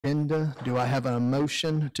Agenda. Do I have a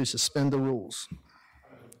motion to suspend the rules?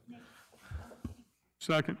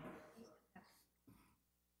 Second.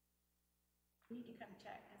 You need to come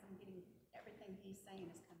check, because I'm getting, everything he's saying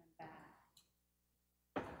is coming back.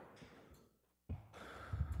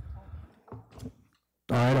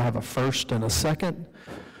 All right, I have a first and a second.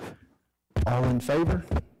 All in favor?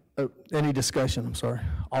 Oh, any discussion? I'm sorry.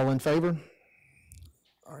 All in favor?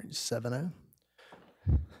 All right, 7-0.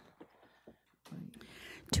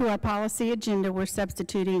 To our policy agenda, we're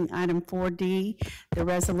substituting item 4D, the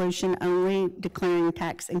resolution only declaring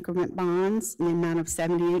tax increment bonds in the amount of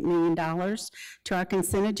 $78 million. To our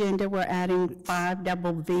consent agenda, we're adding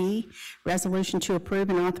 5VV, resolution to approve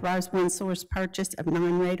and authorize one source purchase of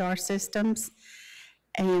non-radar systems.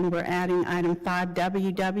 And we're adding item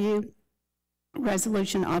 5WW,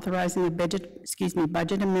 resolution authorizing a budget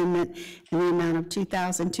amendment in the amount of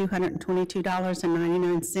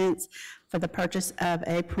 $2,222.99 for the purchase of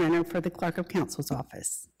a printer for the clerk of council's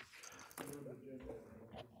office.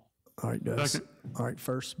 All right, Gus. Second. All right,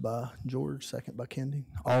 first by George, second by Kendi.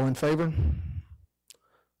 All in favor?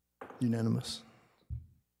 Unanimous.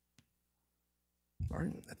 All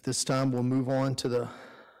right, at this time, we'll move on to the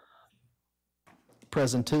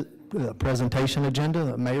presentation agenda,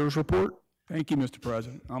 the mayor's report. Thank you, Mr.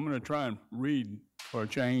 President. I'm going to try and read for a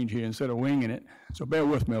change here instead of winging it, so bear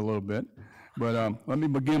with me a little bit. But let me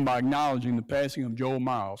begin by acknowledging the passing of Joel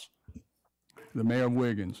Miles, the mayor of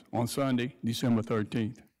Wiggins, on Sunday, December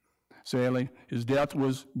 13th. Sadly, his death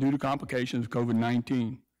was due to complications of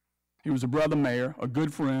COVID-19. He was a brother mayor, a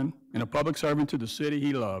good friend, and a public servant to the city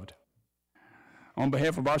he loved. On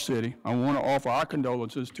behalf of our city, I want to offer our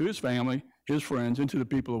condolences to his family, his friends, and to the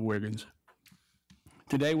people of Wiggins.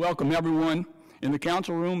 Today, welcome everyone in the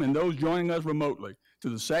council room and those joining us remotely to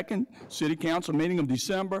the second city council meeting of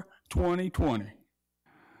December 2020.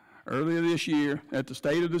 Earlier this year, at the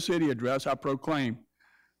State of the City address, I proclaimed,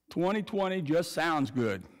 2020 just sounds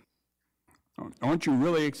good. Aren't you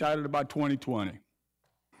really excited about 2020?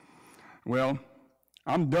 Well,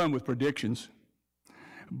 I'm done with predictions,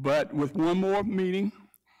 but with one more meeting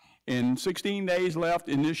and 16 days left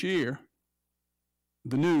in this year,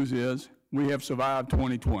 the news is we have survived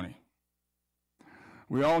 2020.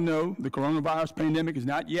 We all know the coronavirus pandemic is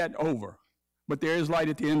not yet over, but there is light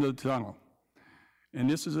at the end of the tunnel. And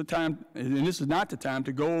this is not the time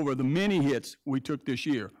to go over the many hits we took this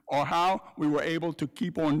year or how we were able to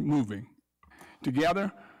keep on moving. Together,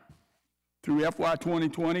 through FY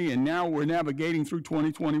 2020, and now we're navigating through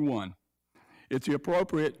 2021. It's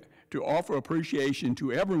appropriate to offer appreciation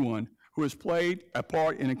to everyone who has played a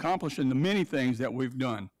part in accomplishing the many things that we've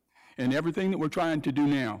done and everything that we're trying to do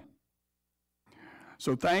now.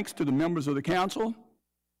 So thanks to the members of the council,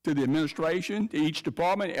 to the administration, to each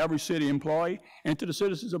department, every city employee, and to the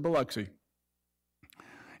citizens of Biloxi.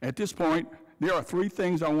 At this point, there are three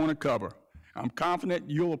things I want to cover. I'm confident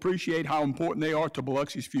you'll appreciate how important they are to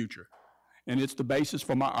Biloxi's future, and it's the basis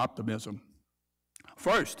for my optimism.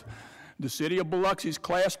 First, the city of Biloxi's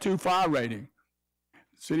Class 2 fire rating.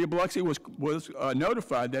 The city of Biloxi was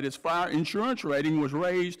notified that its fire insurance rating was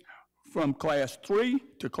raised from Class 3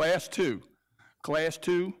 to Class 2. Class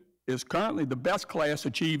 2 is currently the best class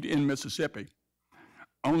achieved in Mississippi.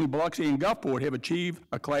 Only Biloxi and Gulfport have achieved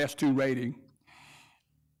a Class 2 rating.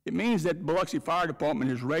 It means that Biloxi Fire Department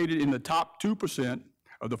is rated in the top 2%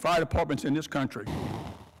 of the fire departments in this country.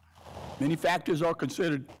 Many factors are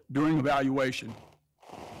considered during evaluation.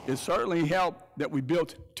 It certainly helped that we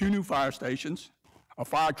built 2 new fire stations, a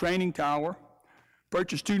fire training tower,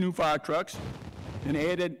 purchased 2 new fire trucks, and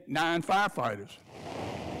added 9 firefighters.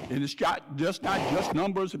 And it's not just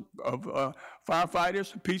numbers of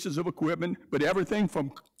firefighters, pieces of equipment, but everything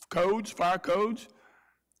from codes, fire codes,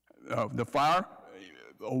 the fire,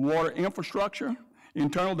 water infrastructure,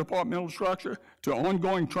 internal departmental structure, to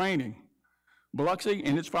ongoing training. Biloxi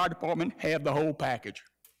and its fire department have the whole package.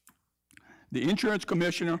 The insurance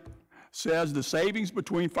commissioner says the savings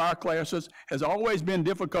between fire classes has always been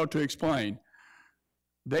difficult to explain.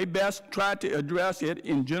 They best try to address it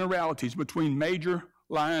in generalities between major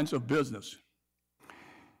lines of business.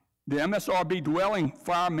 The MSRB dwelling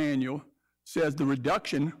fire manual says the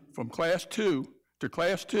reduction from Class 2 to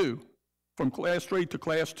Class 2, from Class 3 to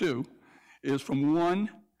Class 2, is from 1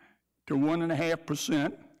 to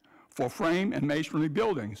 1.5% for frame and masonry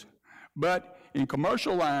buildings. But in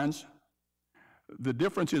commercial lines, the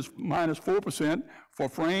difference is minus 4% for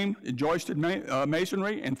frame and joisted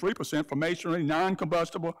masonry and 3% for masonry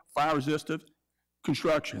non-combustible fire-resistant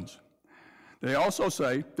constructions. They also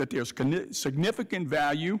say that there's significant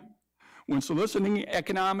value when soliciting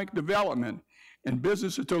economic development and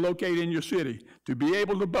businesses to locate in your city to be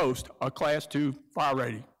able to boast a Class 2 fire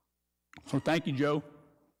rating. So thank you, Joe.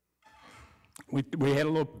 We had a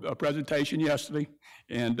little presentation yesterday,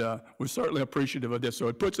 and we're certainly appreciative of this, so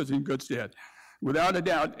it puts us in good stead. Without a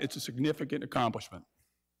doubt, it's a significant accomplishment.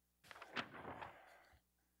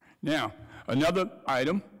 Now, another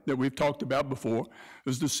item that we've talked about before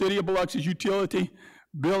is the City of Biloxi's utility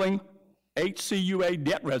billing HCUA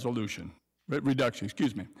debt reduction.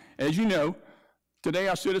 As you know, today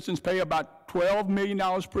our citizens pay about $12 million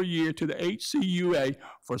per year to the HCUA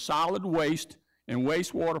for solid waste and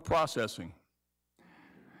wastewater processing.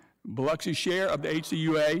 Biloxi's share of the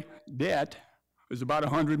HCUA debt is about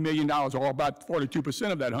 $100 million, or about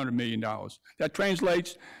 42% of that $100 million. That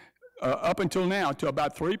translates up until now to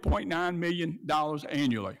about $3.9 million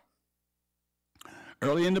annually.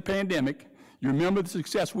 Early in the pandemic, you remember the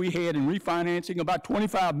success we had in refinancing about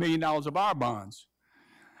 $25 million of our bonds.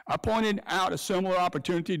 I pointed out a similar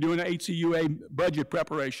opportunity during the HCUA budget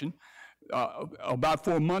preparation about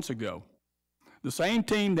 4 months ago. The same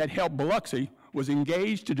team that helped Biloxi was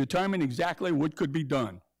engaged to determine exactly what could be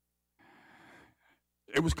done.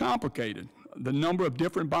 It was complicated. The number of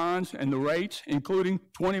different bonds and the rates, including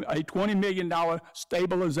a $20 million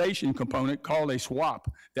stabilization component called a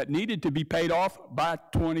swap that needed to be paid off by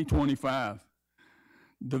 2025.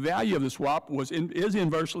 The value of the swap is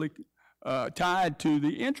inversely tied to the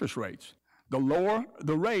interest rates. The lower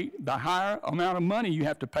the rate, the higher amount of money you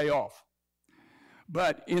have to pay off.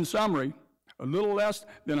 But in summary, a little less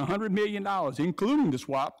than $100 million, including the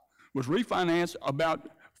swap, was refinanced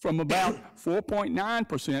from about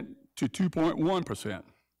 4.9% to 2.1%.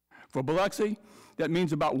 For Biloxi, that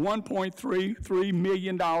means about $1.33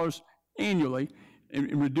 million annually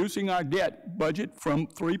in reducing our debt budget from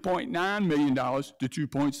 $3.9 million to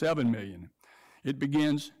 $2.7 million. It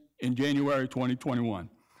begins in January 2021.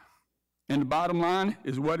 And the bottom line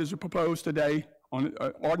is what is proposed today on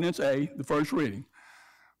Ordinance A, the first reading.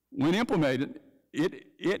 When implemented,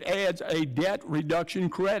 it adds a debt reduction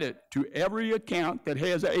credit to every account that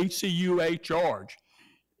has a HCUA charge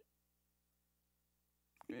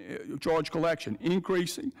collection,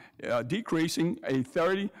 decreasing a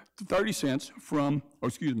 30 cents from, oh,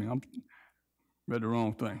 excuse me, I read the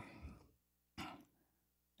wrong thing.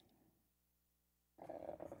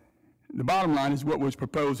 The bottom line is what was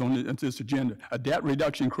proposed on this agenda, a debt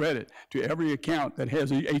reduction credit to every account that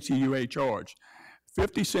has a HCUA charge.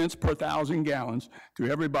 50 cents per 1,000 gallons to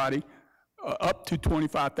everybody, up to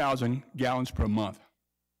 25,000 gallons per month.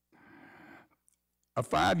 A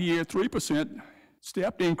 5-year, 3%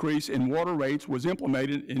 stepped increase in water rates was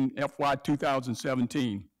implemented in FY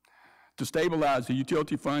 2017 to stabilize the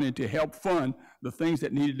utility fund and to help fund the things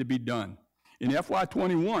that needed to be done. In FY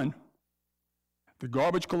 21, the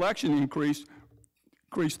garbage collection increased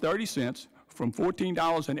 30 cents from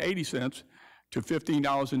 $14.80 to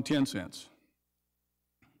 $15.10.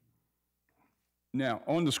 Now,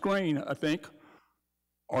 on the screen, I think,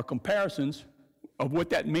 are comparisons of what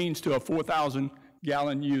that means to a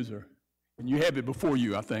 4,000-gallon user. And you have it before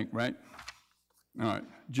you, I think, right? All right.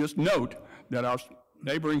 Just note that our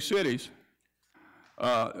neighboring cities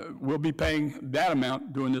will be paying that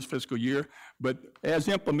amount during this fiscal year, but as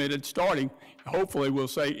implemented, starting, hopefully we'll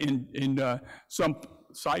say in some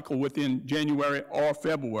cycle within January or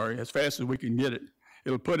February, as fast as we can get it.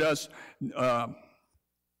 It'll put us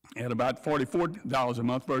at about $44 a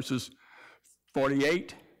month versus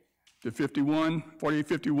 48 to 51, 48,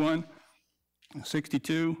 51,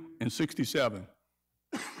 62, and 67.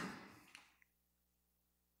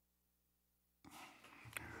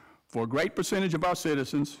 For a great percentage of our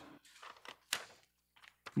citizens,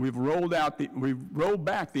 we've rolled back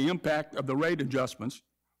the impact of the rate adjustments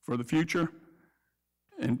for the future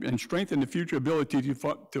and strengthened the future ability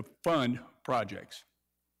to fund projects.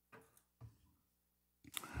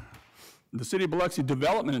 The City of Biloxi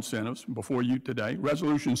development incentives before you today,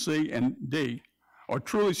 Resolution C and D, are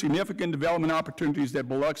truly significant development opportunities that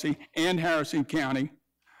Biloxi and Harrison County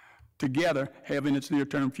together have in its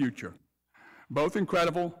near-term future. Both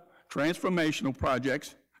incredible, transformational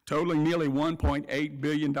projects totaling nearly $1.8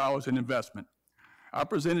 billion in investment. I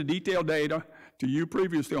presented detailed data to you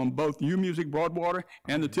previously on both U Music Broadwater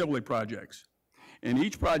and the Tivoli projects. And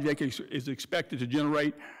each project is expected to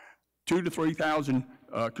generate 2,000 to 3,000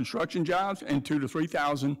 construction jobs and 2,000 to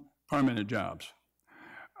 3,000 permanent jobs.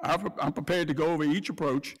 I'm prepared to go over each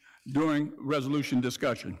approach during resolution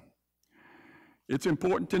discussion. It's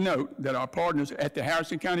important to note that our partners at the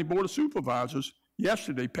Harrison County Board of Supervisors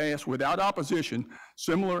yesterday passed without opposition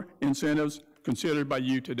similar incentives considered by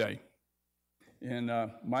you today. And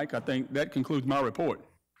Mike, I think that concludes my report.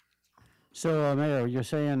 So, Mayor, you're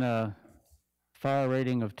saying a fire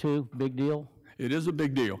rating of 2, big deal? It is a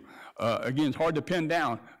big deal. again, it's hard to pin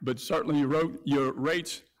down, but certainly your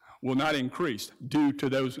rates will not increase due to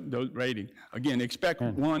those rating. Again, expect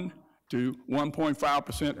 1 to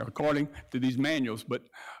 1.5% according to these manuals, but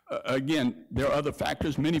again, there are other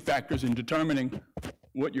factors, many factors in determining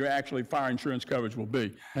what your actually fire insurance coverage will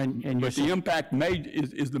be. But the impact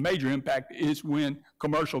is the major impact is when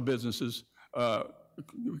commercial businesses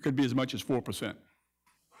could be as much as 4%.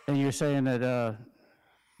 And you're saying that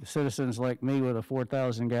citizens like me with a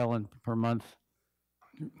 4,000 gallon per month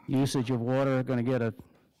usage of water are going to get a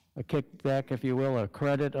kickback, if you will, a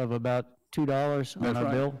credit of about $2 on a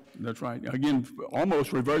bill? That's right. Again,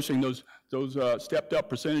 almost reversing those stepped up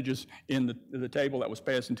percentages in the table that was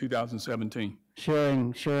passed in 2017.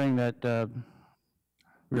 Sharing that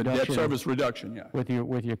The debt service reduction, yeah. with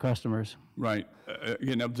your customers. Right.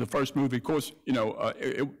 Again, that was the first move. Of course,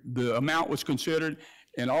 the amount was considered,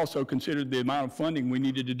 and also considered the amount of funding we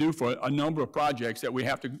needed to do for a number of projects that we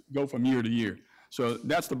have to go from year to year. So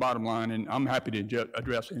that's the bottom line, and I'm happy to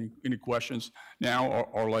address any questions now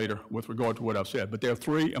or later with regard to what I've said. But there are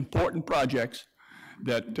 3 important projects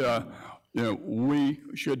that we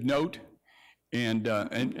should note, and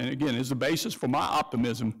again, is the basis for my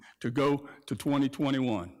optimism to go to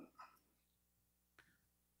 2021.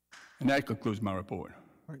 And that concludes my report.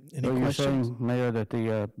 Any So you're questions? saying, Mayor, that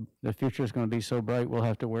the future is going to be so bright we'll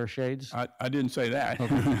have to wear shades? I didn't say that.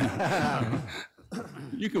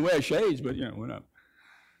 You can wear shades, but we're not.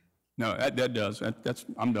 No, that does.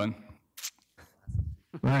 I'm done.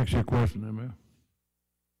 Can I ask you a question there, Mayor?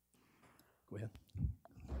 Go ahead.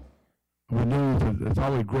 We know it's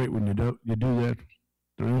always great when you do that.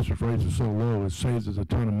 The interest rates are so low, it saves us a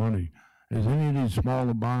ton of money. Is any of these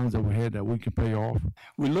smaller bonds that we had that we can pay off?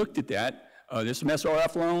 We looked at that. There's some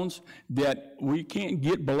SRF loans that we can't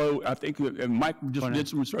get below. I think Mike just did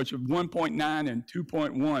some research of 1.9 and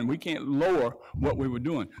 2.1. We can't lower what we were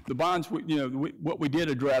doing. The bonds, what we did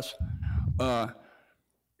address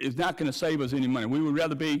is not going to save us any money. We would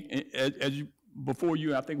rather be, before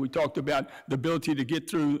you, I think we talked about the ability to get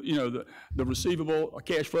through, the receivable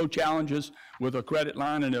cash flow challenges with a credit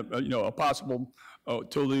line and a possible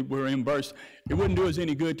till we're reimbursed. It wouldn't do us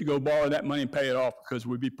any good to go borrow that money and pay it off, because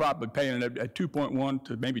we'd be probably paying it at 2.1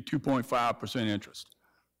 to maybe 2.5% interest.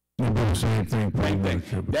 Same thing. Same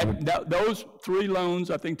thing. Those 3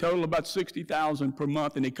 loans, I think, total about $60,000 per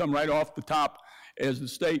month, and they come right off the top as the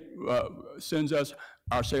state sends us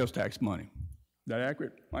our sales tax money. Is that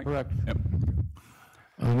accurate, Mike? Correct. Yep.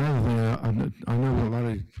 Another thing, I know a lot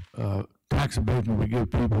of tax abatement we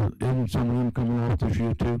give people, isn't some of them coming off this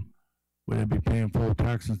year too? Would they be paying full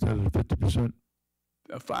tax instead of the 50%?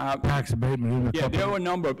 Tax abatement. Yeah, there are a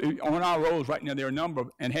number of, on our rolls right now, there are a number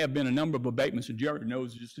of, and have been a number of abatements, and Jerry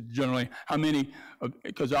knows just generally how many,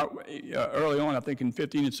 because early on, I think in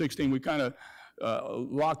 15 and 16, we kind of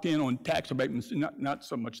locked in on tax abatements, not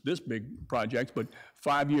so much this big projects, but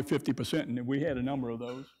 5-year 50%, and we had a number of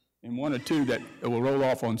those, and 1 or 2 that will roll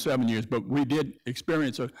off on 7 years, but we did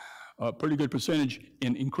experience a pretty good percentage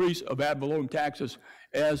in increase of ad valorem taxes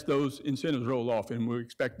as those incentives roll off, and we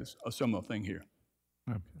expect a similar thing here.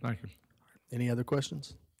 Thank you. Any other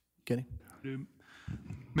questions? Kenny?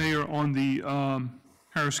 Mayor, on the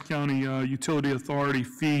Harris County Utility Authority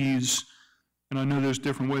fees, and I know there's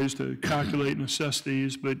different ways to calculate and assess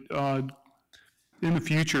these, but in the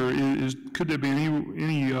future, could there be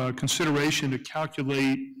any consideration to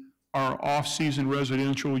calculate our off-season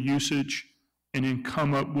residential usage and then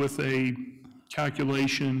come up with a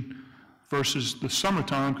calculation versus the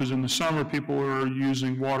summertime? Because in the summer, people are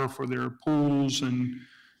using water for their pools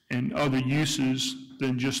and other uses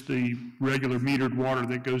than just the regular metered water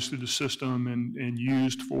that goes through the system and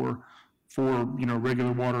used for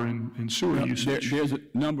regular water and sewer usage. There's a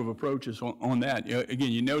number of approaches on that.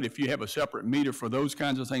 Again, you note if you have a separate meter for those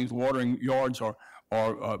kinds of things, watering yards or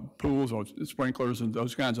pools or sprinklers and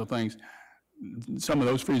those kinds of things, some of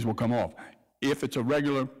those fees will come off. If it's a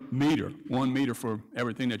regular meter, 1 meter for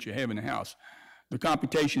everything that you have in the house, the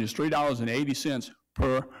computation is $3.80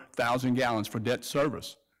 per 1,000 gallons for debt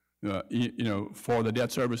service, for the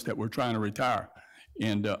debt service that we're trying to retire.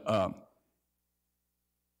 And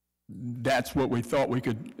that's what we thought we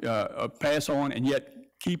could pass on and yet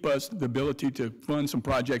keep us the ability to fund some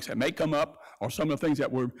projects that may come up or some of the things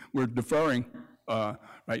that we're deferring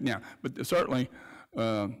right now. But certainly,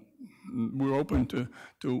 we're open to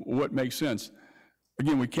what makes sense.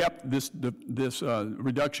 Again, we kept this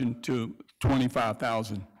reduction to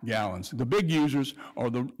 25,000 gallons. The big users are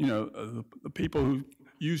the people who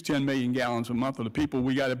use 10 million gallons a month are the people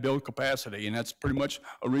we got to build capacity, and that's pretty much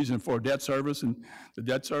a reason for debt service. And the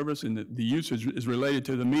debt service and the usage is related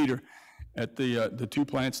to the meter at the 2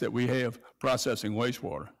 plants that we have processing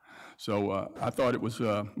wastewater. So I thought it was,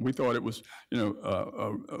 we thought it was,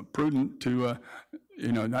 prudent to,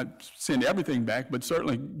 not send everything back, but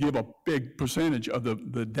certainly give a big percentage of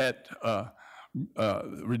the debt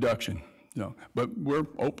reduction. But we're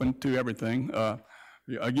open to everything.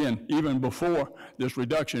 Again, even before this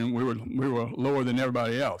reduction, we were lower than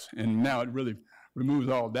everybody else, and now it really removes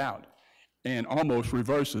all doubt and almost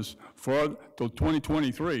reverses for till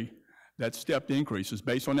 2023 that stepped increases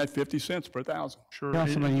based on that 50 cents per thousand. Sure.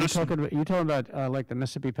 Councilman, Listen, you talking about like the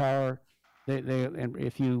Mississippi Power, and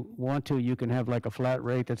if you want to, you can have like a flat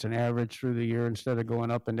rate that's an average through the year instead of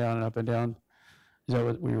going up and down and up and down? Is that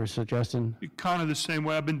what we were suggesting? kind of the same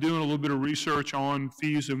way. I've been doing a little bit of research on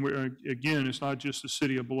fees, and again, it's not just the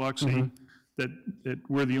city of Biloxi that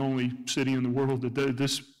we're the only city in the world that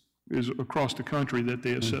this is across the country that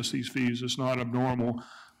they assess these fees. It's not abnormal,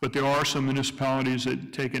 but there are some municipalities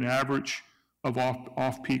that take an average of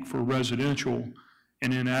off-peak for residential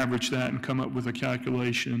and then average that and come up with a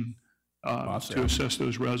calculation to assess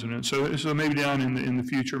those residents. So maybe down in the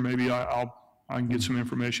future, maybe I can get some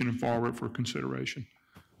information and forward it for consideration.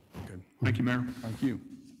 Okay. Thank you, Mayor. Thank you.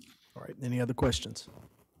 All right, any other questions?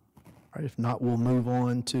 All right, if not, we'll move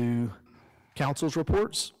on to council's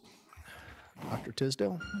reports. Dr.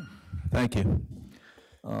 Tisdale? Thank you.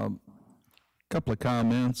 Couple of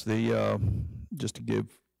comments. Just to give,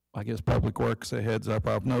 I guess, Public Works a heads up,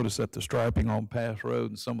 I've noticed that the striping on Pass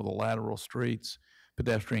Road and some of the lateral streets,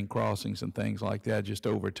 pedestrian crossings and things like that, just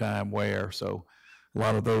over time wear. So a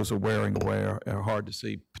lot of those are wearing away, are hard to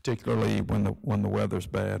see, particularly when the weather's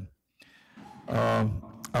bad.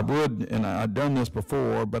 I would, and I've done this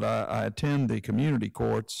before, but I attend the community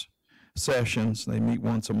courts sessions. They meet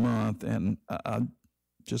once a month, and I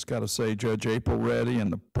just got to say, Judge April Reddy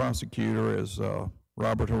and the prosecutor is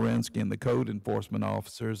Robert Horensky, and the code enforcement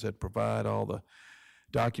officers that provide all the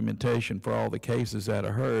documentation for all the cases that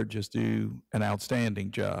are heard just do an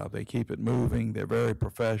outstanding job. They keep it moving. They're very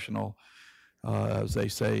professional. As they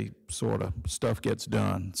say, sort of stuff gets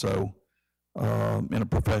done. So in a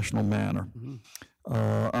professional manner.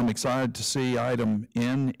 I'm excited to see item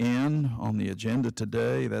NN on the agenda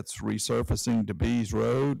today. That's resurfacing DeBees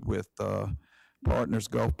Road with partners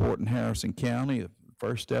Gulfport and Harrison County. The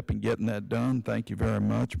first step in getting that done. Thank you very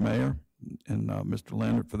much, Mayor, and Mr.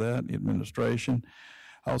 Leonard for that, the administration.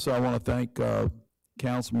 Also, I want to thank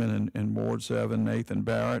Councilman in Ward 7, Nathan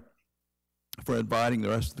Barrett, for inviting the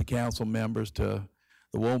rest of the council members to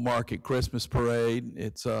the Wool Market Christmas Parade.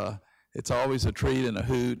 It's always a treat and a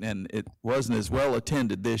hoot, and it wasn't as well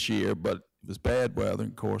attended this year, but it was bad weather,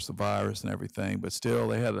 and of course, the virus and everything, but still,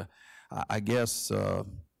 they had I guess,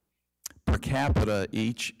 per capita,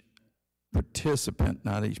 each participant,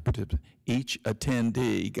 not each participant, each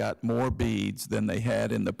attendee got more beads than they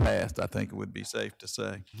had in the past, I think it would be safe to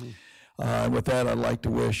say. With that, I'd like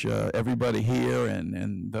to wish everybody here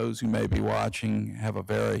and those who may be watching have a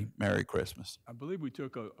very Merry Christmas. I believe we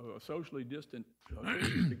took a socially distant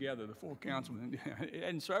together, the four councilmen. It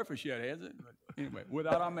hadn't surfaced yet, has it? But anyway,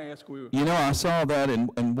 without our mask, we were. You know, I saw that,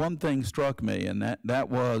 and one thing struck me, and that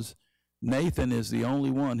was Nathan is the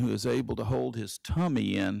only one who is able to hold his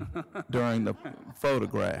tummy in during the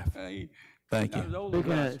photograph. Thank you.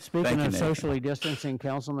 Speaking of socially distancing,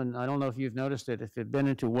 Councilman, I don't know if you've noticed it, if you've been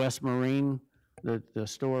into West Marine, the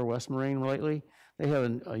store West Marine lately, they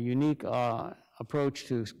have a unique approach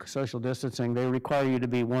to social distancing. They require you to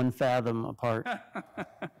be 1 fathom apart.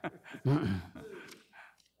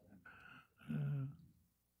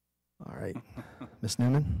 All right, Ms.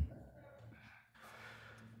 Newman?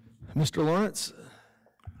 Mr. Lawrence?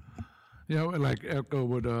 You know, like echo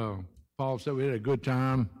what Paul said, we had a good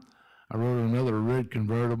time. I rode another red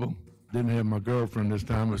convertible. Didn't have my girlfriend this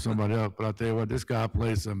time with somebody else, but I tell you what, this guy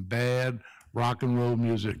plays some bad rock and roll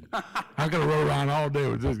music. I could have rode around all day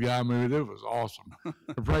with this guy. I mean, it was awesome.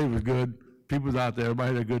 The parade was good. People was out there.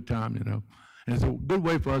 Everybody had a good time, you know. And it's a good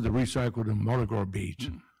way for us to recycle the Mardi Gras beach,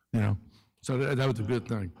 you know. So that was a good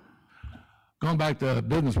thing. Going back to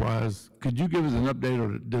business-wise, could you give us an update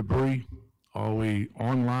on the debris? Are we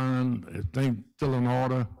online? Is things still in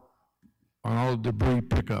order on all the debris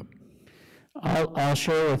pickup? I'll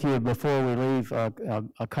share with you before we leave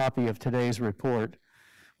a copy of today's report.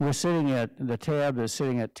 We're sitting at, the tab is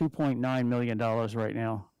sitting at $2.9 million right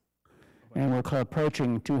now, and we're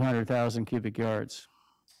approaching 200,000 cubic yards.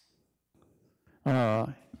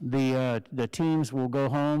 The teams will go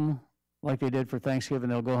home like they did for Thanksgiving.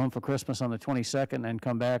 They'll go home for Christmas on the 22nd and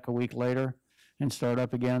come back a week later and start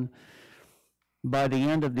up again. By the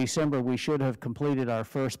end of December, we should have completed our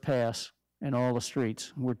first pass in all the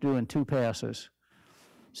streets. We're doing 2 passes.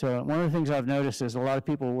 So one of the things I've noticed is a lot of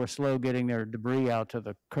people were slow getting their debris out to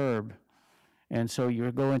the curb. And so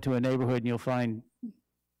you go into a neighborhood and you'll find,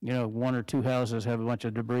 you know, 1 or 2 houses have a bunch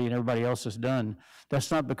of debris and everybody else is done. That's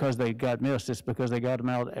not because they got missed, it's because they got them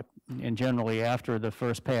out and generally after the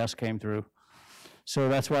first pass came through. So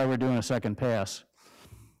that's why we're doing a second pass.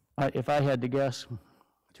 If I had to guess,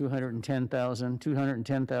 210,000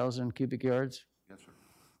 cubic yards? Yes, sir.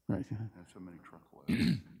 Right. And so many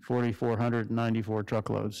truckloads. 4,494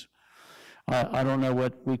 truckloads. I don't know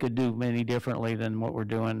what we could do any differently than what we're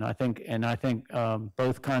doing. I think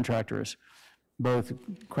both contractors, both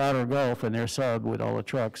Crowder Gulf and their sub with all the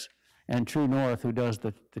trucks, and True North, who does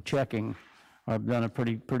the checking, have done a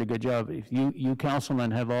pretty good job. If you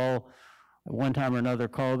councilmen have all, at one time or another,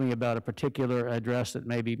 called me about a particular address that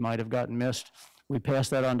maybe might have gotten missed. We pass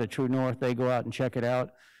that on to True North. They go out and check it out,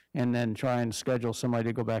 and then try and schedule somebody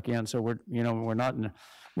to go back in. So we're not in.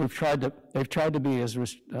 They've tried to be as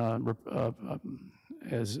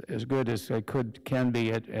good as they can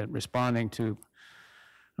be at responding to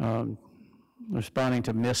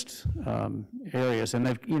missed areas. And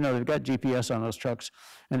they've got GPS on those trucks,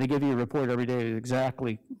 and they give you a report every day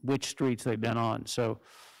exactly which streets they've been on. So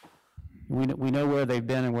we know where they've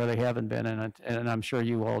been and where they haven't been, and I'm sure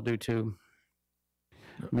you all do too.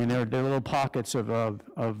 I mean, there are little pockets of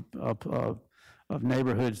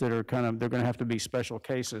neighborhoods that are they're going to have to be special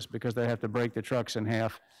cases because they have to break the trucks in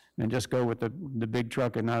half and just go with the big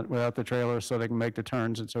truck and not without the trailer so they can make the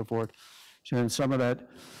turns and so forth. So in some of that,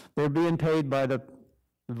 they're being paid by the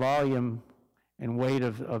volume and weight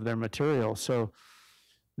of their material. So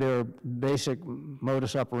their basic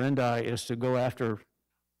modus operandi is to go after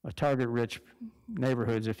target-rich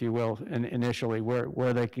neighborhoods, if you will, initially,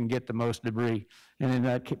 where they can get the most debris. And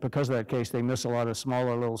because of that case, they miss a lot of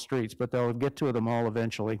smaller little streets, but they'll get to them all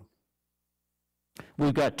eventually.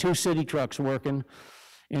 We've got 2 city trucks working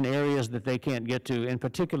in areas that they can't get to, in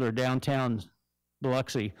particular downtown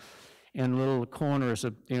Biloxi, in little corners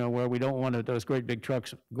of, where we don't want those great big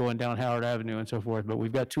trucks going down Howard Avenue and so forth, but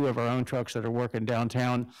we've got 2 of our own trucks that are working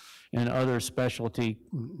downtown and other specialty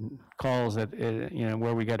calls that,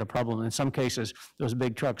 where we got a problem. In some cases, those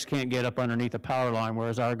big trucks can't get up underneath the power line,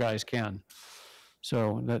 whereas our guys can.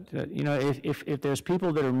 So if there's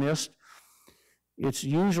people that are missed, it's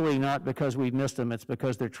usually not because we've missed them, it's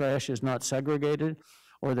because their trash is not segregated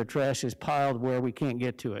or their trash is piled where we can't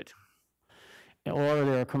get to it. Or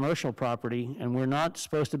they're a commercial property, and we're not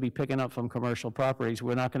supposed to be picking up from commercial properties.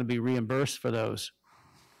 We're not going to be reimbursed for those.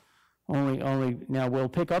 Only now we'll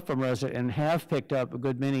pick up from resident and have picked up a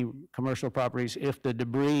good many commercial properties if the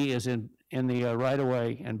debris is in the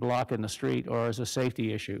right-of-way and blocking the street or as a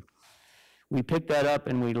safety issue. We pick that up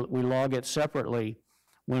and we log it separately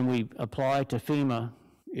when we apply to FEMA,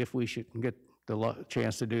 if we should get the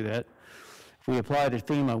chance to do that. If we apply to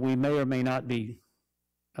FEMA, we may or may not be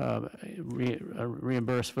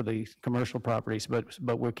reimbursed for the commercial properties,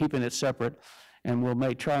 but we're keeping it separate, and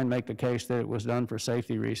we'll try and make the case that it was done for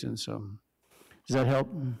safety reasons. So, does that help?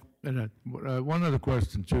 And one other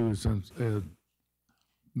question too, since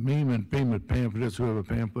MEM and FEMA paying for this, whoever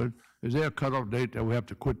paying for it, is there a cutoff date that we have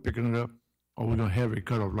to quit picking it up? Or we're gonna have it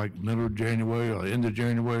cut off like middle of January or end of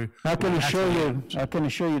January? I can assure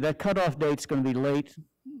you that cutoff date's gonna be late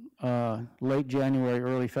January,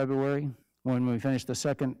 early February, when we finish the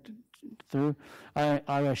second through. I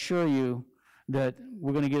assure you that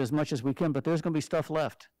we're going to get as much as we can, but there's going to be stuff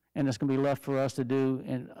left, and it's going to be left for us to do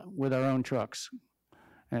with our own trucks.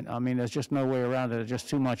 And I mean, there's just no way around it. There's just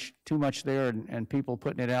too much there, and people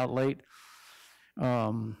putting it out late.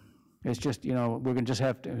 It's just, we're going to just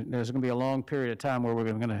have to, there's going to be a long period of time where we're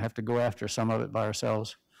going to have to go after some of it by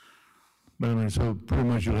ourselves. But I mean, so pretty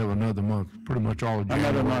much you'll have another month, pretty much all of January.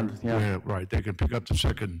 Another month, yeah. Right, they can pick up the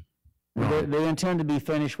second. They intend to be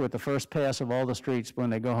finished with the first pass of all the streets when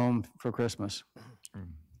they go home for Christmas.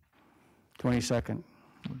 22nd.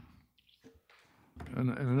 And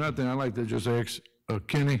another thing I'd like to just ask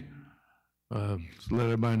Kenny, to let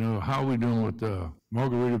everybody know, how are we doing with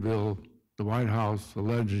Margaritaville, the White House, the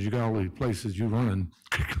Legends? You got all these places you running.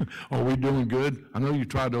 Are we doing good? I know you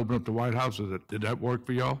tried to open up the White House. Did that work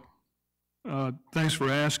for y'all? Thanks for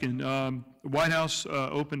asking. The White House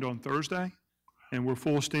opened on Thursday, and we're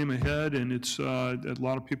full steam ahead, and it's a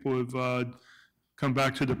lot of people have come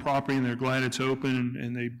back to the property, and they're glad it's open,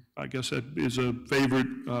 and I guess that is a favorite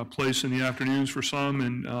place in the afternoons for some,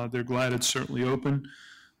 and they're glad it's certainly open.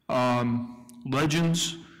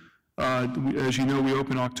 Legends, as you know, we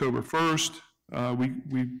opened October 1st.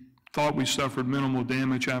 We thought we suffered minimal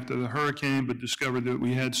damage after the hurricane, but discovered that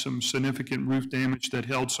we had some significant roof damage that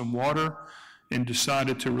held some water, and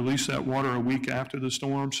decided to release that water a week after the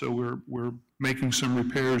storm. So we're making some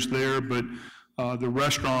repairs there, but The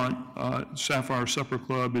restaurant, Sapphire Supper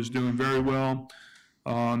Club, is doing very well.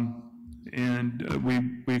 And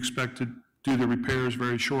we expect to do the repairs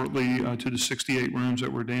very shortly to the 68 rooms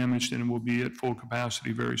that were damaged, and we'll be at full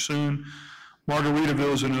capacity very soon.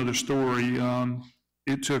 Margaritaville is another story.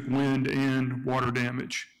 It took wind and water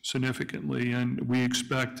damage significantly, and we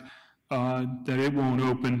expect that it won't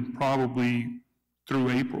open probably through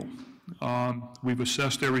April. We've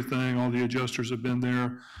assessed everything. All the adjusters have been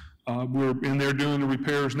there. We're in there doing the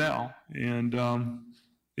repairs now, and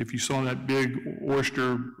if you saw that big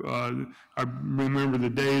oyster, I remember the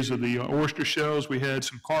days of the oyster shells. We had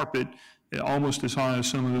some carpet almost as high as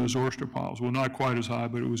some of those oyster piles. Well, not quite as high,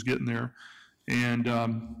 but it was getting there. And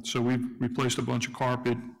so we've replaced a bunch of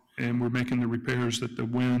carpet, and we're making the repairs that the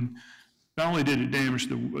wind, not only did it damage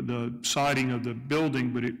the siding of the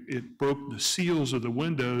building, but it broke the seals of the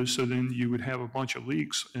windows, so then you would have a bunch of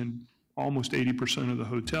leaks in almost 80% of the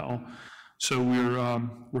hotel. So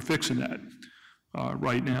we're fixing that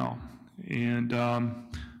right now. And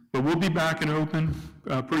but we'll be back and open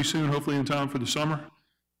pretty soon, hopefully in time for the summer.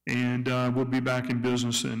 And we'll be back in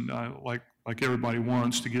business, and like everybody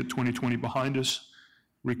wants to get 2020 behind us,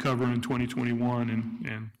 recover in 2021,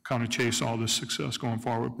 and kind of chase all this success going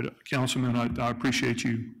forward. But Councilman, I appreciate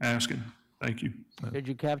you asking. Thank you. Did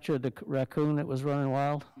you capture the raccoon that was running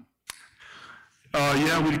wild?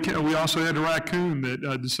 Yeah, we also had a raccoon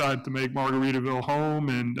that decided to make Margaritaville home,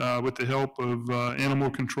 and with the help of animal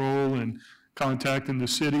control and contacting the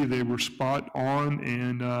city, they were spot on,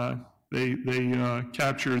 and they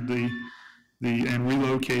captured and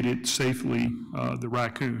relocated safely the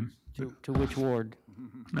raccoon. To which ward?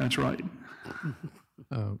 That's right.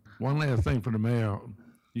 One last thing for the mayor.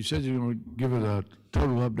 You said you were going to give us a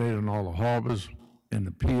total update on all the harbors and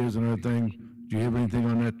the piers and everything. Do you have anything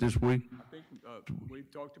on that this week? I think we've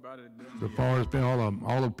talked about it. The far as being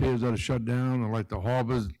all the piers that are shut down, and like the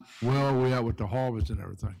harbors, where are we at with the harbors and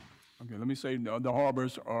everything? Okay, let me say the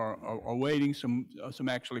harbors are awaiting some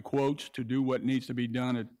actually quotes to do what needs to be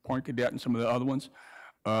done at Point Cadet and some of the other ones.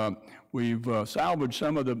 We've salvaged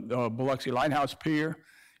some of the Biloxi Lighthouse Pier,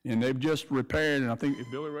 and they've just repaired, and I think,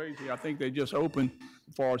 Billy Ray's here, I think they just opened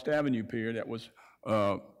Forest Avenue Pier that was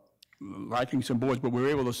lacking some boards, but we were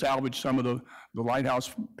able to salvage some of the Lighthouse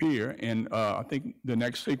Pier, and I think the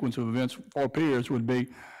next sequence of events for piers would be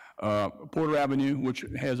Porter Avenue, which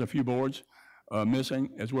has a few boards missing,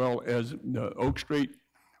 as well as the Oak Street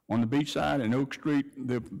on the beach side and Oak Street,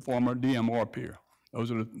 the former DMR Pier.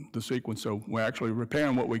 Those are the sequence. So we're actually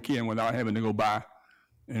repairing what we can without having to go buy,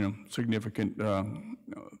 significant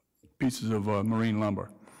pieces of marine lumber.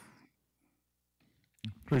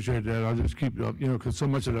 Appreciate that. I'll just keep it up, because so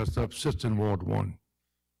much of that stuff sits in Ward 1.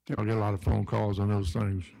 I get a lot of phone calls on those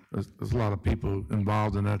things. There's a lot of people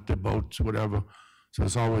involved in that, the boats, whatever. So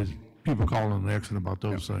it's always people calling and asking about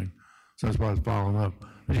those things. So that's why I was following up.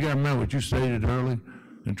 But you got to remember what you stated early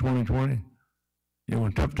in 2020.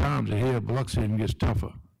 When tough times are here, Biloxi even gets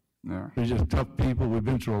tougher. Yeah. We're just tough people. We've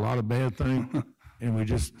been through a lot of bad things, and we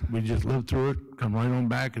just lived through it, come right on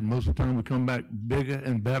back, and most of the time we come back bigger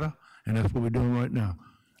and better, and that's what we're doing right now.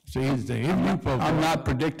 It's the easy thing. I'm not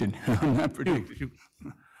predicting. I'm not predicting.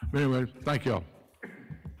 But anyway, thank y'all.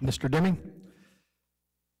 Mr. Deming?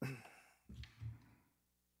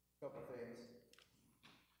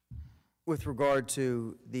 With regard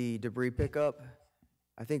to the debris pickup,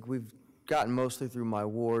 I think we've gotten mostly through my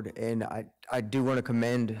ward, and I do want to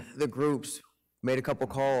commend the groups. Made a couple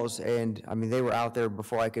calls, and I mean, they were out there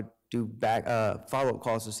before I could do back follow-up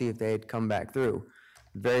calls to see if they had come back through.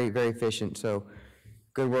 Very, very efficient, so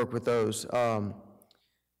good work with those.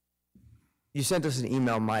 You sent us an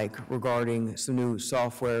email, Mike, regarding some new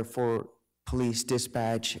software for police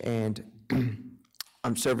dispatch and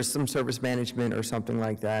some service management or something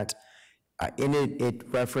like that. In it,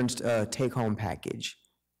 it referenced a take-home package.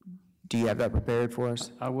 Do you have that prepared for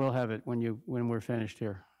us? I will have it when we're finished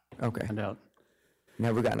here. Okay. Find out. And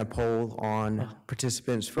have we gotten a poll on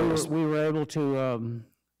participants first? We were able to,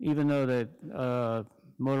 even though the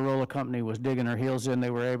Motorola company was digging their heels in, we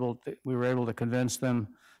were able to convince them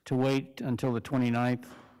to wait until the 29th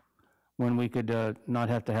when we could not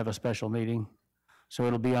have to have a special meeting. So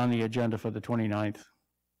it'll be on the agenda for the 29th.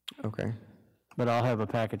 Okay. But I'll have a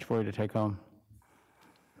package for you to take home.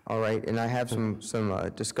 All right, and I have some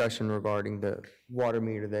discussion regarding the water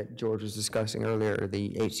meter that George was discussing earlier,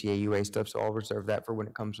 the HCAUA stuff, so I'll reserve that for when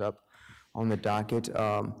it comes up on the docket.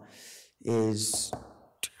 Is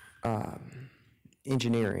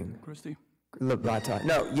engineering. Christie? No,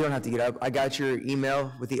 you don't have to get up. I got your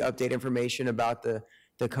email with the update information about the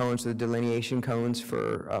the cones, the delineation cones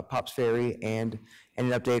for Pops Ferry, and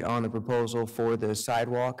an update on the proposal for the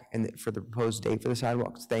sidewalk and for the proposed date for the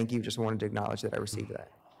sidewalks. Thank you. Just wanted to acknowledge that I received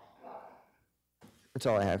that. That's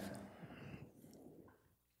all I have.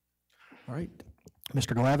 All right.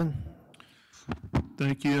 Mr. Glavin?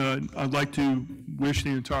 Thank you. I'd like to wish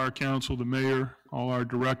the entire council, the mayor, all our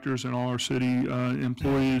directors, and all our city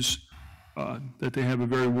employees that they have a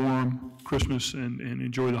very warm Christmas and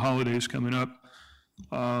enjoy the holidays coming up.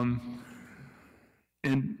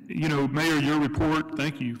 And, you know, Mayor, your report,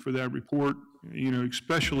 thank you for that report, you know,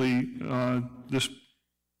 especially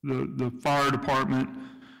the fire department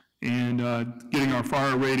and getting our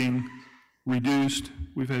fire rating reduced.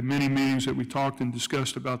 We've had many meetings that we talked and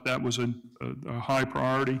discussed about that was a high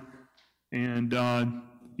priority. And,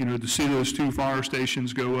 you know, to see those 2 fire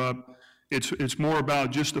stations go up, it's more about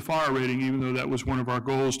just the fire rating, even though that was one of our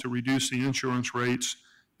goals to reduce the insurance rates.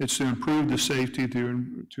 It's to improve the safety, to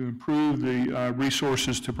improve the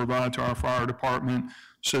resources to provide to our fire department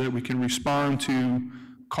so that we can respond to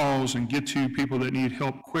calls and get to people that need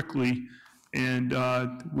help quickly. And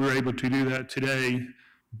we're able to do that today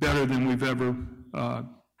better than we've ever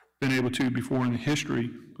been able to before in the history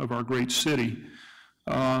of our great city.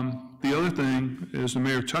 The other thing, as the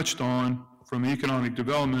mayor touched on, from economic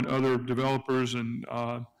development, other developers and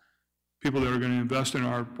people that are going to invest in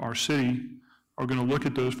our city are going to look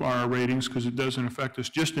at those fire ratings because it doesn't affect us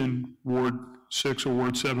just in Ward 6 or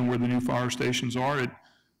Ward 7 where the new fire stations are.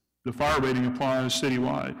 The fire rating applies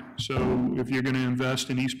citywide. So if you're going to invest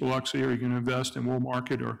in East Biloxi or you're going to invest in Wool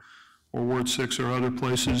Market or Ward 6 or other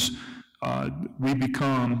places, we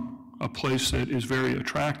become a place that is very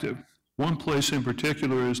attractive. One place in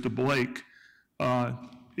particular is the Blake.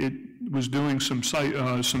 It was doing some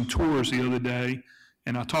tours the other day,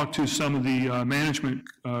 and I talked to some of the management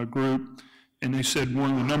group, and they said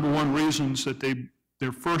one of the number one reasons that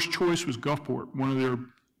their first choice was Gulfport. One of their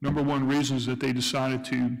number one reasons that they decided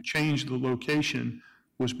to change the location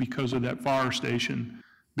was because of that fire station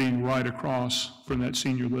being right across from that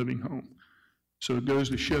senior living home. So it goes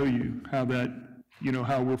to show you how that, you know,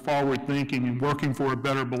 how we're forward thinking and working for a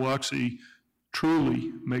better Biloxi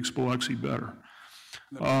truly makes Biloxi better.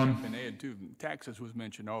 And add too, taxes was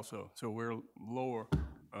mentioned also, so we're lower.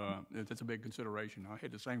 That's a big consideration. I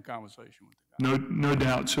had the same conversation with the guy. No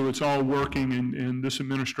doubt. So it's all working, and this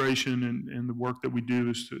administration and the work that we do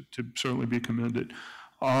is to certainly be commended.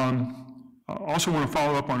 I also want to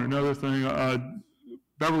follow up on another thing.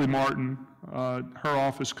 Beverly Martin, her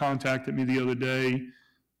office contacted me the other day.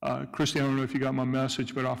 Christy, I don't know if you got my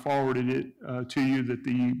message, but I forwarded it to you that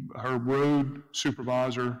her road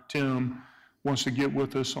supervisor, Tim, wants to get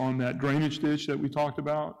with us on that drainage ditch that we talked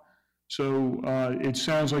about. So it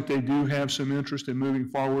sounds like they do have some interest in moving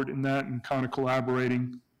forward in that and kind of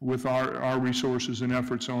collaborating with our resources and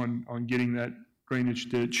efforts on getting that drainage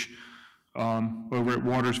ditch over at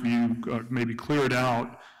Waters View maybe cleared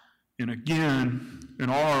out. And again, in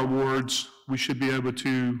all our wards, we should be able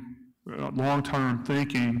to, long-term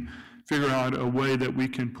thinking, figure out a way that we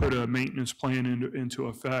can put a maintenance plan into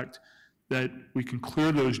effect, that we can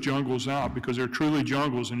clear those jungles out, because they're truly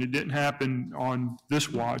jungles, and it didn't happen on this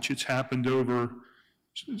watch. It's happened over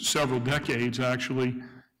several decades, actually,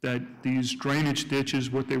 that these drainage ditches,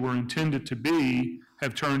 what they were intended to be,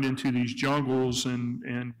 have turned into these jungles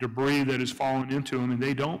and debris that has fallen into them, and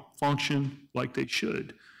they don't function like they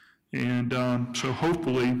should. And so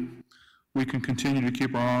hopefully we can continue to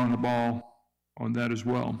keep our eye on the ball on that as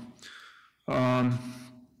well.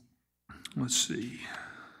 Let's see.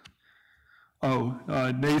 Oh,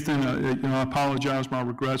 Nathan, you know, I apologize, my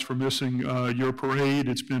regrets for missing your parade.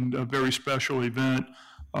 It's been a very special event.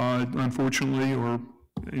 Unfortunately, or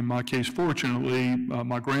in my case, fortunately,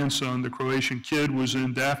 my grandson, the Croatian kid, was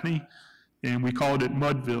in Daphne, and we called it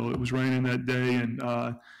Mudville. It was raining that day, and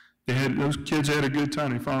those kids had a good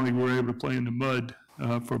time. They finally were able to play in the mud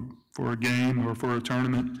for a game or for a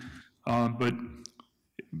tournament. But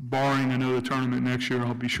barring another tournament next year,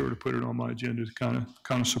 I'll be sure to put it on my agenda to kind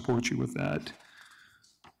of support you with that.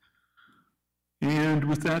 And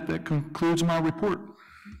with that, that concludes my report.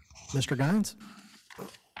 Mr. Gines?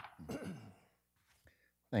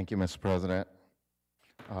 Thank you, Mr. President.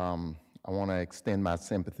 I want to extend my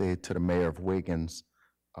sympathy to the mayor of Wiggins.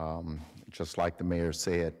 Just like the mayor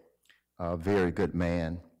said, a very good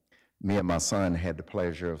man. Me and my son had the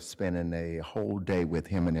pleasure of spending a whole day with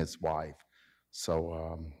him and his wife.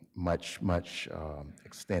 So much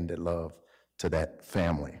extended love to that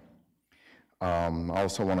family. I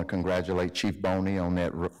also want to congratulate Chief Boney on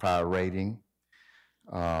that fire rating.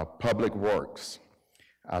 Public Works.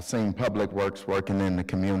 I've seen Public Works working in the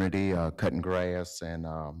community, cutting grass and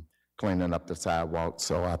cleaning up the sidewalk,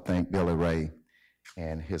 so I thank Billy Ray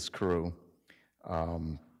and his crew.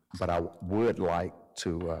 But I would like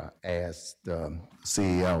to ask the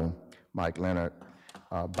CEO, Mike Leonard,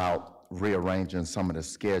 about rearranging some of the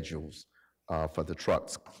schedules for the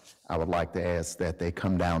trucks. I would like to ask that they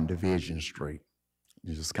come down Division Street.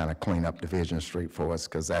 You just kind of clean up Division Street for us,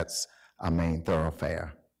 because that's our main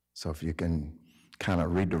thoroughfare. So if you can kind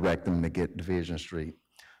of redirect them to get Division Street,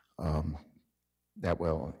 that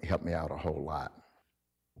will help me out a whole lot.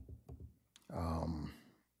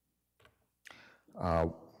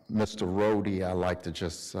 Mr. Rhodey, I'd like to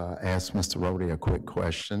just ask Mr. Rhodey a quick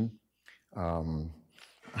question.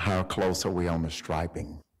 How close are we on the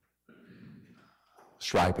striping?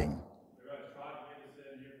 Striping. They're going to try to get us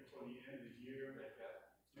in here before the end of the year. They've got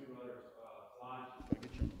 2 other clients.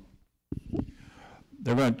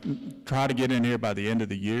 They're going to try to get in here by the end of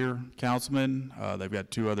the year, Councilman. They've got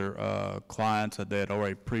 2 other clients that they had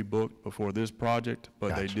already pre-booked before this project, but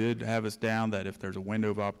Gotcha. they did have us down that if there's a window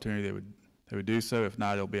of opportunity, they would do so. If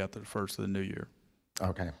not, it'll be after the first of the new year.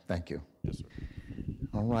 Okay, thank you. Yes, sir.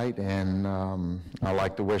 All right, and I'd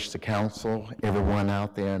like to wish the council, everyone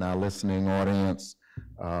out there in our listening audience,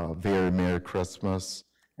 very Merry Christmas,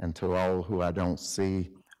 and to all who I don't see,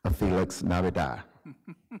 a Felix Navidad.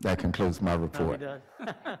 That concludes my report.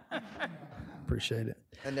 Appreciate it.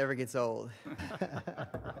 That never gets old.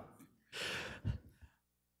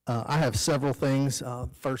 I have several things.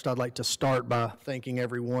 First, I'd like to start by thanking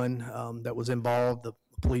everyone that was involved, the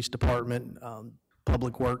police department,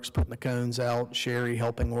 Public Works putting the cones out, Sherry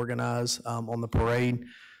helping organize on the parade,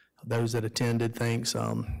 those that attended, thanks.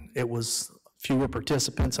 It was fewer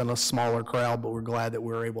participants and a smaller crowd, but we're glad that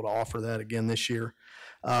we were able to offer that again this year.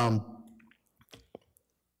 I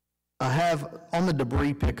have, on the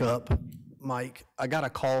debris pickup, Mike, I got a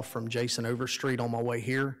call from Jason Overstreet on my way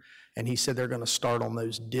here, and he said they're gonna start on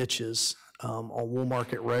those ditches on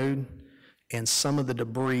Woolmarket Road, and some of the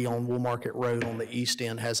debris on Woolmarket Road on the east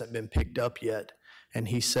end hasn't been picked up yet. And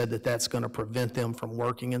he said that that's gonna prevent them from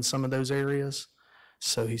working in some of those areas.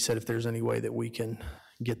 So he said if there's any way that we can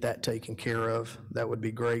get that taken care of, that would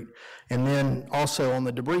be great. And then also on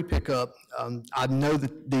the debris pickup, I know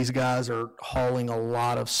that these guys are hauling a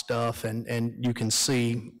lot of stuff, and you can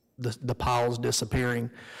see the piles disappearing.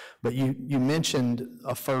 But you mentioned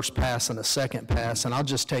a first pass and a second pass, and I'll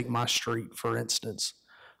just take my street, for instance.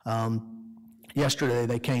 Yesterday,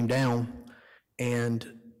 they came down and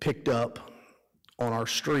picked up on our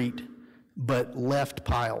street, but left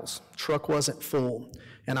piles. Truck wasn't full.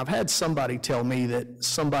 And I've had somebody tell me that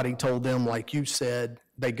somebody told them, like you said,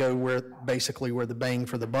 they go basically where the bang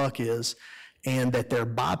for the buck is, and that they're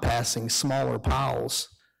bypassing smaller piles,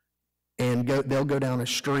 and they'll go down a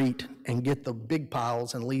street and get the big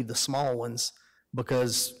piles and leave the small ones,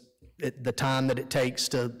 because the time that it takes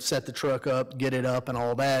to set the truck up, get it up and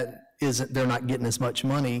all that, they're not getting as much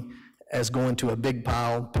money as going to a big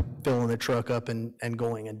pile, filling the truck up and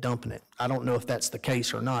going and dumping it. I don't know if that's the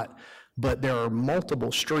case or not, but there are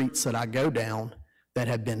multiple streets that I go down that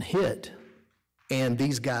have been hit, and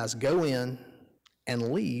these guys go in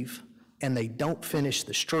and leave, and they don't finish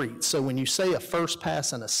the street. So when you say a first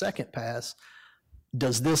pass and a second pass,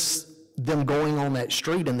 does them going on that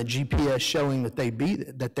street and the GPS showing that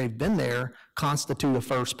they've been there constitute a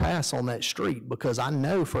first pass on that street? Because I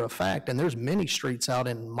know for a fact, and there's many streets out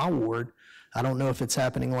in my ward, I don't know if it's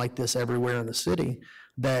happening like this everywhere in the city,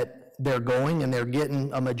 that they're going and they're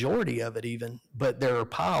getting a majority of it even, but there are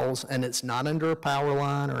piles, and it's not under a power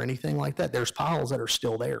line or anything like that. There's piles that are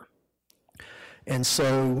still there. And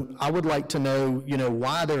so I would like to know,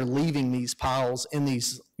 why they're leaving these piles in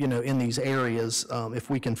these, in these areas, if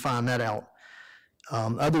we can find that out.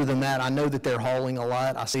 Other than that, I know that they're hauling a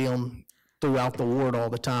lot. I see them throughout the ward all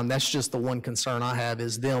the time. That's just the one concern I have,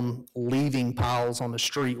 is them leaving piles on the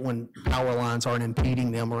street when power lines aren't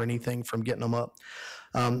impeding them or anything from getting them up.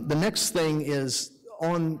 The next thing is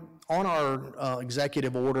on our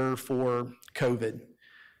executive order for COVID.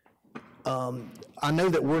 I know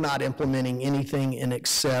that we're not implementing anything in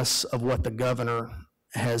excess of what the governor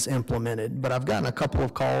has implemented, but I've gotten a couple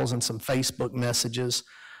of calls and some Facebook messages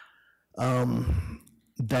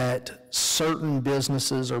that certain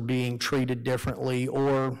businesses are being treated differently,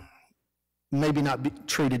 or maybe not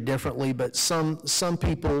treated differently, but some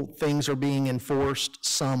people, things are being enforced,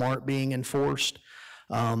 some aren't being enforced.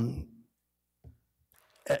 And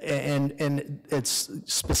it's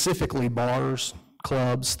specifically bars,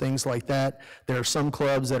 clubs, things like that. There are some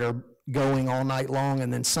clubs that are going all night long,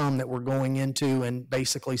 and then some that we're going into and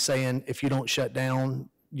basically saying, if you don't shut down,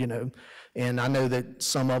 and I know that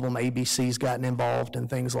some of them, ABC's gotten involved and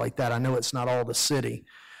things like that. I know it's not all the city,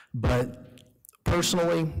 but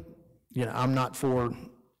personally, You know, I'm not for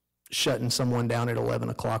shutting someone down at 11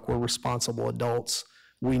 o'clock. We're responsible adults.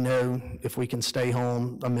 We know if we can stay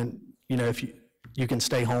home, I mean, you know, if you can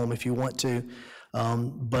stay home if you want to,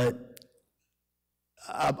 but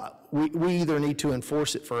we either need to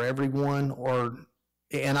enforce it for everyone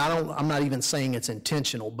and I'm not even saying it's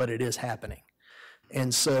intentional, but it is happening.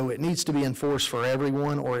 And so it needs to be enforced for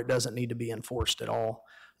everyone, or it doesn't need to be enforced at all,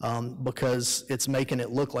 because it's making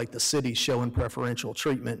it look like the city's showing preferential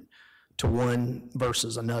treatment to one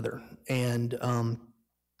versus another. And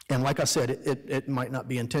like I said, it might not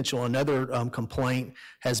be intentional. Another complaint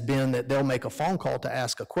has been that they'll make a phone call to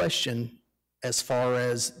ask a question as far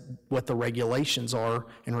as what the regulations are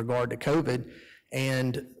in regard to COVID,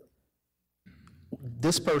 and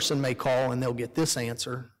this person may call and they'll get this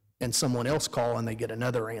answer, and someone else call and they get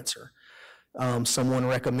another answer. Someone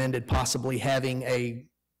recommended possibly having a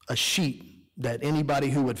sheet that anybody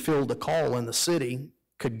who would fill the call in the city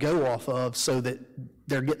could go off of, so that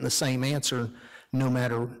they're getting the same answer no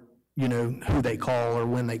matter, you know, who they call or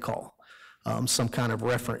when they call. Some kind of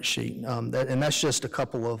reference sheet. And that's just a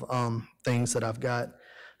couple of things that I've got.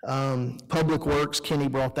 Public Works, Kenny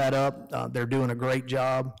brought that up. They're doing a great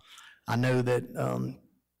job. I know that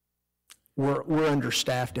we're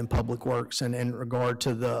understaffed in Public Works, and in regard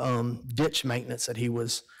to the ditch maintenance that he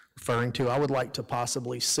was referring to, I would like to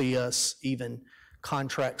possibly see us even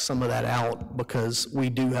contract some of that out, because we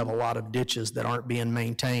do have a lot of ditches that aren't being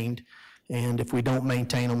maintained. And if we don't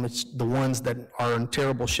maintain them, it's the ones that are in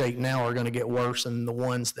terrible shape now are going to get worse, and the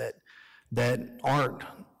ones that aren't,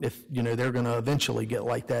 if you know, they're going to eventually get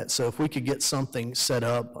like that. So if we could get something set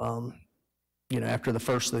up, you know, after the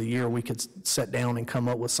first of the year, we could sit down and come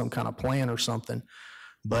up with some kind of plan or something.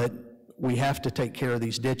 But we have to take care of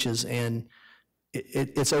these ditches, and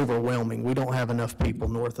it's overwhelming. We don't have enough people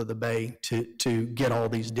north of the bay to get all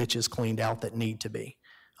these ditches cleaned out that need to be.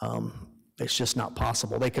 It's just not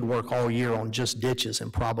possible. They could work all year on just ditches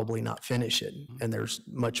and probably not finish it, and there's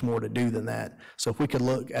much more to do than that. So if we could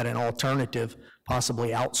look at an alternative, possibly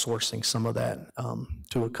outsourcing some of that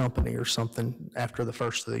to a company or something after the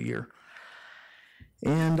first of the year.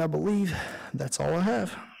 And I believe that's all I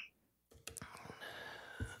have.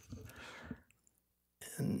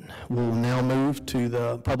 And we'll now move to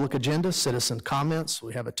the public agenda, citizen comments.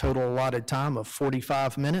 We have a total allotted time of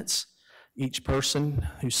 45 minutes. Each person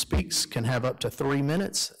who speaks can have up to 3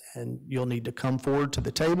 minutes, and you'll need to come forward to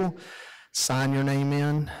the table, sign your name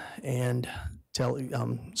in, and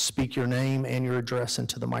speak your name and your address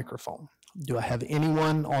into the microphone. Do I have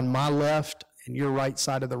anyone on my left and your right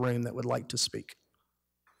side of the room that would like to speak?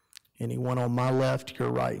 Anyone on my left, your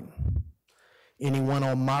right? Anyone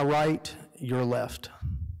on my right, your left?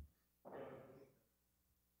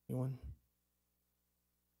 Anyone?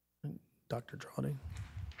 Dr. Drawdy?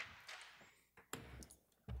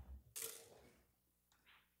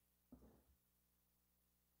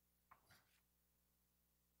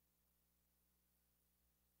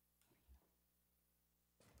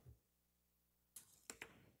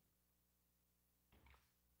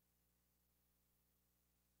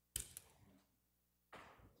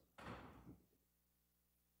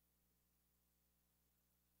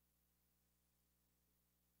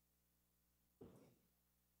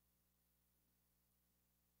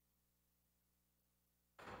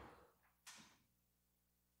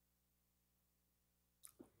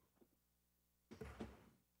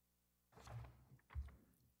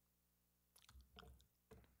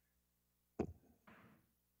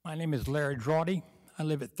 My name is Larry Drawdy. I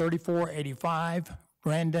live at 3485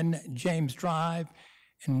 Brandon James Drive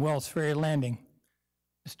in Wells Ferry Landing.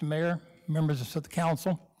 Mr. Mayor, members of the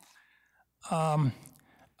council, a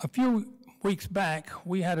few weeks back,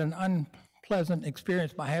 we had an unpleasant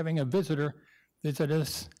experience by having a visitor visit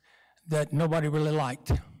us that nobody really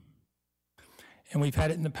liked. And we've had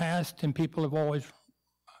it in the past, and people have always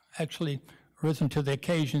actually risen to the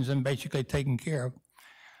occasions and basically taken care of.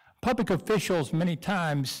 Public officials, many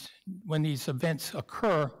times when these events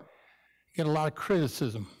occur, get a lot of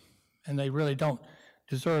criticism, and they really don't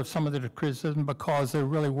deserve some of the criticism because they're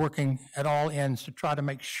really working at all ends to try to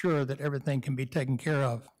make sure that everything can be taken care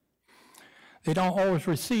of. They don't always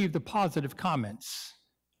receive the positive comments.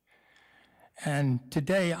 And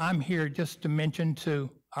today I'm here just to mention to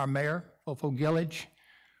our mayor, Fofo Gillage,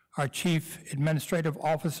 our chief administrative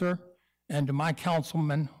officer, and to my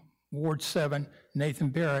councilman, Ward 7, Nathan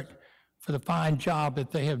Barrett, for the fine job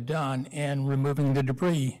that they have done in removing the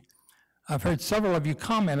debris. I've heard several of you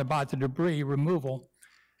comment about the debris removal,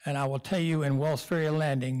 and I will tell you in Wells Ferry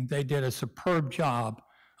Landing, they did a superb job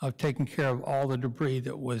of taking care of all the debris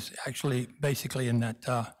that was actually basically in that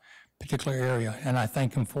particular area, and I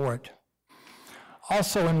thank them for it.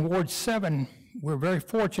 Also in Ward 7, we're very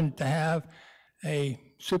fortunate to have a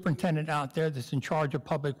superintendent out there that's in charge of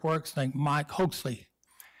Public Works named Mike Hoxley.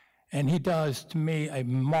 And he does, to me, a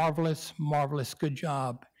marvelous, marvelous good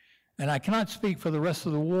job. And I cannot speak for the rest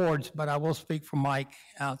of the wards, but I will speak for Mike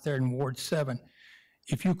out there in Ward 7.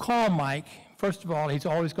 If you call Mike, first of all, he's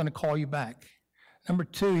always going to call you back. Number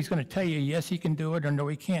two, he's going to tell you, yes, he can do it, or no,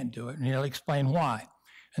 he can't do it, and he'll explain why.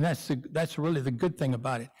 And that's really the good thing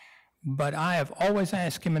about it. But I have always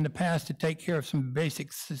asked him in the past to take care of some basic,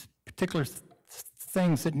 particular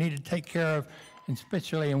things that need to take care of,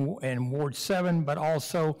 especially in Ward 7, but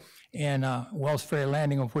also in Wells Ferry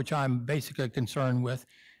Landing, of which I'm basically concerned with,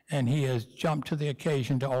 and he has jumped to the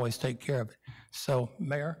occasion to always take care of it. So,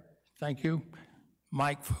 Mayor, thank you.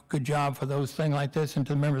 Mike, good job for those things like this, and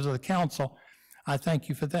to the members of the council, I thank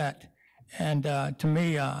you for that. And to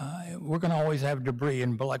me, we're going to always have debris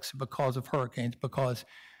in Biloxi because of hurricanes, because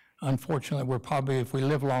unfortunately, we're probably, if we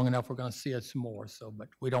live long enough, we're going to see it some more. So, but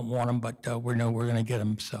we don't want them, but we know we're going to get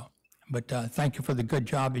them. So, but thank you for the good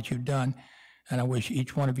job that you've done, and I wish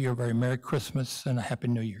each one of you a very Merry Christmas and a Happy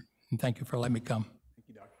New Year. And thank you for letting me come. Thank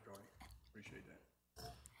you, Dr. Drawdy. Appreciate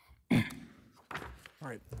that. All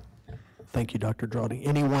right. Thank you, Dr. Drawdy.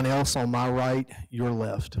 Anyone else on my right, your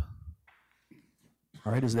left?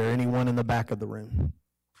 All right, is there anyone in the back of the room?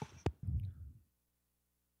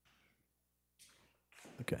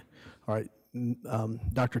 Okay, all right.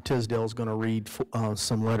 Dr. Tisdale is going to read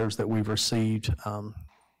some letters that we've received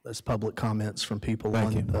as public comments from people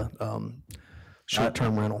on the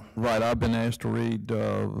short-term rental. Right, I've been asked to read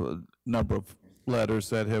a number of letters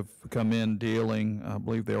that have come in dealing, I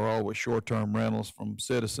believe they're all with short-term rentals from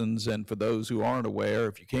citizens. And for those who aren't aware,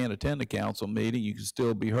 if you can't attend a council meeting, you can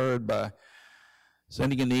still be heard by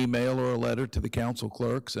sending an email or a letter to the council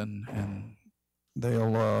clerks, and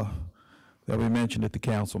they'll be mentioned at the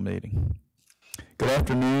council meeting. Good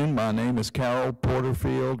afternoon. My name is Carol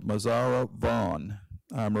Porterfield Mazzara Vaughn.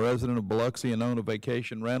 I'm a resident of Biloxi and own a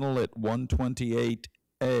vacation rental at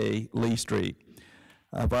 128A Lee Street.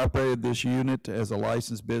 I've operated this unit as a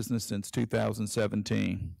licensed business since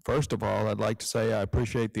 2017. First of all, I'd like to say I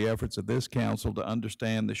appreciate the efforts of this council to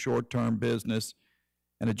understand the short-term business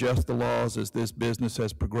and adjust the laws as this business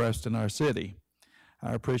has progressed in our city.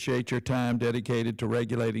 I appreciate your time dedicated to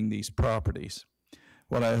regulating these properties.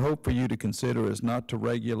 What I hope for you to consider is not to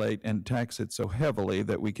regulate and tax it so heavily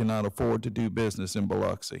that we cannot afford to do business in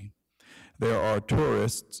Biloxi. There are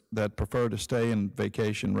tourists that prefer to stay in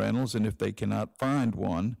vacation rentals, and if they cannot find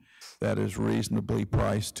one that is reasonably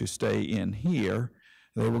priced to stay in here,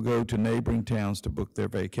 they will go to neighboring towns to book their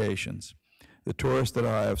vacations. The tourists that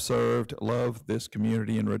I have served love this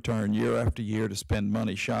community and return year after year to spend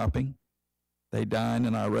money shopping. They dine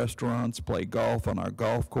in our restaurants, play golf on our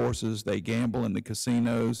golf courses, they gamble in the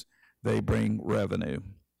casinos, they bring revenue.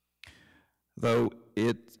 Though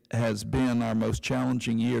it has been our most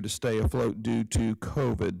challenging year to stay afloat due to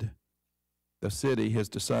COVID, the city has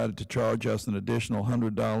decided to charge us an additional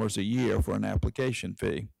 $100 a year for an application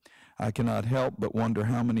fee. I cannot help but wonder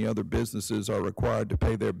how many other businesses are required to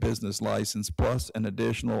pay their business license plus an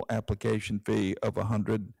additional application fee of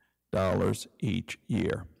 $100 each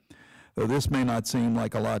year. Though this may not seem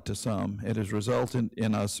like a lot to some, it has resulted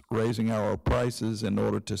in us raising our prices in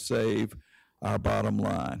order to save our bottom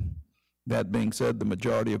line. That being said, the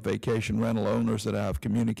majority of vacation rental owners that I have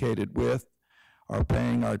communicated with are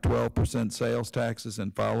paying our 12% sales taxes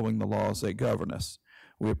and following the laws that govern us.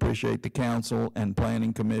 We appreciate the council and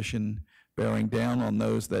planning commission bearing down on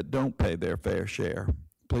those that don't pay their fair share.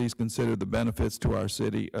 Please consider the benefits to our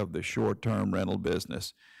city of the short-term rental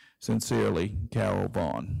business. Sincerely, Carol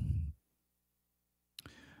Vaughn.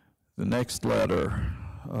 The next letter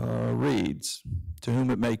reads, to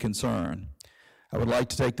whom it may concern. I would like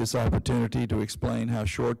to take this opportunity to explain how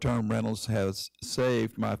short-term rentals has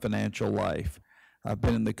saved my financial life. I've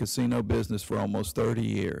been in the casino business for almost 30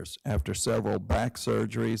 years. After several back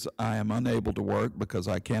surgeries, I am unable to work because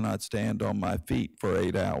I cannot stand on my feet for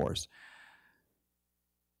 8 hours.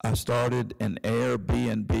 I started an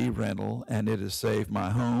Airbnb rental, and it has saved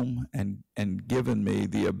my home and given me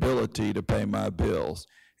the ability to pay my bills.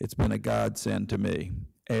 It's been a godsend to me.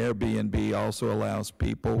 Airbnb also allows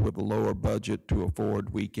people with a lower budget to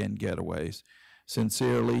afford weekend getaways.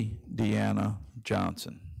 Sincerely, Deanna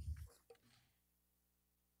Johnson.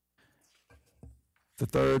 The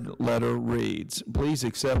third letter reads, please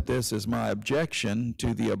accept this as my objection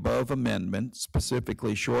to the above amendment,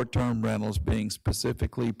 specifically short-term rentals being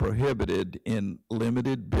specifically prohibited in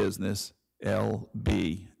limited business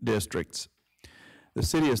LB districts. The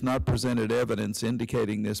city has not presented evidence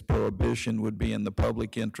indicating this prohibition would be in the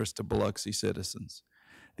public interest of Biloxi citizens.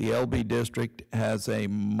 The LB district has a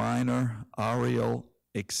minor areal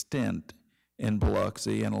extent in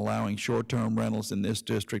Biloxi, and allowing short-term rentals in this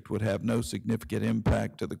district would have no significant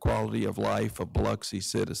impact to the quality of life of Biloxi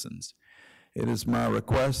citizens. It is my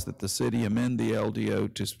request that the city amend the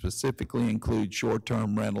LDO to specifically include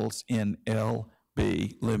short-term rentals in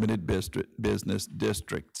LB limited business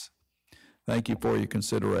districts. Thank you for your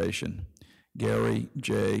consideration. Gary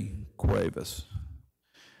J. Cuevas.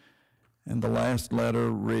 And the last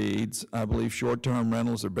letter reads, I believe short-term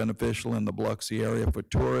rentals are beneficial in the Biloxi area for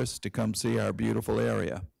tourists to come see our beautiful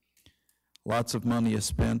area. Lots of money is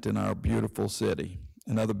spent in our beautiful city.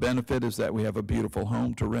 Another benefit is that we have a beautiful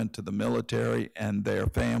home to rent to the military and their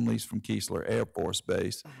families from Keesler Air Force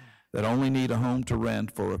Base that only need a home to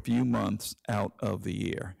rent for a few months out of the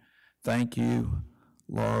year. Thank you,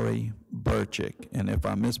 Laurie Burchick. And if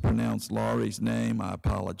I mispronounce Laurie's name, I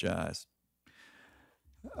apologize.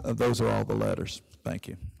 Those are all the letters. Thank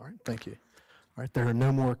you. All right, thank you. All right, there are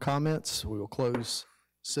no more comments. We will close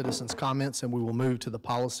citizens' comments and we will move to the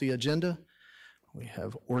policy agenda. We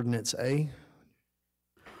have Ordinance A.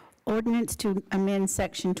 Ordinance to amend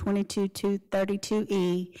Section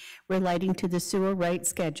 22-232E relating to the sewer rate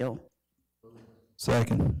schedule.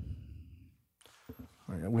 Second.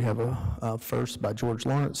 All right, we have a first by George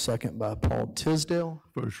Lawrence, second by Paul Tisdale.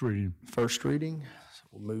 First reading. First reading. So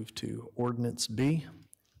we'll move to Ordinance B.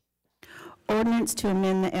 Ordinance to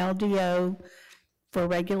amend the LDO for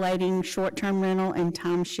regulating short-term rental and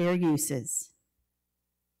timeshare uses.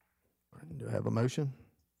 All right, do I have a motion?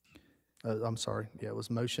 I'm sorry, yeah, it was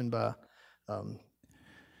motion by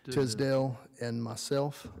Tisdale and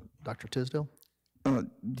myself. Dr. Tisdale?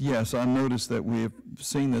 Yes, I noticed that we have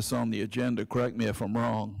seen this on the agenda. Correct me if I'm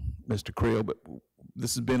wrong, Mr. Creel, but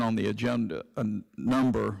this has been on the agenda a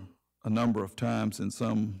number of times in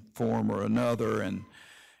some form or another, and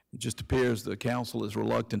it just appears the council is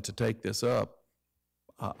reluctant to take this up.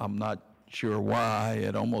 I'm not sure why.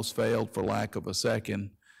 It almost failed for lack of a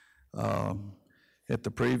second at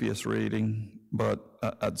the previous reading, but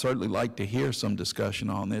I'd certainly like to hear some discussion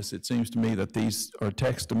on this. It seems to me that these are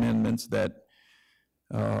text amendments that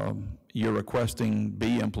you're requesting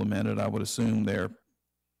be implemented. I would assume they're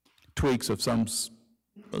tweaks of some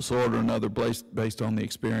sort or another based on the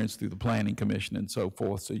experience through the Planning Commission and so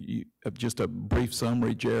forth. So you have just a brief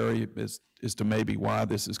summary, Jerry, as to maybe why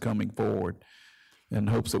this is coming forward, in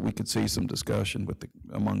hopes that we could see some discussion with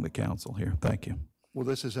among the council here. Thank you. Well,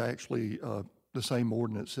 this is actually the same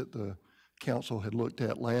ordinance that the council had looked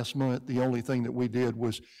at last month. The only thing that we did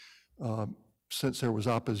was, since there was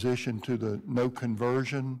opposition to the no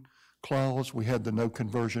conversion clause, we had the no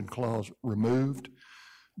conversion clause removed,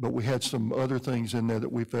 but we had some other things in there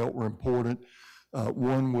that we felt were important.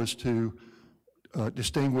 One was to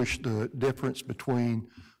distinguish the difference between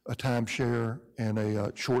a timeshare and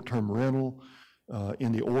a short-term rental.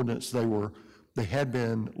 In the ordinance, they had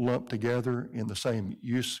been lumped together in the same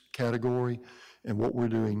use category, and what we're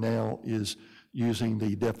doing now is using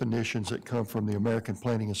the definitions that come from the American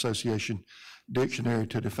Planning Association dictionary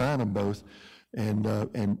to define them both, and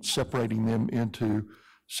separating them into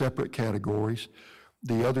separate categories.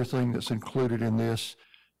 The other thing that's included in this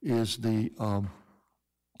is the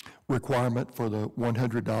requirement for the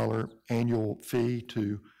 $100 annual fee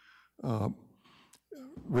to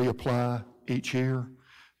reapply each year,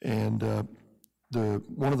 and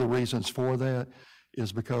one of the reasons for that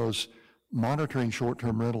is because monitoring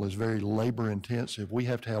short-term rental is very labor intensive. We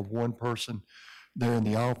have to have one person there in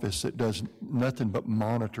the office that does nothing but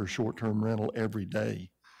monitor short-term rental every day.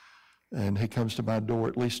 And he comes to my door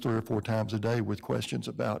at least 3 or 4 times a day with questions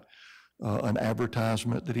about an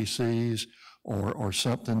advertisement that he sees or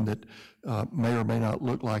something that may or may not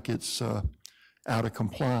look like it's out of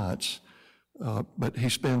compliance. But he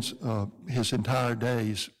spends his entire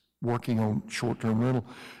days working on short-term rental.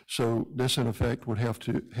 So this, in effect, would have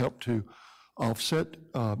to help to offset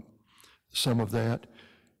some of that.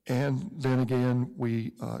 And then again,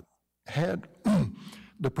 we had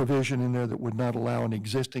the provision in there that would not allow an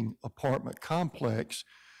existing apartment complex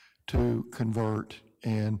to convert.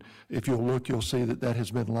 And if you'll look, you'll see that that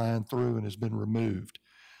has been lined through and has been removed.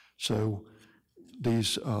 So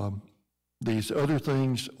these other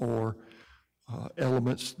things are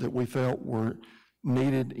elements that we felt were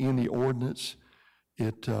needed in the ordinance.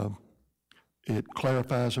 It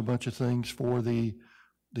clarifies a bunch of things for the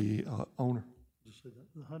owner.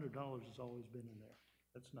 The $100 has always been in there.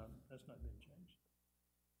 That's not been changed.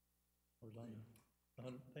 Or is that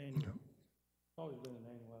annual? It's always been an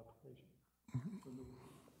annual application.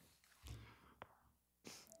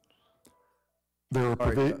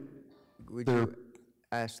 Would you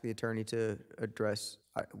ask the attorney to address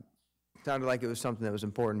Sounded like it was something that was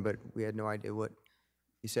important, but we had no idea what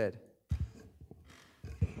you said.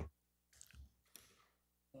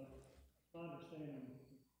 My understanding,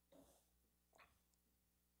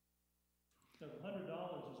 so $100 has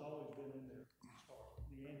always been in there,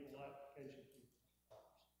 the annual application fee.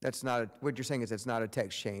 That's not, what you're saying is that's not a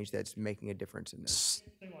text change that's making a difference in this.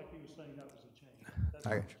 It seemed like he was saying that was a change. That's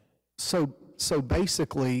I got you. So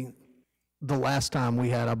basically, the last time we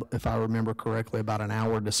had, if I remember correctly, about an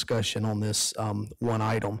hour discussion on this one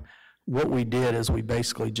item, what we did is we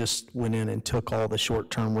basically just went in and took all the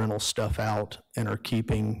short-term rental stuff out and are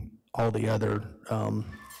keeping all the other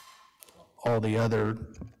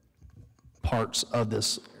parts of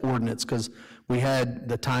this ordinance, because we had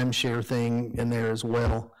the timeshare thing in there as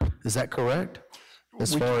well. Is that correct?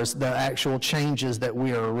 As far as the actual changes that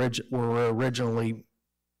were originally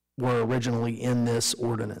in this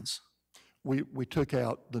ordinance? We took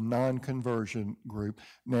out the non-conversion group.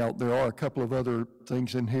 Now, there are a couple of other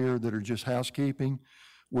things in here that are just housekeeping.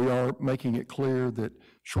 We are making it clear that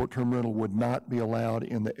short-term rental would not be allowed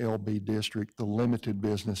in the LB district, the limited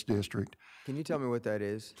business district. Can you tell me what that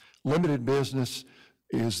is? Limited business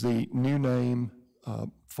is the new name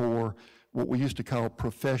for what we used to call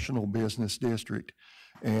professional business district.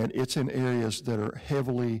 And it's in areas that are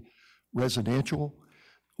heavily residential,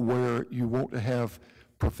 where you want to have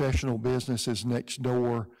professional businesses next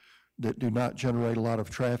door that do not generate a lot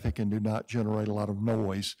of traffic and do not generate a lot of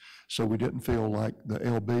noise. So we didn't feel like the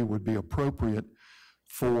LB would be appropriate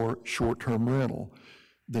for short-term rental.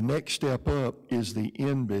 The next step up is the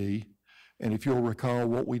NB, and if you'll recall,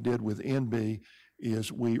 what we did with NB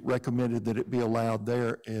is we recommended that it be allowed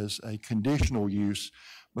there as a conditional use,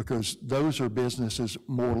 because those are businesses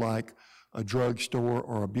more like a drugstore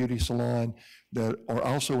or a beauty salon that are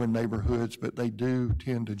also in neighborhoods, but they do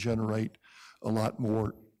tend to generate a lot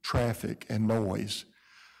more traffic and noise.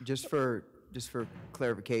 Just for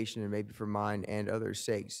clarification, and maybe for mine and others'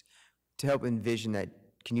 sakes, to help envision that,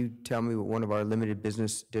 can you tell me what one of our limited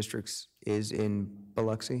business districts is in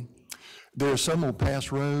Biloxi? There's some on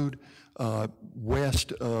Pass Road,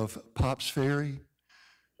 west of Pops Ferry.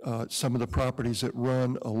 Some of the properties that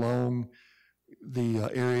run along the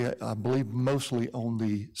area, I believe mostly on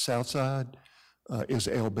the south side, is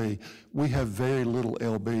LB. We have very little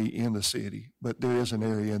LB in the city, but there is an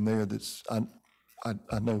area in there that's, I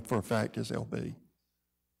know for a fact is LB.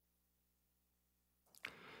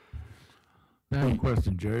 I have a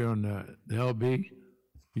question, Jerry, on the LB.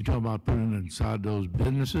 You talking about putting it inside those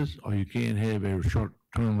businesses, or you can't have a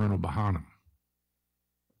short-term rental behind them?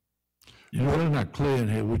 You know, they're not clear in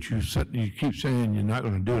here, which you keep saying you're not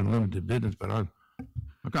gonna do in limited business, but I'm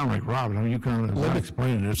kind of like Robert, I mean, you kind of not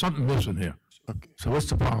explaining, there's something missing here. Okay. So what's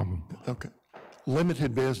the problem? Okay.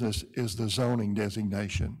 Limited business is the zoning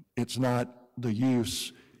designation. It's not the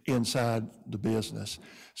use inside the business.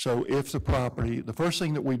 So if the property, the first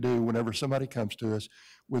thing that we do whenever somebody comes to us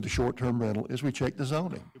with a short-term rental is we check the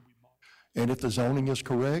zoning. And if the zoning is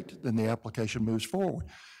correct, then the application moves forward.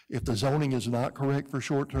 If the zoning is not correct for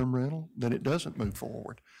short-term rental, then it doesn't move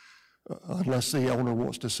forward, unless the owner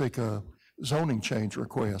wants to seek a zoning change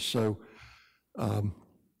request. So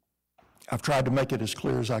I've tried to make it as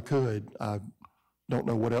clear as I could. I don't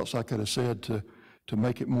know what else I could have said to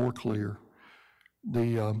make it more clear.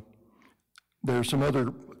 There are some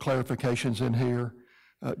other clarifications in here,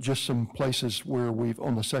 just some places where we've,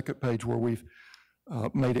 on the second page, where we've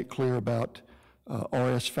made it clear about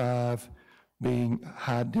RS5 being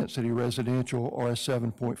high-density residential, RS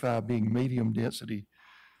 7.5 being medium-density,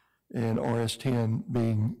 and RS 10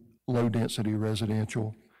 being low-density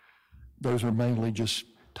residential. Those are mainly just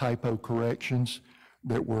typo corrections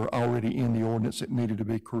that were already in the ordinance that needed to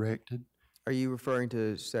be corrected. Are you referring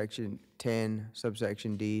to section 10,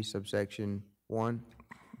 subsection D, subsection 1?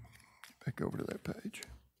 Back over to that page.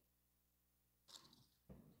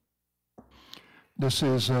 This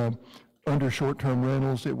is under short-term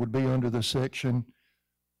rentals. It would be under the section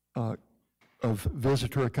of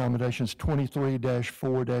visitor accommodations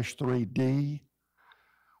 23-4-3D,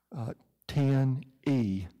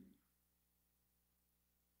 10E.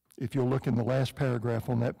 If you'll look in the last paragraph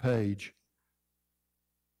on that page,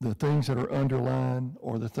 the things that are underlined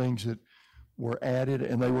are the things that were added,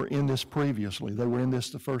 and they were in this previously. They were in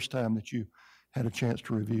this the first time that you had a chance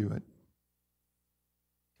to review it.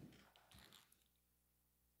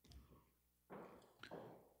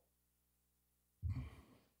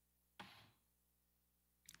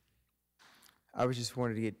 I was just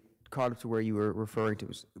wanted to get caught up to where you were referring to,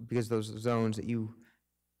 because those zones that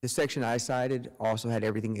the section I cited also had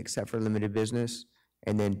everything except for limited business,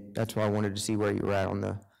 and then that's why I wanted to see where you were at on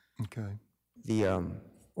the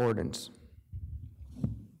ordinance.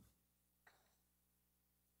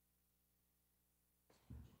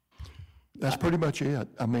 That's pretty much it.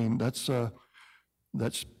 I mean, that's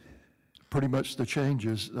pretty much the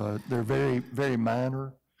changes. They're very, very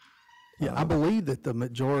minor. Yeah, I believe that the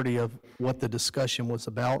majority of what the discussion was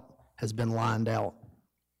about has been lined out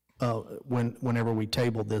whenever we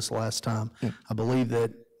tabled this last time. I believe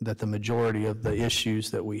that the majority of the issues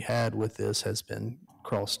that we had with this has been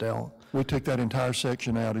crossed out. We took that entire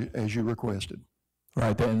section out as you requested.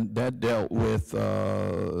 Right, and that dealt with,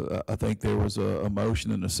 I think there was a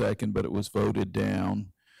motion and a second, but it was voted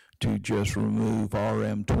down to just remove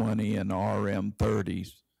RM20 and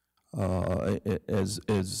RM30s as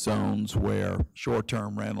zones where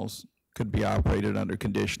short-term rentals could be operated under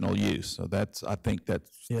conditional use. So that's, I think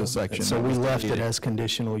that's the section. So we left it as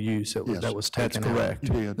conditional use. That was taken out. That's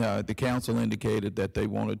correct. Now, the council indicated that they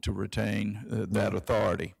wanted to retain that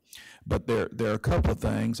authority. But there are a couple of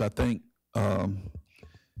things. I think,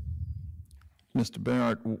 Mr.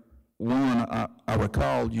 Barrett, one, I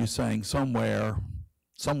recall you saying somewhere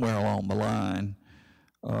along the line,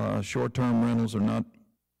 short-term rentals are not,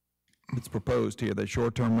 it's proposed here that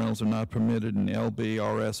short-term rentals are not permitted in LB,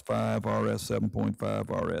 RS5, RS7.5,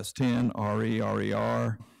 RS10, RE,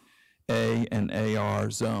 RER, A, and AR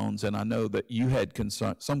zones. And I know that you had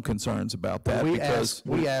some concerns about that.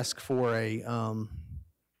 We asked for a,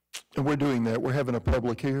 and we're doing that. We're having a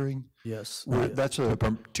public hearing. yes. That's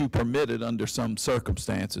to permit it under some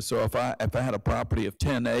circumstances. So if I had a property of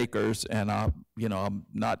 10 acres and I'm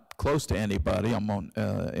not close to anybody, I'm on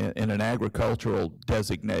in an agricultural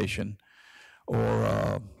designation,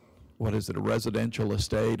 or what is it, a residential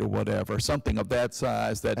estate or whatever, something of that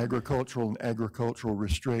size that agricultural and agricultural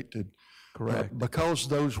restricted. Correct. Because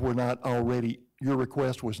those were not already, your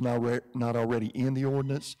request was not already in the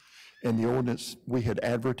ordinance, and the ordinance we had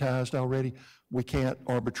advertised already, we can't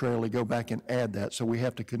arbitrarily go back and add that, so we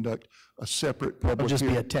have to conduct a separate It'll public just be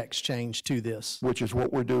a hearing, text change to this. which is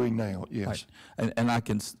what we're doing now, yes. Right. And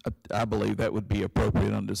I believe that would be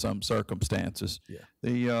appropriate under some circumstances.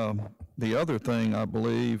 Yeah. The other thing I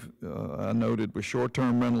believe I noted was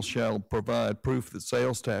short-term rentals shall provide proof that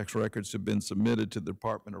sales tax records have been submitted to the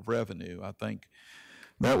Department of Revenue. I think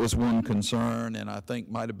that was one concern, and I think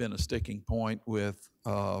might have been a sticking point with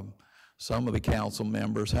some of the council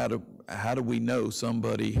members. How do we know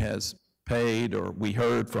somebody has paid? Or we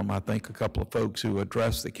heard from, I think, a couple of folks who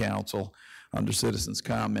addressed the council under citizens'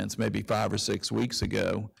 comments maybe 5 or 6 weeks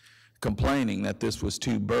ago, complaining that this was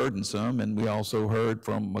too burdensome. And we also heard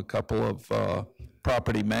from a couple of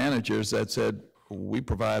property managers that said, we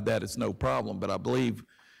provide that, it's no problem. But I believe,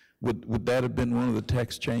 would that have been one of the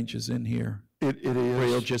text changes in here? It is.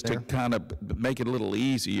 Real, just to kind of make it a little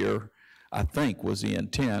easier, I think, was the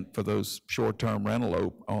intent for those short-term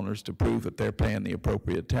rental owners to prove that they're paying the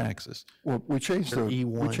appropriate taxes. Well, we changed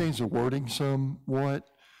the wording somewhat.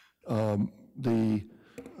 I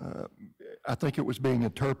think it was being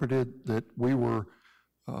interpreted that we were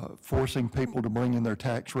forcing people to bring in their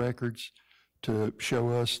tax records to show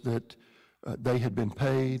us that they had been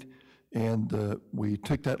paid, and we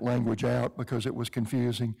took that language out because it was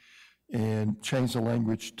confusing and changed the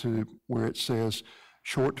language to where it says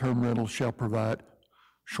short-term rentals shall provide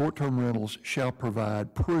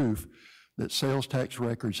proof that sales tax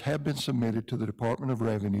records have been submitted to the Department of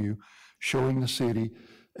Revenue showing the city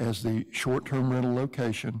as the short-term rental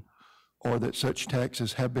location, or that such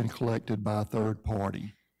taxes have been collected by a third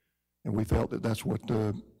party. And we felt that that's what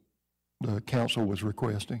the council was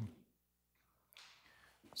requesting.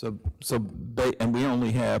 And we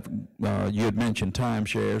only have, you had mentioned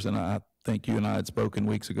timeshares, and I think you and I had spoken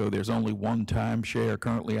weeks ago. There's only one timeshare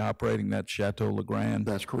currently operating, that's Chateau LeGrand.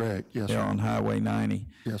 That's correct, yes, sir. They're on Highway 90.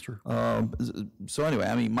 Yes, sir. So anyway,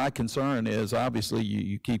 I mean, my concern is, obviously,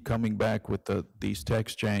 you keep coming back with these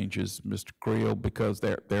text changes, Mr. Creel, because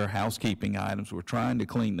they're housekeeping items. We're trying to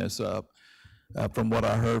clean this up. From what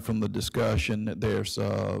I heard from the discussion, there's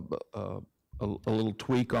a little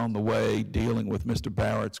tweak on the way dealing with Mr.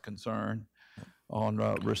 Barrett's concern on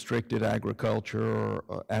restricted agriculture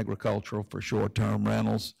or agricultural for short-term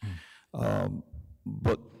rentals.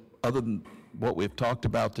 But other than what we've talked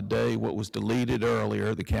about today, what was deleted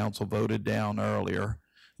earlier, the council voted down earlier,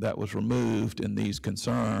 that was removed in these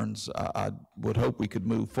concerns, I would hope we could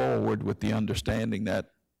move forward with the understanding that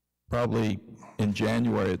probably in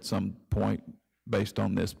January at some point, based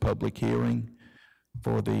on this public hearing,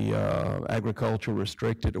 for the agricultural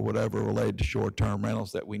restricted or whatever related to short-term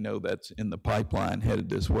rentals, that we know that's in the pipeline headed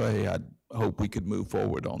this way. I hope we could move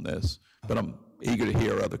forward on this, but I'm eager to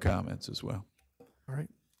hear other comments as well. All right,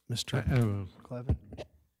 Mr. Clevin.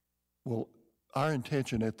 Well, our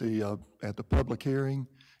intention at the public hearing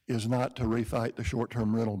is not to refight the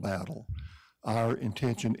short-term rental battle. Our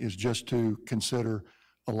intention is just to consider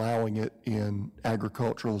allowing it in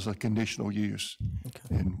agricultural as a conditional use.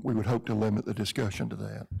 And we would hope to limit the discussion to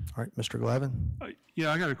that. All right, Mr. Glavin?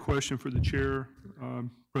 Yeah, I got a question for the chair,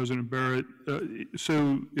 President Barrett.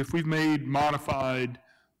 So if we've modified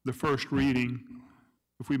the first reading,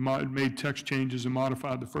 if we made text changes and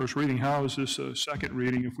modified the first reading, how is this a second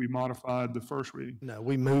reading if we modified the first reading? No,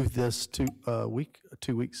 we moved this 2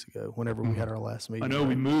 weeks ago, whenever we had our last meeting. I know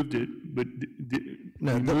we moved it, but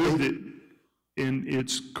No, we moved it in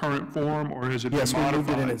its current form, or has it been Yes, modified? we moved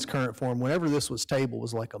it in its current form. Whenever this was tabled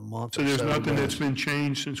was like a month So or so there's nothing ago. that's been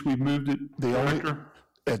changed since we moved it, Director?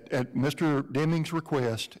 At Mr. Deming's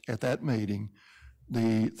request at that meeting,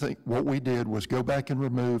 what we did was go back and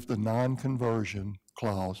remove the non-conversion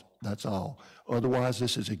clause, that's all. Otherwise,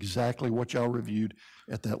 this is exactly what y'all reviewed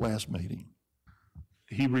at that last meeting.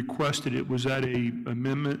 He requested it. Was that a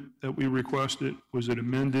amendment that we requested? Was it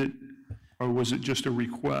amended, or was it just a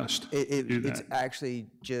request to do It's that? actually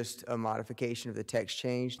just a modification of the text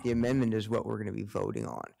change. The amendment is what we're going to be voting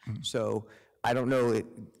on. So I don't know,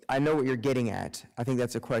 I know what you're getting at. I think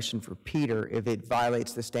that's a question for Peter, if it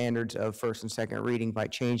violates the standards of first and second reading by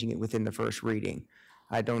changing it within the first reading.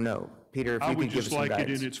 I don't know. Peter, if I you would could give us just some like it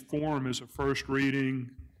guidance. in its form as a first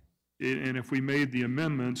reading, and if we made the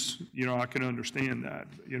amendments, I can understand that.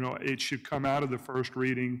 It should come out of the first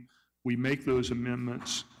reading. We make those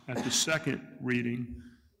amendments at the second reading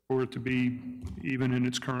for it to be even in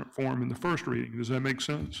its current form in the first reading. Does that make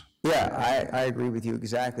sense? Yeah, I agree with you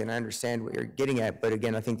exactly, and I understand what you're getting at, but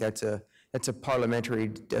again, I think that's a parliamentary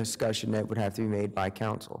discussion that would have to be made by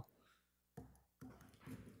council.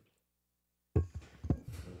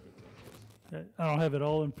 I don't have it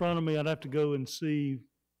all in front of me. I'd have to go and see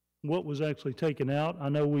what was actually taken out. I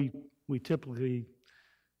know we typically,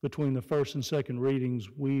 between the first and second readings,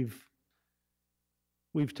 we've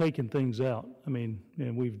taken things out. I mean,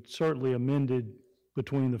 and we've certainly amended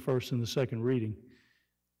between the first and the second reading.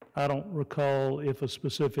 I don't recall if a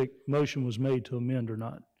specific motion was made to amend or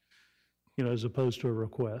not, as opposed to a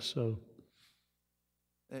request, so.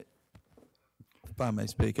 If I may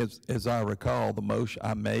speak, as I recall, the motion,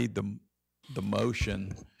 I made the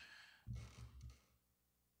motion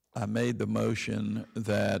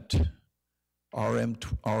that RM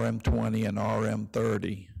 20 and RM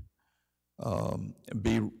 30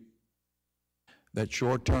 that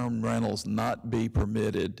short-term rentals not be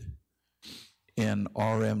permitted in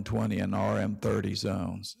RM 20 and RM 30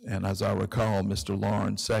 zones. And as I recall, Mr.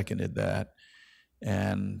 Lawrence seconded that,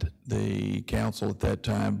 and the council at that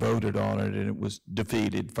time voted on it, and it was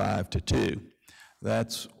defeated 5-2.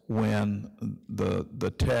 That's when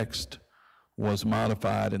the text was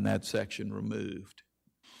modified and that section removed.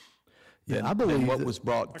 Yeah, I believe what that- was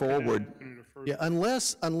brought forward. Yeah,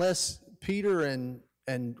 unless Peter and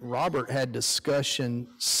Robert had discussion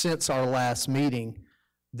since our last meeting,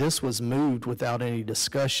 this was moved without any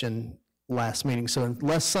discussion last meeting. So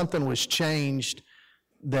unless something was changed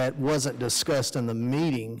that wasn't discussed in the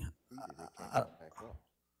meeting,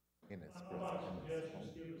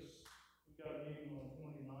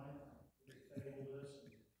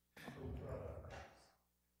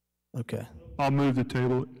 okay. I'll move the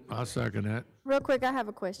table. I'll second that. Real quick, I have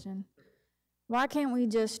a question. Why can't we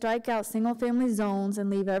just strike out single-family zones and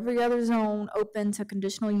leave every other zone open to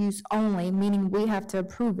conditional use only, meaning we have to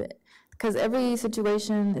approve it? Because every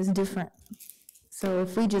situation is different. So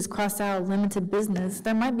if we just cross out limited business,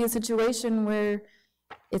 there might be a situation where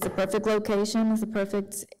it's a perfect location, it's a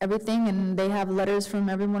perfect everything, and they have letters from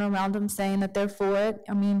everyone around them saying that they're for it.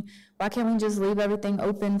 I mean, why can't we just leave everything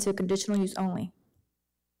open to conditional use only?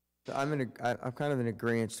 So I'm kind of in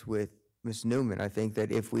agreement with Ms. Newman. I think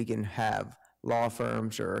that if we can have law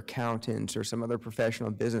firms or accountants or some other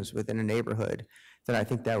professional business within a neighborhood, then I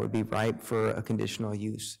think that would be ripe for a conditional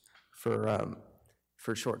use for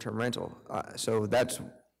short-term rental. So that's,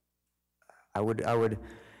 I would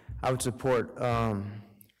support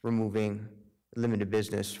removing limited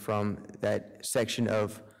business from that section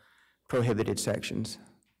of prohibited sections.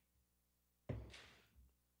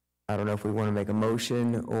 I don't know if we want to make a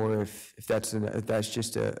motion or if that's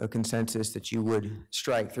just a consensus that you would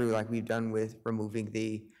strike through like we've done with removing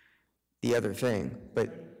the other thing, but.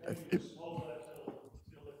 Just hold that till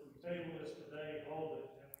if we table this today, hold it,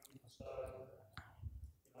 and we can decide.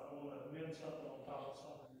 I don't want to amend something on top of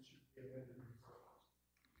something that should be amended before.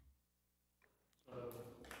 So,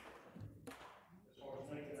 as far as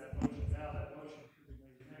making that motion now, that motion could be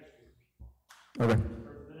made next week. Okay.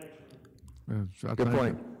 Or the next week. Good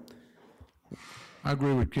point. I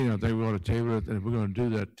agree with Ken. I think we ought to table it, and if we're gonna do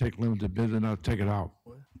that, take limited business, not take it out.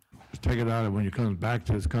 Just take it out, and when it comes back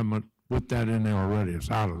to us, come with that in there already,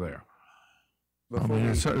 it's out of there. I mean,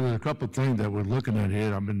 there's a couple of things that we're looking at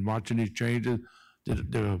here. I've been watching these changes.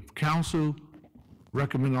 Did the council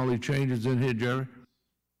recommend all these changes in here, Jerry?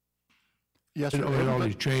 Yes, sir. Where did all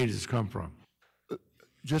these changes come from?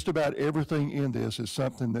 Just about everything in this is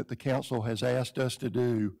something that the council has asked us to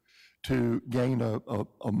do to gain a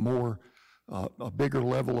more, a bigger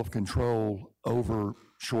level of control over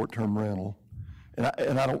short-term rental.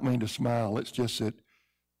 And I don't mean to smile, it's just that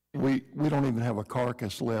we don't even have a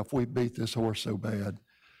carcass left. We beat this horse so bad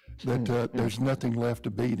that there's nothing left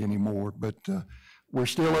to beat anymore. But we're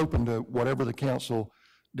still open to whatever the council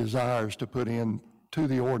desires to put in to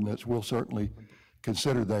the ordinance. We'll certainly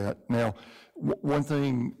consider that. Now, one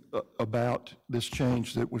thing about this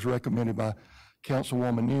change that was recommended by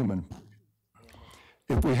Councilwoman Newman,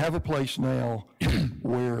 if we have a place now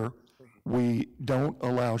where we don't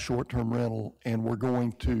allow short-term rental and we're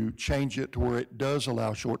going to change it to where it does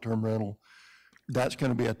allow short-term rental, that's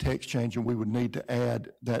going to be a text change, and we would need to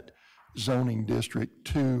add that zoning district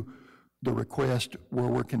to the request where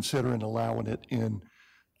we're considering allowing it in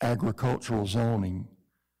agricultural zoning.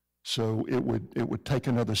 So it would take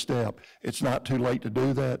another step. It's not too late to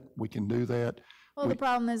do that. We can do that. Well, the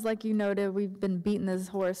problem is, like you noted, we've been beating this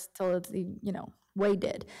horse till it's, way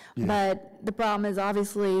dead. Yeah. But the problem is,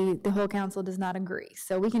 obviously, the whole council does not agree.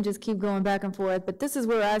 So we can just keep going back and forth. But this is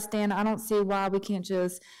where I stand. I don't see why we can't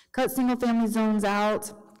just cut single-family zones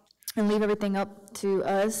out and leave everything up to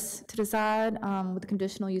us to decide with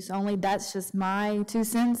conditional use only. That's just my 2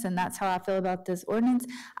 cents, and that's how I feel about this ordinance.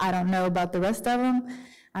 I don't know about the rest of them.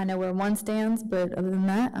 I know where one stands, but other than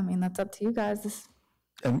that, I mean, that's up to you guys.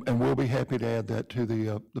 And we'll be happy to add that to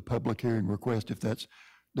the public hearing request if that's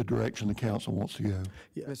the direction the council wants to go.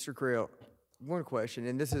 Yeah. Mr. Creel, one question,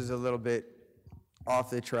 and this is a little bit off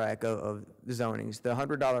the track of the zonings. The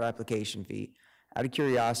 $100 application fee, out of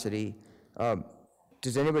curiosity,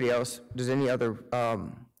 does any other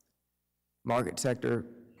market sector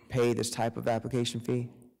pay this type of application fee?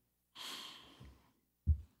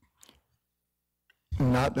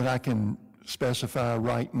 Not that I can specify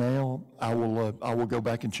right now. I will go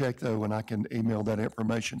back and check though, and I can email that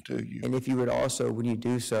information to you. And if you would also, when you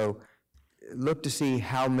do so, look to see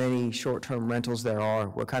how many short-term rentals there are,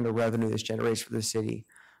 what kind of revenue this generates for the city.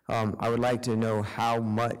 I would like to know how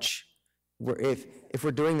much, if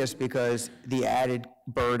we're doing this because the added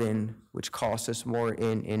burden, which costs us more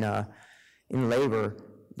in labor,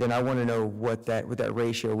 then I want to know what that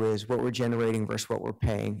ratio is, what we're generating versus what we're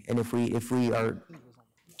paying. And if we are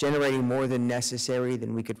generating more than necessary,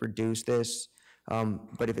 then we could reduce this.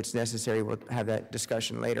 But if it's necessary, we'll have that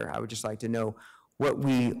discussion later. I would just like to know what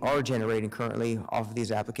we are generating currently off of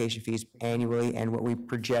these application fees annually and what we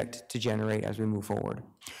project to generate as we move forward.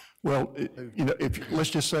 Well, let's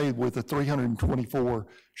just say with the 324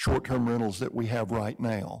 short-term rentals that we have right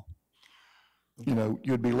now,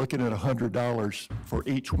 you'd be looking at $100 for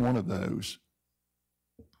each one of those.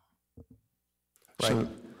 Right.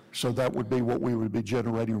 So that would be what we would be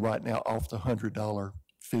generating right now off the $100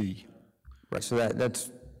 fee. Right. So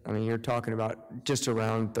that's, you're talking about just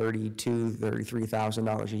around $32,000,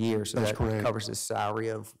 $33,000 a year. So that's that correct. Covers the salary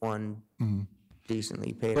of one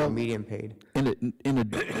decently paid or medium paid. In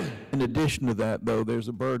addition to that, though, there's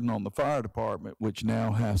a burden on the fire department, which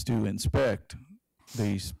now has to inspect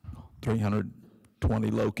these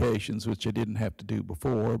 320 locations, which they didn't have to do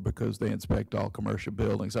before because they inspect all commercial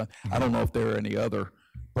buildings. I don't know if there are any other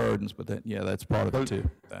burdens, but that's part of it too.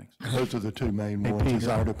 Thanks. Those are the two main ones,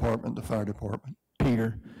 the our department, the fire department.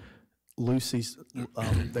 Peter, Lucy's,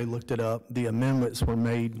 they looked it up. The amendments were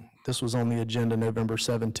made, this was on the agenda November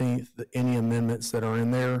 17th. Any amendments that are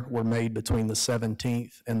in there were made between the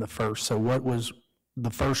 17th and the 1st. So what was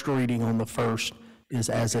the first reading on the 1st is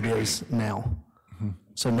as it is now.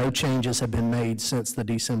 So no changes have been made since the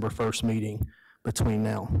December 1st meeting between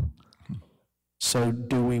now. So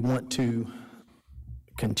do we want to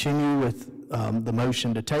continue with the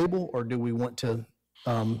motion to table, or do we want to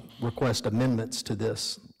request amendments to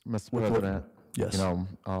this? Mr. President, yes.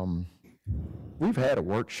 We've had a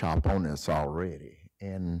workshop on this already,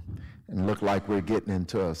 and look like we're getting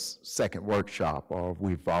into a second workshop, or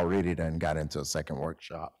we've already done got into a second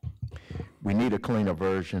workshop. We need a cleaner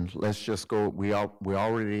version. Let's just go, we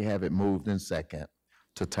already have it moved in second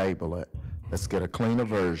to table it. Let's get a cleaner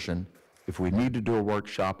version. If we need to do a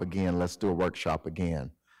workshop again, let's do a workshop again.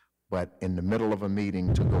 But in the middle of a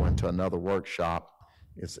meeting to go into another workshop,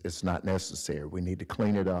 it's not necessary. We need to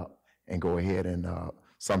clean it up and go ahead and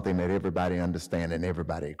something that everybody understand and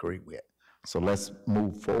everybody agree with. So let's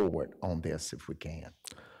move forward on this if we can.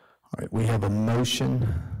 All right, we have a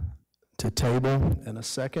motion to table and a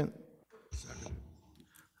second.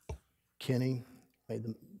 Kenny made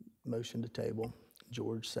the motion to table.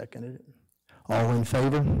 George seconded it. All in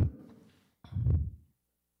favor?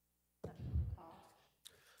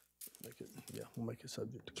 Yeah, we'll make it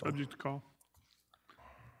subject to call. Subject to call.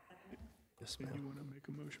 Yes, Do you ma'am. want to make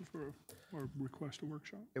a motion for, or request a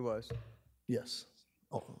workshop? It was. Yes.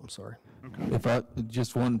 Oh, I'm sorry. If I,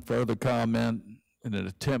 just one further comment, in an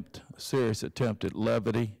attempt, a serious attempt at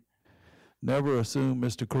levity, never assume,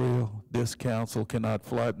 Mr. Creel, this council cannot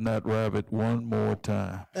flatten that rabbit one more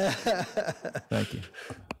time. Thank you.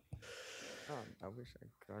 I wish I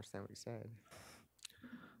could understand what he said.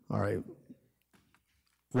 All right.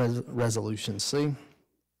 Resolution C.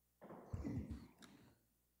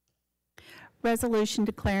 Resolution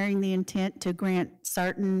declaring the intent to grant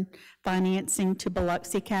certain financing to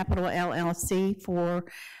Biloxi Capital LLC for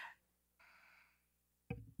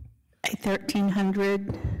a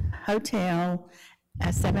 1,300 hotel, a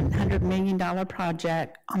 $700 million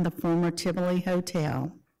project on the former Tivoli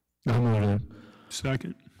Hotel. I know that.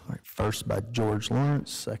 Second. All right, first by George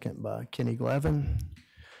Lawrence, second by Kenny Glavin.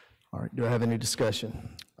 All right, do I have any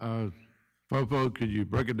discussion? Fofo, could you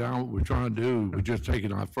break it down what we're trying to do? We're just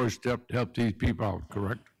taking our first step to help these people out,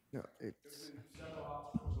 correct? No, it's,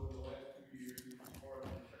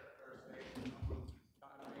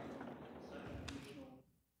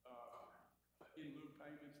 in lieu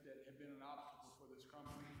payments that have been an obstacle for this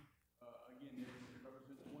company. Again, it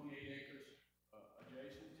represents 28 acres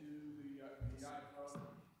adjacent to the yacht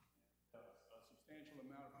club. A substantial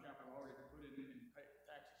amount of capital already put in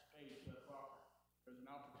taxes paid to that property. There's an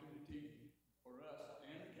opportunity for us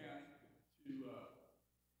and the county to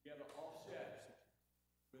together offset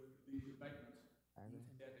with these abatements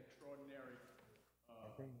that extraordinary,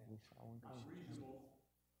 unreasonable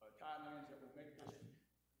timelines that will make this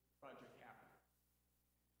project happen.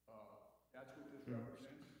 That's what this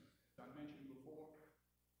represents. As I mentioned before,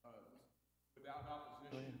 without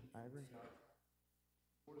opposition,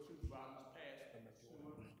 Board of Supervisors passed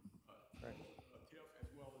sewer, TIF, as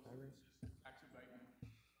well as tax abatement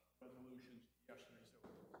resolutions yesterday.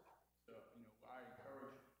 So, I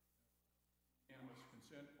encourage unanimous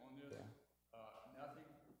consent on this. Nothing,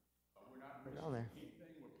 we're not on there.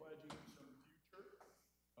 anything, we're pledging some future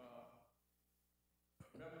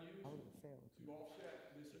revenues to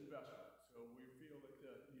offset this investment. So we feel that,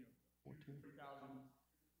 3,000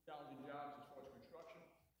 jobs as far as construction,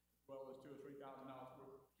 as well as $2,000 or $3,000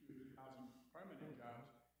 worth, 2,000 permanent jobs,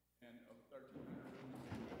 and of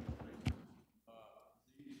 1,300.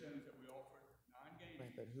 The incentives that we offered,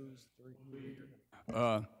 non-gaming. but who's three?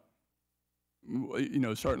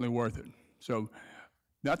 Certainly worth it. So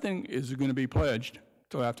nothing is going to be pledged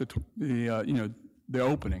till after the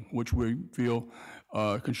opening, which we feel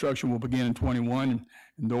construction will begin in 21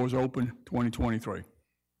 and doors open 2023.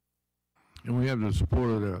 And we have the support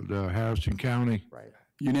of the Harrison County Right.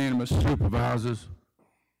 Unanimous. supervisors.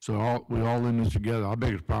 So we all in this together. Our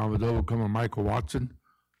biggest problem is overcoming Michael Watson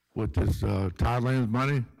with this Tidelands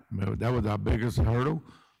money. I mean, that was our biggest hurdle.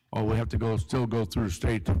 Or we have to still go through the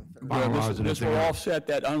state to finalize it. This will offset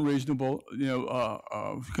that unreasonable,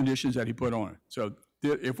 conditions that he put on it. So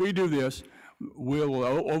if we do this, we'll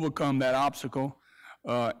overcome that obstacle.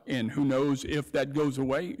 And who knows if that goes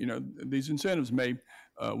away, these incentives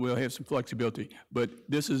will have some flexibility. But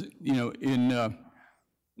this is,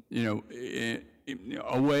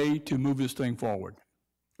 a way to move this thing forward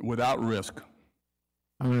without risk.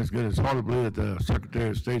 I mean, it's good. It's hard to believe that the Secretary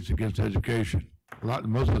of State's against education.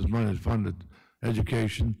 Most of this money is funded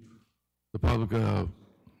education, the public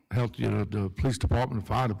health, the police department, the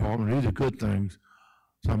fire department. These are good things.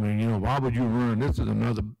 So I mean, why would you run? This is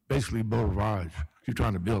another basically Beau Rivage you're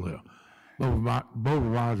trying to build there. Beau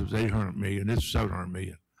Rivage is 800 million. This is 700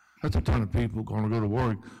 million. That's a ton of people going to go to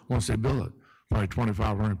work once they build it. Probably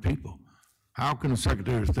 2,500 people. How can the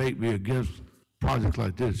Secretary of State be against projects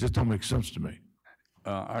like this? It just don't make sense to me.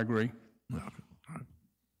 I agree. Okay. All right.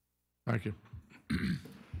 Thank you.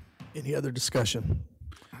 Any other discussion?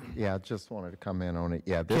 Yeah, I just wanted to comment on it.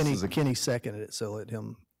 Yeah, this is a. Kenny seconded it, so let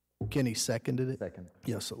him, Kenny seconded it? Second.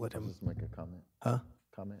 Yes, so let him, Just make a comment. huh?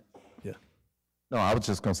 Comment? Yeah. No, I was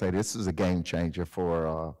just gonna say, this is a game changer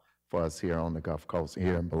for us here on the Gulf Coast,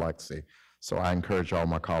 here in Biloxi. So I encourage all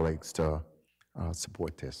my colleagues to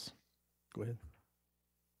support this. Go ahead.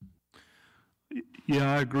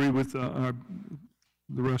 Yeah, I agree with the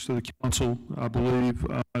rest of the council, I believe.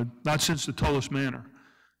 Not since the Tullis Manor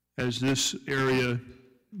has this area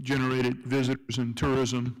generated visitors and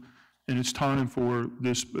tourism, and it's time for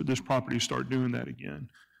this property to start doing that again.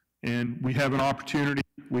 And we have an opportunity,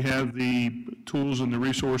 we have the tools and the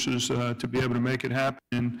resources to be able to make it happen.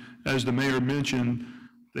 And as the mayor mentioned,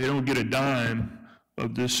 they don't get a dime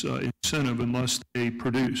of this incentive unless they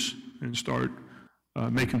produce and start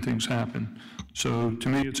making things happen. So to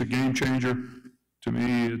me, it's a game changer. To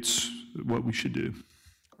me, it's what we should do.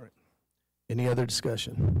 Any other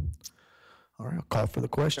discussion? All right, I'll call for the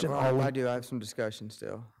question. Well, All I in- do, I have some discussion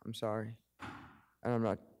still, I'm sorry. And I'm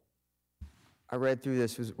not, I read through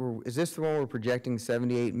this, is this the one we're projecting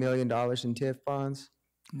 $78 million in TIF bonds?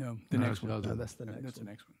 No, the No, next it's one. the other. That's the next That's the one.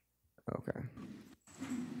 next one. Okay.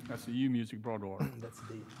 That's the U-Music Broadwater. That's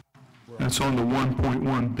the That's on the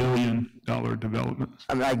 $1.1 billion development.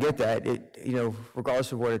 I mean, I get that,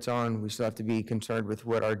 regardless of what it's on, we still have to be concerned with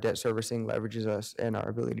what our debt servicing leverages us and our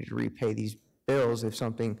ability to repay these bills if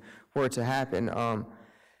something were to happen.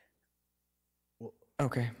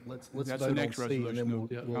 Okay. Let's That's the vote next on C, and then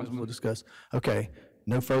resolution. we'll discuss. Okay,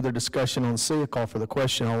 no further discussion on C. A call for the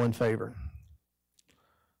question. All in favor?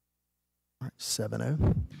 All right, 7-0.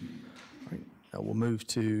 All right, now we'll move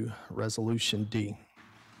to Resolution D.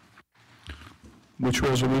 Which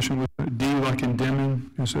resolution was it? D like in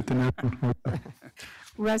Deming? Is that the next one?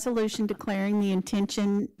 Resolution declaring the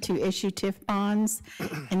intention to issue TIF bonds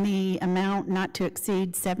in the amount not to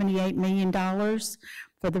exceed $78 million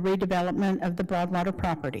for the redevelopment of the Broadwater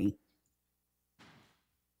property.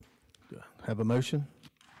 Have a motion?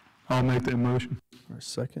 I'll make that motion. Or a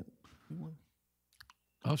second?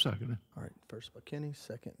 I'll second it. All right, first by Kenny,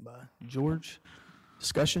 second by George.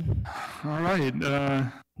 Discussion? All right,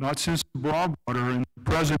 not since Broadwater and the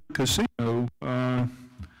present casino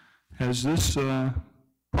has this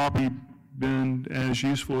property been as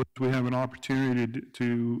useful as we have an opportunity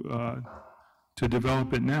to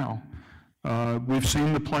develop it now. We've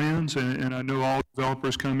seen the plans, and I know all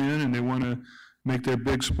developers come in and they want to make their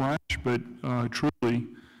big splash, but truly,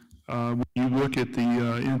 when you look at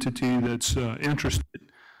the entity that's interested,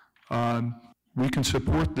 we can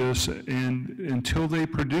support this, and until they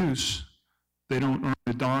produce, they don't earn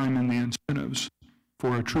a dime in the incentives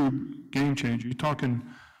for a true game changer. You're talking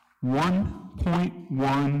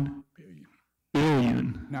 1.1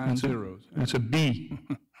 billion. 9 zeros. That's a B,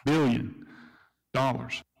 billion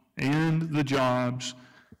dollars, and the jobs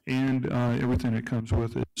and everything that comes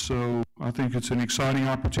with it. So I think it's an exciting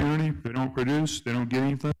opportunity. If they don't produce, they don't get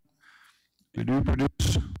anything. If they do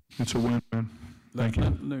produce, it's a win-win. Thank you.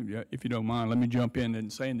 If you don't mind, let me jump in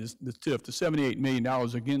and saying this TIF, the $78 million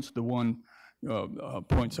against the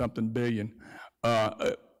point something billion.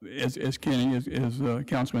 As Kenny, as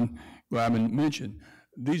Councilman Glavin mentioned,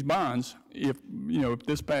 these bonds, if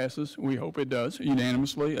this passes, we hope it does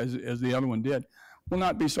unanimously, as the other one did, will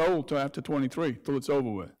not be sold till after 23, till it's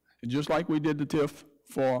over with. Just like we did the TIF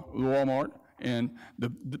for Walmart, and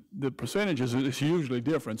the percentages is hugely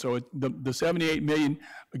different. So the 78 million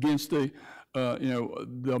against the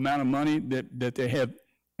amount of money that they have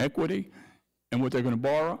equity and what they're going to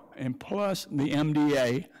borrow, and plus the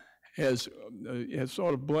MDA has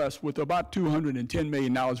sort of blessed with about $210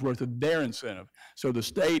 million worth of their incentive. So the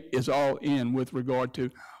state is all in with regard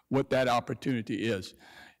to what that opportunity is.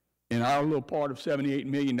 And our little part of $78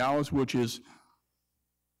 million, which is,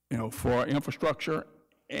 for infrastructure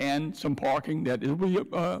and some parking that will be,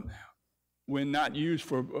 when not used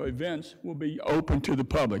for events, will be open to the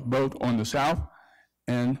public, both on the south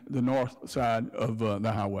and the north side of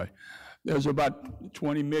the highway. There's about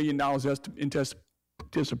 $20 million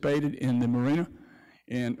anticipated in the marina,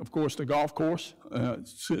 and of course the golf course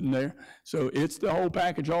sitting there. So it's the whole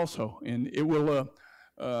package also, and it will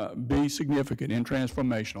be significant and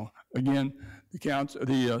transformational. Again,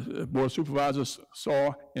 the Board of Supervisors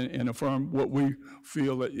saw and affirmed what we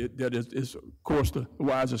feel that is of course, the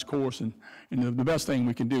wisest course and the best thing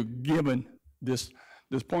we can do, given this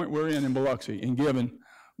point we're in Biloxi, and given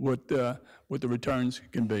what the returns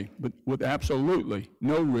can be, but with absolutely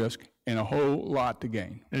no risk and a whole lot to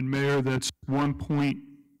gain. And Mayor, that's 1 point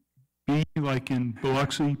B, like in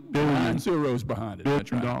Biloxi, billion. 9 zeros behind it.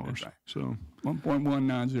 That's right. Dollars. That's right. So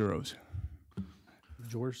 1.19 zeros.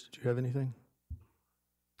 George, did you have anything?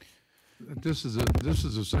 This is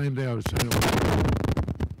the same day I was saying.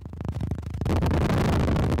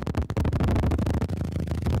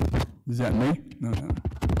 Is that me? No.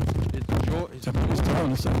 It's George. Somebody's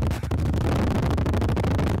telling us something.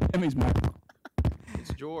 Emmy's mic.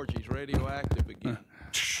 It's George. He's radioactive again.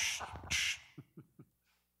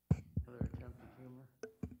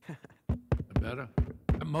 Better?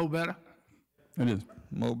 Mo better? It is.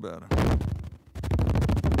 Mo better.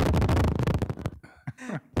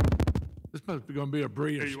 This must be gonna be a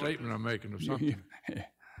brilliant statement I'm making or something.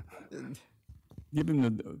 Give him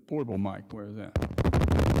the portable mic. Where is that?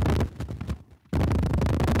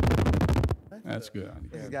 That's good.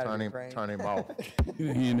 He's got to be praying. Turn him off. Get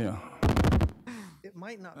a hand there. It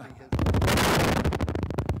might not be his.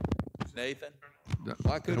 Nathan?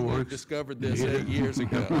 Why couldn't we have discovered this 8 years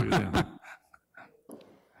ago?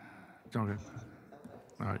 Okay.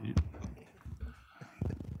 All right.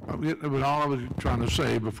 But all I was trying to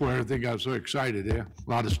say before everything got so excited there, a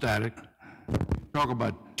lot of static. Talk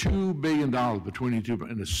about $2 billion between the two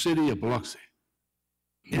in the city of Biloxi.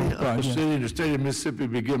 The city in the state of Mississippi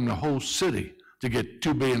be giving the whole city to get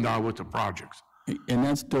 $2 billion worth of projects. And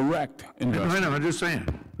that's direct investment. I know, I'm just saying.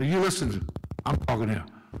 But you listen, I'm talking here.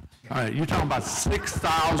 All right, you're talking about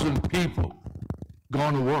 6,000 people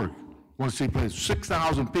going to work. Want to see place?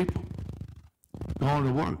 6,000 people going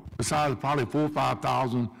to work. Besides probably 4,000 or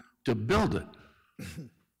 5,000 to build it.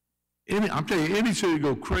 I'm telling you, any city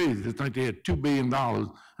go crazy to think they had $2 billion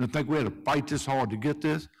and think we had to fight this hard to get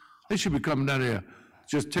this. They should be coming down there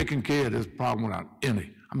just taking care of this problem without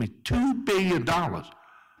any. I mean, $2 billion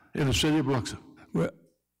in the city of Biloxi. Well,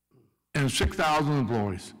 and 6,000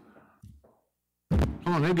 employees.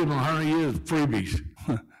 Come on, they're giving 100 years freebies.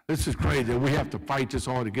 This is crazy. We have to fight this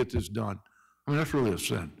hard to get this done. I mean, that's really a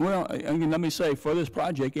sin. Well, again, let me say, for this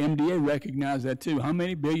project, MDA recognized that too. How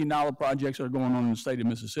many billion-dollar projects are going on in the state of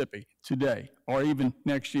Mississippi today, or even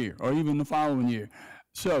next year, or even the following year?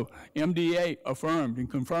 So MDA affirmed and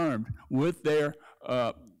confirmed with their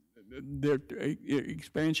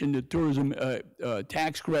expansion to tourism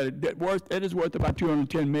tax credit that is worth about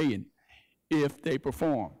 $210 million if they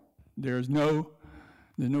perform. There's no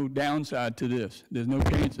downside to this. There's no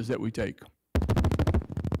chances that we take.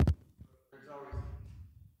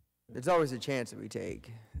 There's always a chance that we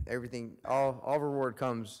take. Everything, all reward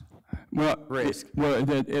comes risk. Well,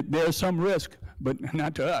 there's some risk, but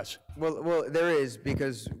not to us. Well, there is,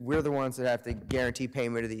 because we're the ones that have to guarantee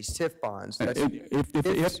payment of these TIF bonds. They're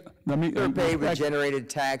paid with generated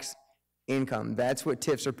tax income. That's what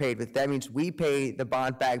TIFs are paid with. That means we pay the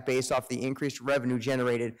bond back based off the increased revenue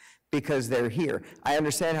generated because they're here. I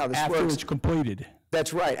understand how this works. After it's completed.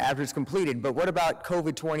 That's right, after it's completed. But what about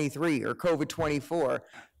COVID-23 or COVID-24?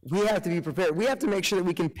 We have to be prepared. We have to make sure that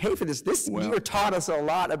we can pay for this. You were taught us a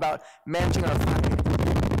lot about managing our finances.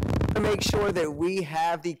 To make sure that we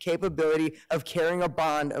have the capability of carrying a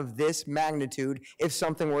bond of this magnitude if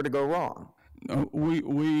something were to go wrong.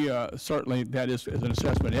 We certainly, that is an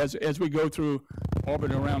assessment. As we go through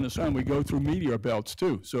orbiting around the sun, we go through meteor belts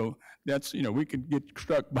too. So that's, we could get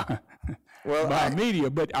struck by meteor,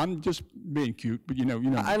 but I'm just being cute, but I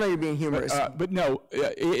know you're being humorous. But no,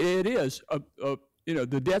 it is,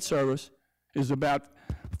 the debt service is about,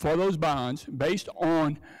 for those bonds, based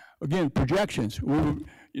on, again, projections. We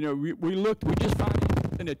just found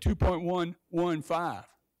it at 2.115,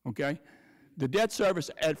 okay? The debt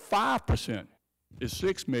service at 5% is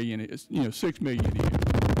 $6 million. It's $6 million a year.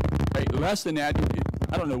 Right? Less than that,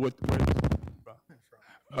 I don't know where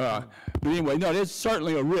but anyway, no, there's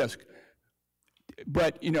certainly a risk.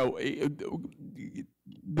 But the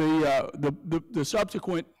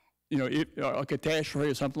subsequent, a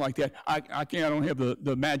catastrophe or something like that, I don't have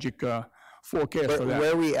the magic forecast for that.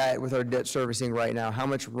 Where are we at with our debt servicing right now? How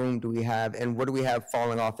much room do we have, and what do we have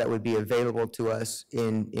falling off that would be available to us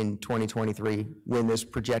in 2023 when this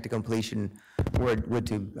projected completion would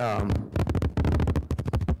to?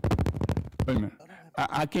 Wait a minute.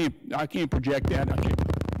 I can't project that.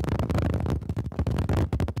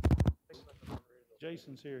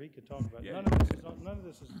 Jason's here, he could talk about it. None of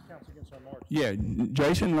this is counts against our margin. Yeah,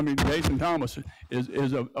 Jason Thomas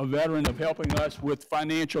is a veteran of helping us with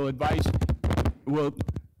financial advice. We'll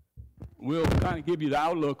kind of give you the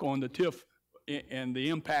outlook on the TIF and the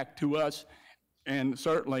impact to us, and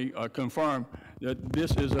certainly confirm that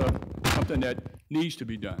this is something that needs to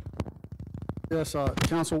be done. Yes,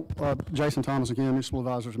 Council, Jason Thomas again, Municipal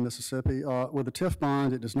Advisor of Mississippi. With the TIF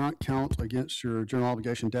bond, it does not count against your general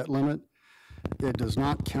obligation debt limit. It does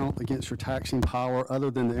not count against your taxing power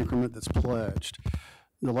other than the increment that's pledged.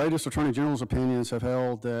 The latest Attorney General's opinions have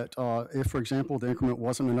held that if, for example, the increment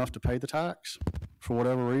wasn't enough to pay the tax, for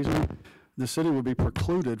whatever reason, the city would be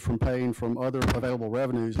precluded from paying from other available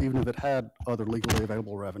revenues, even if it had other legally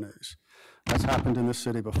available revenues. That's happened in this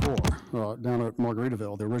city before, down at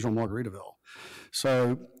Margaritaville, the original Margaritaville.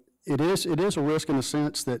 So it is a risk in the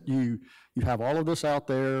sense that you have all of this out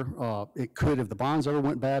there. It could, if the bonds ever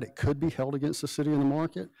went bad, it could be held against the city in the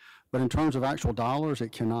market. But in terms of actual dollars,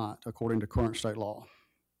 it cannot, according to current state law.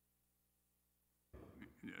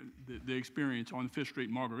 The experience on 5th Street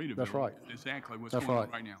Margaritaville. That's right. Exactly what's going on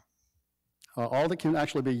right now. All that can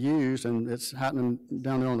actually be used, and it's happening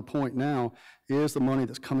down there on the point now, is the money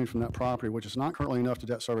that's coming from that property, which is not currently enough to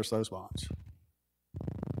debt service those bonds.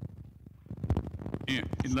 And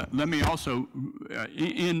let me also,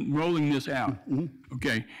 in rolling this out,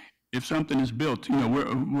 okay, if something is built, you know,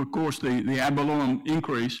 we're of course, the ad valorem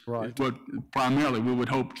increase is what primarily we would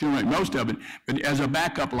hope generate most of it. But as a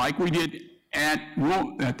backup, like we did at the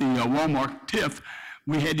Walmart TIF,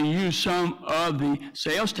 we had to use some of the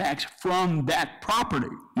sales tax from that property,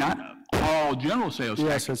 not all general sales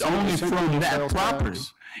tax, it's only essentially from that sales property.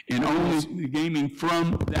 tax. And only gaming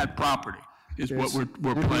from that property is what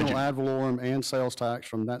we're pledging. Ad valorem and sales tax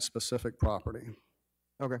from that specific property.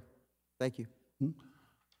 Okay, thank you.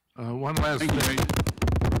 One last Thank you, thing.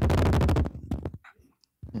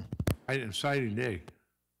 Nate. An exciting day.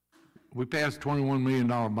 We passed a $21 million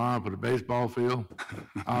bond for the baseball field.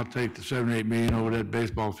 I'll take the 7-8 million over that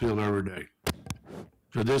baseball field every day.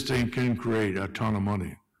 So this thing can create a ton of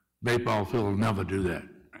money. Baseball field will never do that.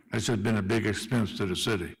 That's just been a big expense to the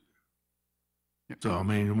city. So, I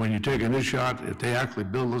mean, when you're taking this shot, if they actually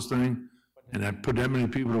build this thing and that put that many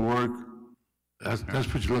people to work, that's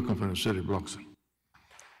what you're looking for in the city of Biloxi.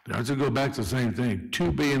 I should go back to the same thing.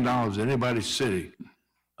 $2 billion in anybody's city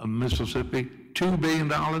of Mississippi, $2 billion,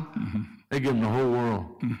 they give them the whole world.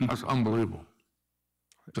 That's unbelievable.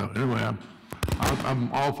 So anyway,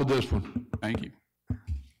 I'm all for this one. Thank you.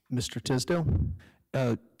 Mr. Tisdale?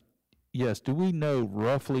 Yes, do we know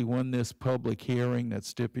roughly when this public hearing that's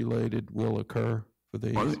stipulated will occur for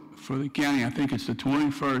these? For the county, I think it's the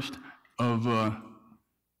 21st of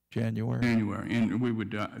January? January, and we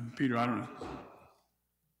would, Peter, I don't know.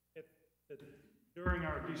 During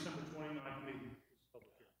our December 29th meeting.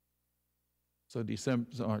 So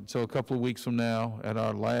so a couple of weeks from now, at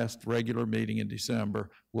our last regular meeting in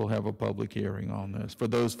December, we'll have a public hearing on this, for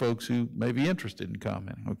those folks who may be interested in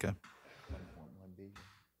commenting, okay?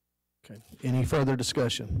 Okay. Any further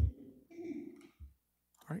discussion?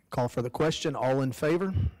 All right, call for the question. All in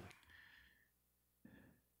favor?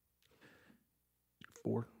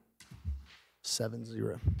 4, 7,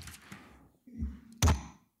 0.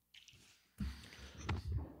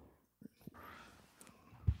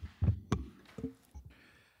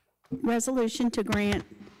 Resolution to grant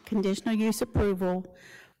conditional use approval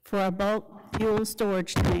for a bulk fuel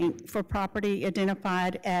storage tank for property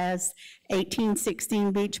identified as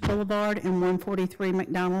 1816 Beach Boulevard and 143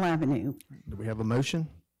 McDonald Avenue. Do we have a motion?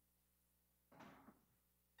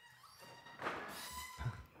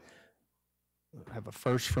 Have a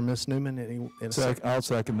first from Ms. Newman. I'll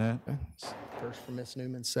second that. First from Ms.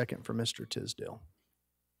 Newman, second from Mr. Tisdale.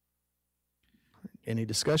 Any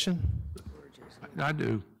discussion? I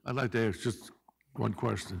do. I'd like to ask just one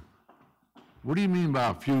question. What do you mean by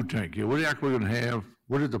a fuel tank here? What are you actually going to have?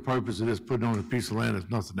 What is the purpose of this putting on a piece of land that's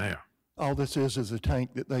nothing there? All this is a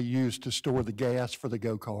tank that they use to store the gas for the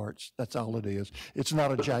go-karts. That's all it is. It's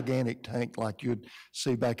not a gigantic tank like you'd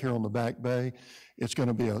see back here on the back bay. It's going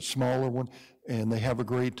to be a smaller one, and they have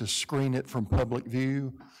agreed to screen it from public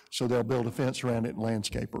view, so they'll build a fence around it and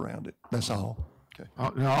landscape around it. That's all. Okay.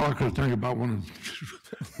 All I could think about when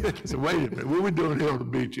so wait a minute, what are we doing here on the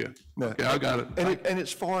beach yet? No. Okay, I got it. And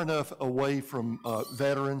it's far enough away from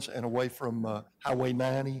veterans and away from Highway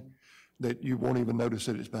 90 that you won't even notice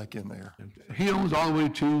that it's back in there. He owns all the way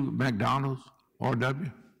to McDonald's,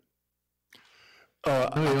 RW?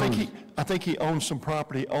 I think he owns some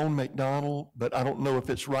property on McDonald, but I don't know if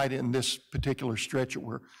it's right in this particular stretch that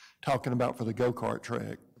we're talking about for the go-kart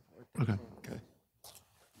track. Okay. Okay.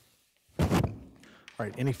 All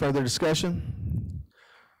right, any further discussion?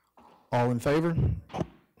 All in favor? 6-0,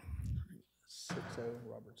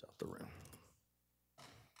 Robert's out the room.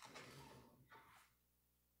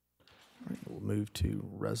 All right, we'll move to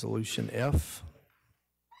Resolution F.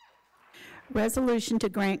 Resolution to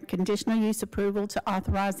grant conditional use approval to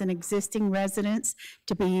authorize an existing residence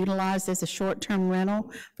to be utilized as a short-term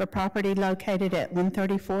rental for property located at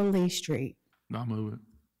 134 Lee Street. I'll move it.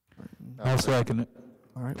 I'll second it.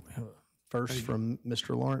 All right, we have a first from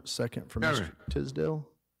Mr. Lawrence, second from Gary. Mr. Tisdale.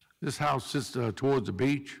 This house sits towards the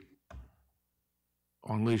beach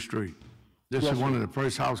on Lee Street. This is one of the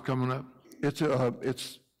first houses coming up? It's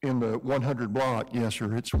in the 100 block, yes,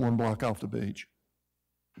 sir. It's one block off the beach.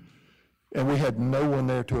 And we had no one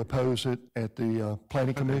there to oppose it at the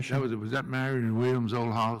planning commission. Was that Marion Williams'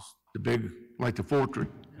 old house, the big, like the fortress?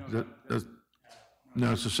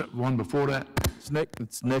 No, it's the one before that?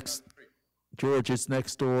 It's next, George, it's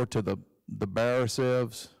next door to the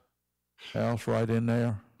Barisevs house right in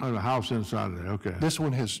there. Oh, the house inside of there, okay. This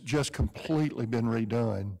one has just completely been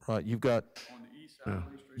redone. Right, you've got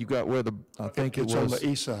where I think it was. It's on the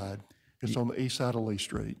east side. It's on the east side of Lee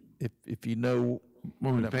Street. If you know.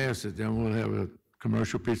 When we pass it, then we'll have a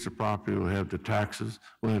commercial piece of property, we'll have the taxes,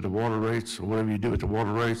 we'll have the water rates, or whatever you do with the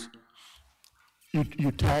water rates.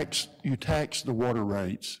 You tax the water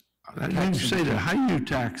rates. You say that, how do you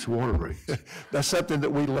tax water rates? That's something that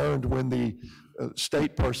we learned when the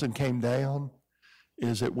state person came down,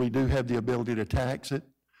 is that we do have the ability to tax it.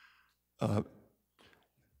 So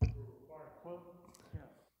if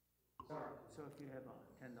you have a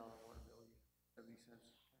 $10 water bill, 70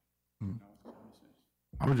 cents.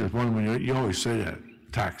 I was just wondering, when you always say that,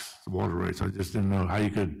 tax the water rates, I just didn't know how you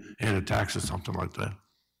could add a tax or something like that.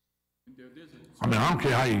 I mean, I don't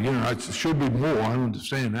care how you get it, it should be more, I don't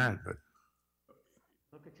understand that, but.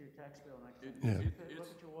 Look at your tax bill next time. Yeah. Look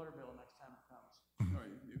at your water bill next time it comes. Right,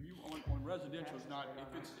 if you, on residential, it's not,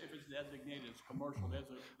 if it's designated as commercial, there's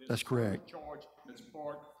That's correct. a charge that's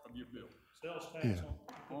part of your bill. Sales tax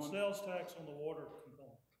Yeah. on, sales tax on the water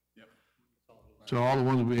component. Yep. So all the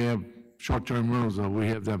ones we have, short-term rentals, we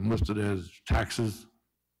have them listed as taxes,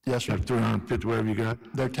 Yes, sir. like 350, whatever you got.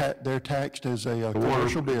 They're taxed as a The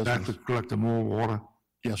commercial water, that's business. to collect the more water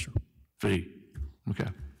Yes, sir. fee. Okay.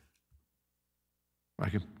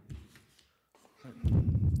 Thank you.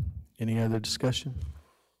 Any other discussion?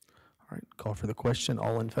 All right, call for the question.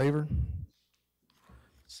 All in favor?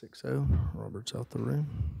 6-0. Robert's out the room.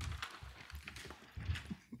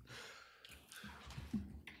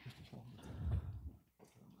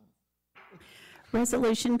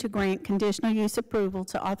 Resolution to grant conditional use approval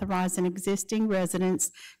to authorize an existing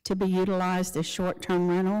residence to be utilized as short-term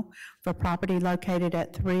rental for property located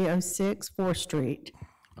at 306 4th Street.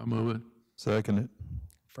 I move it. Second it.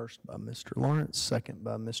 First by Mr. Lawrence, second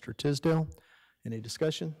by Mr. Tisdale. Any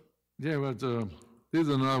discussion? Yeah, but here's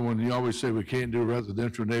another one. You always say we can't do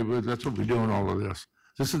residential neighborhoods. That's what we're doing all of this.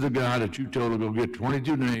 This is the guy that you told to go get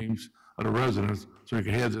 22 names of the residents so he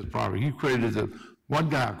can have this property. He created one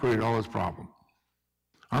guy created all this problem.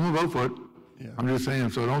 I'm gonna vote for it. Yeah. I'm just saying,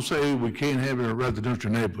 so don't say we can't have it in residential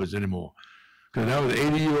neighborhoods anymore. Because that was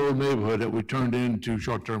an 80-year-old neighborhood that we turned into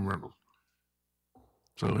short-term rentals.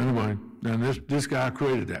 So anyway, then this guy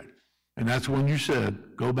created that. And that's when you said,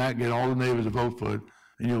 go back, get all the neighbors to vote for it,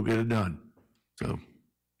 and you'll get it done. So,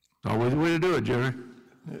 it's always the way to do it, Jerry.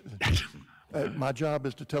 My job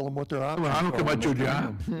is to tell them what their options are. I don't care about your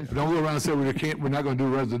job. Don't go around and say we're not gonna do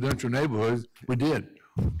residential neighborhoods. We did.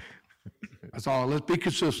 That's all. Let's be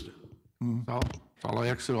consistent. That's all I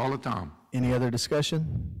ask all the time. Any other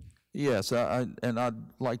discussion? Yes, and I'd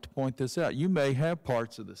like to point this out. You may have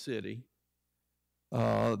parts of the city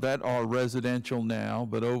that are residential now,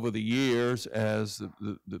 but over the years, as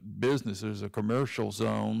the businesses or commercial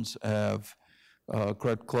zones have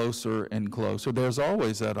crept closer and closer, there's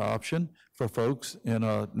always that option for folks in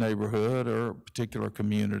a neighborhood or a particular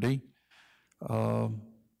community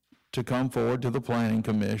to come forward to the Planning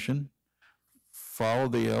Commission, follow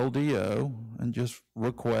the LDO, and just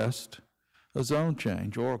request a zone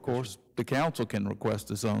change. Or, of course, the council can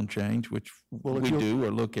request a zone change, which we do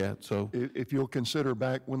or look at, so. If you'll consider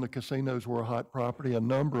back when the casinos were a hot property, a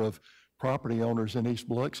number of property owners in East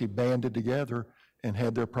Biloxi banded together and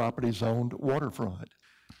had their property zoned waterfront.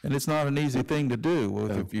 And it's not an easy thing to do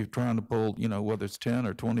if you're trying to pull, whether it's 10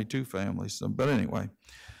 or 22 families. So, but anyway,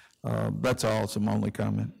 that's all, it's my only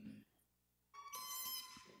comment.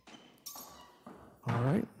 All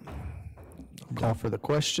right. Call for the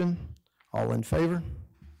question. All in favor?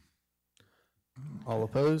 All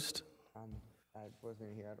opposed? I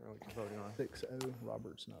wasn't here, I don't know what you're voting on. 6-0.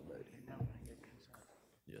 Robert's not voting.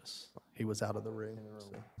 Yes, he was out of the room,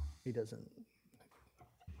 so he doesn't.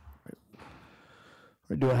 All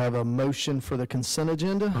right, do I have a motion for the consent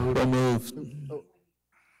agenda? So moved. Oh.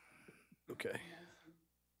 Okay.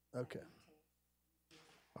 Okay.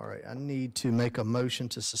 All right, I need to make a motion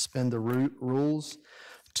to suspend the rules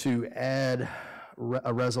to add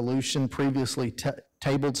a resolution previously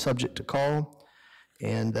tabled subject to call,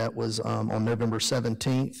 and that was on November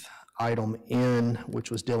 17th, item N, which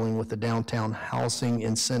was dealing with the downtown housing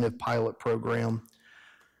incentive pilot program.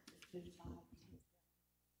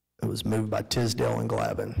 It was moved by Tisdale and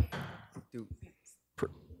Glavin.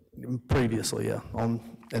 Previously, yeah, and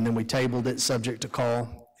then we tabled it subject to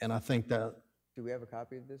call, and I think that. Do we have a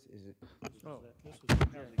copy of this? Is it?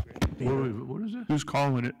 What is it? Who's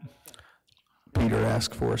calling it? Peter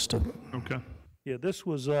asked for us to. Okay. Yeah, this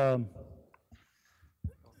was a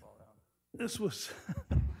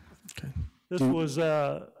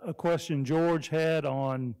question George had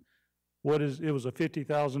on it was a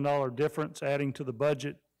 $50,000 difference adding to the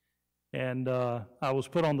budget. And I was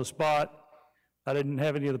put on the spot. I didn't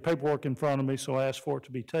have any of the paperwork in front of me, so I asked for it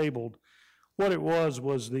to be tabled. What it was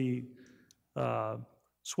the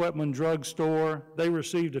Sweatman Drug Store. They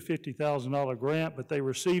received a $50,000 grant, but they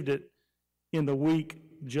received it in the week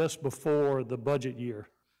just before the budget year.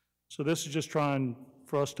 So this is just trying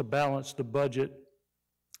for us to balance the budget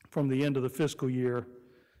from the end of the fiscal year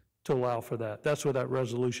to allow for that. That's what that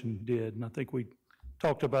resolution did, and I think we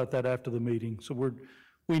talked about that after the meeting. So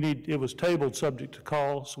it was tabled subject to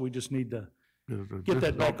call, so we just need to get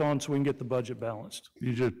that back on so we can get the budget balanced.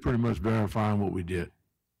 You just pretty much verifying what we did.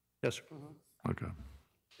 Yes, sir. Okay.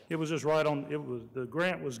 It was just right on, the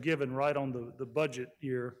grant was given right on the budget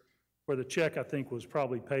year, where the check, I think, was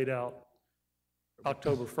probably paid out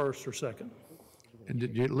October 1st or 2nd. And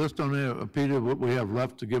did you list on there, Peter, what we have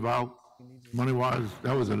left to give out money-wise?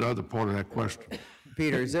 That was another part of that question.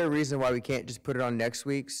 Peter, is there a reason why we can't just put it on next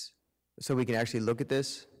week's so we can actually look at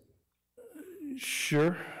this?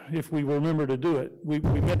 Sure, if we remember to do it. We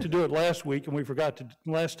meant to do it last week, and we forgot to,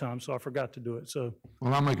 last time, so I forgot to do it, so,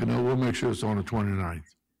 Well, I'll make a note. We'll make sure it's on the 29th.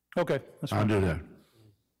 okay, that's I'll fine. do that.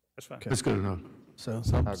 That's fine. That's good enough. So,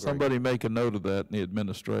 Somebody make a note of that in the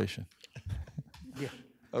administration. Yeah.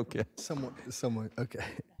 Okay. someone, okay.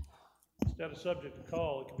 Instead of subject to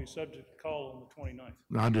call, it could be subject to call on the 29th.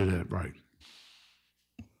 I'll do that, right.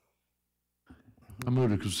 I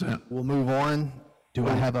move to consent. We'll move on. Do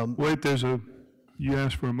I have a, Wait, you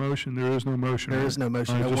asked for a motion, there is no motion. there right? is no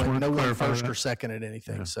motion. I No just one, wanted to no one clarify first that. or seconded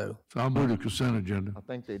anything, so. So I'll move to consent agenda. I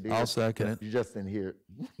think they did. I'll second it. You just didn't hear it.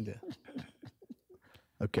 Yeah.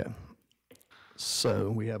 Okay.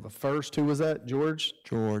 So we have a first. Who was that? George?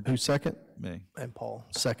 George. Who's second? Me. And Paul,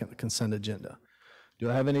 second, the consent agenda. Do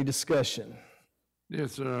I have any discussion?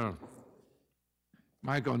 Yes,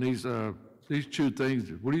 Mike, on these two things,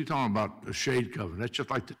 what are you talking about, the shade cover? That's just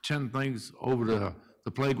like the 10 things over the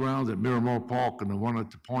playgrounds at Miramar Park and the one at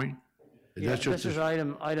the Point? Yeah, this is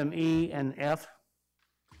item E and F.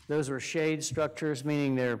 Those were shade structures,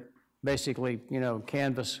 meaning they're basically,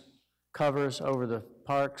 canvas covers over the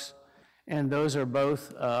parks. And those are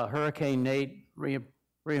both Hurricane Nate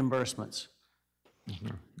reimbursements.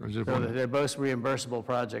 So they're both reimbursable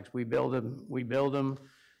projects. We build them,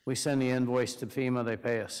 we send the invoice to FEMA, they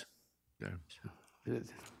pay us. Okay.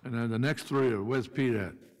 And then the next three are, where's Pete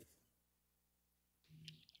at?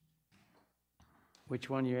 Which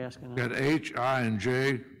one are you asking? You got H, I, and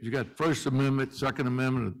J. You got First Amendment, Second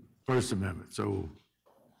Amendment, and First Amendment. So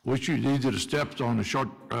these are the steps on the short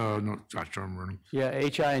term. Yeah,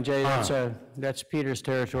 H, I, and J, that's Peter's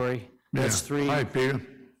territory. That's three. Hi, Peter.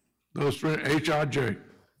 Those three, H, I, J.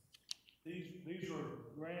 These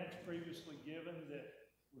were grants previously given that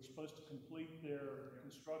were supposed to complete their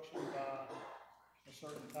construction by a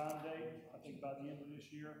certain time date, I think by the end of this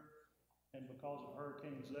year. And because of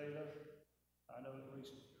Hurricane Zeta, I know at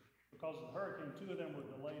least because of the hurricane, 2 of them were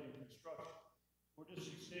delayed in construction. We're just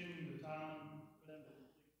extending the time for them to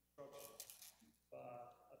complete construction by,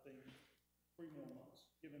 I think, 3 more months,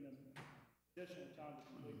 giving them additional time to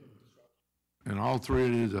complete their construction. And all three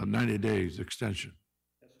of these are 90 days extension.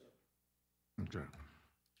 Yes, sir. Okay.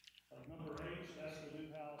 Number H, that's the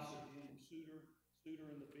new house at the end of Suter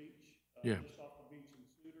in the beach. Yeah. Just off the beach in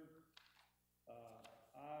Suter.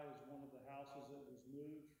 I is one of the houses that was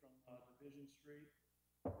moved from Division Street.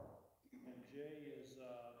 And J is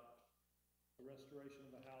the restoration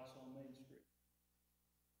of the house on Main Street.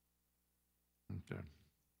 Okay.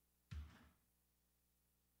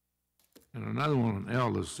 And another one on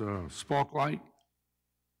L is Sparklight.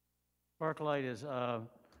 Sparklight is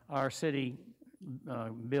our city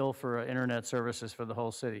bill for internet services for the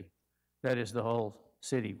whole city. That is the whole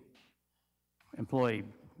city employee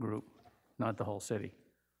group, not the whole city.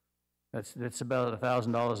 That's about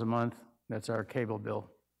 $1,000 a month. That's our cable bill.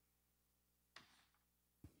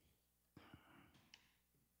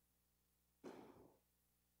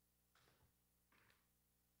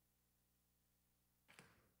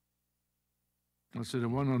 I see the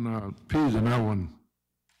one on P's and that one.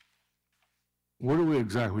 What are we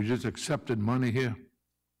exactly? We just accepted money here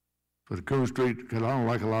for the Coon Street? Because I don't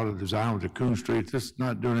like a lot of design with the Coon Street. This is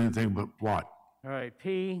not doing anything but what? All right,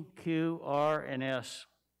 P, Q, R, and S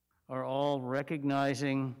are all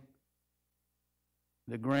recognizing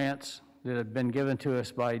the grants that have been given to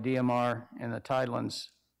us by DMR and the Tidelands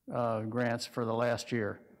grants for the last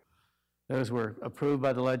year. Those were approved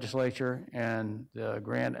by the legislature, and the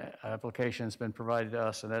grant application's been provided to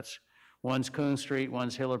us, and that's one's Coon Street,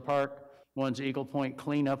 one's Hillard Park, one's Eagle Point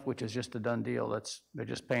cleanup, which is just a done deal. They're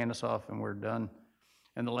just paying us off and we're done.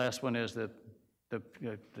 And the last one is the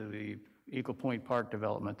Eagle Point Park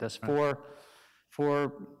development. That's four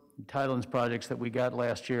Tidelands projects that we got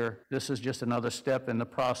last year. This is just another step in the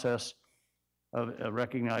process of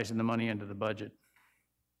recognizing the money into the budget.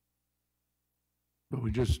 But we're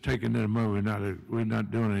just taking that money, we're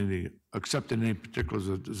not doing anything, accepting any particulars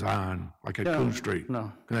of design, like at Coon Street. No.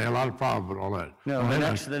 'Cause they had a lot of problems with all that. No, I'll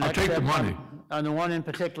take the step money. On the one in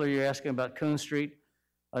particular you're asking about, Coon Street,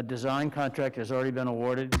 a design contract has already been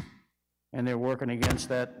awarded, and they're working against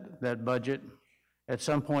that budget. At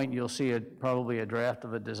some point, you'll see probably a draft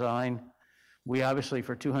of a design. We obviously,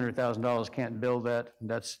 for $200,000, can't build that.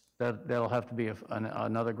 That'll have to be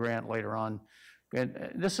another grant later on.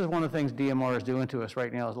 And this is one of the things DMR is doing to us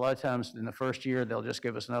right now, is a lot of times in the first year, they'll just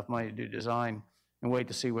give us enough money to do design and wait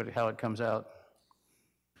to see how it comes out.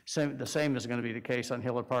 The same is going to be the case on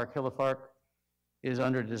Hiller Park. Hiller Park is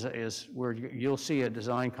where you'll see a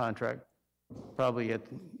design contract probably at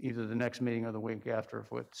either the next meeting or the week after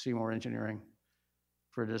with Seymour Engineering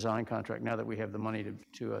for a design contract, now that we have the money to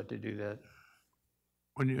do that.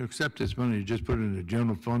 When you accept this money, you just put it in the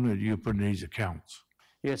general fund, or you put it in these accounts?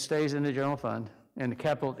 Yeah, it stays in the general fund, in the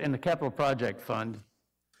capital project fund.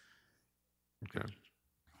 Okay.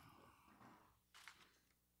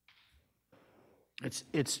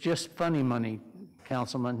 It's just funny money,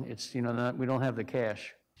 Councilman. It's, we don't have the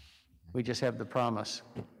cash. We just have the promise.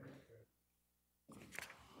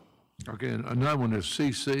 Okay, and another one is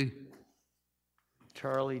CC.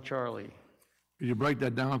 Charlie. Could you break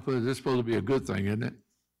that down for us? This is supposed to be a good thing, isn't it?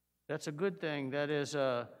 That's a good thing. That is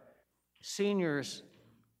seniors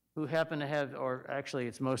who happen to have, or actually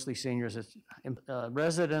it's mostly seniors, it's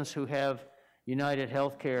residents who have United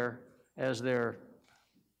Healthcare as their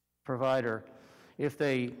provider. If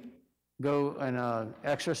they go and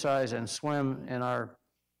exercise and swim in our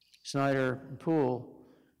Snyder pool,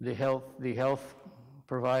 the health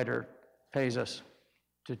provider pays us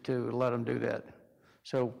to let them do that.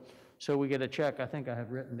 So we get a check, I think I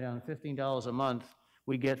have written down, $15 a month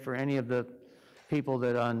we get for any of the people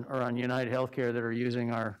that are on United Healthcare that are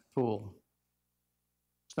using our pool.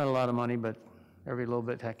 It's not a lot of money, but every little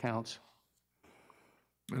bit that counts.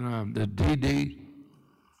 And the DD,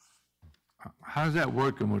 how's that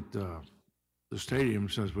working with the stadium,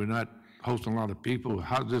 since we're not hosting a lot of people?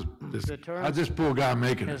 How's this poor guy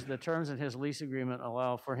making it? The terms in his lease agreement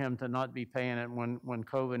allow for him to not be paying it when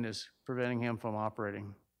COVID is preventing him from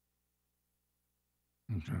operating.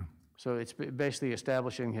 Okay. So it's basically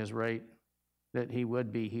establishing his rate that he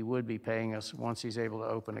would be paying us once he's able to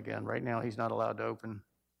open again. Right now, he's not allowed to open.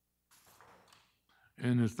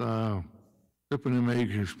 And it's, maybe you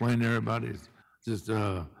can explain to everybody, it's just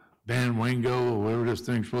Band Wango, or whatever this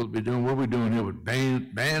thing's supposed to be doing. What are we doing here with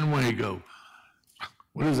Band Wango?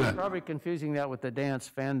 What is that? Probably confusing that with the dance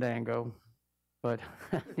Fandango, but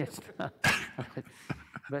it's not.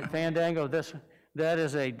 But Fandango, that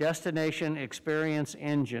is a destination experience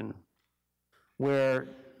engine where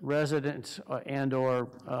residents and/or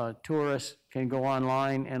tourists can go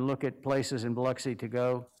online and look at places in Biloxi to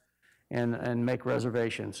go and make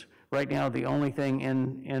reservations. Right now, the only thing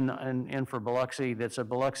in for Biloxi that's a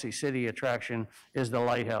Biloxi city attraction is the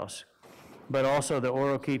lighthouse. But also the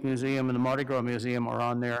Orokeep Museum and the Mardi Gras Museum are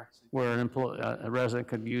on there, where a resident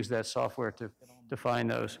could use that software to find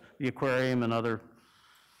those. The aquarium and other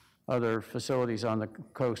facilities on the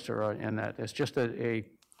coast are in that. It's just a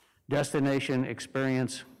destination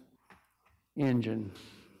experience engine.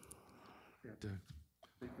 The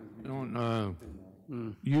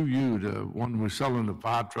one we're selling the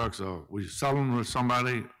fire trucks, are we selling them with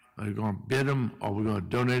somebody? Are you going to bid them, or are we going to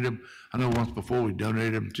donate them? I know once before we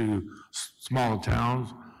donated them to smaller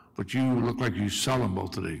towns, but you look like you're selling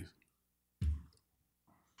both of these.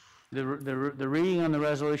 The reading on the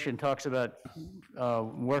resolution talks about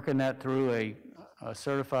working that through a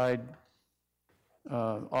certified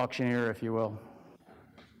auctioneer, if you will,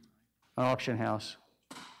 an auction house.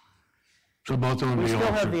 So both of them We be still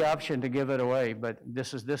have auctioned. the option to give it away, but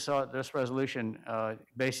this resolution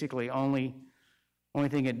basically only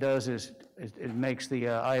thing it does is it makes the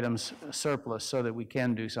items surplus so that we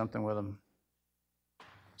can do something with them.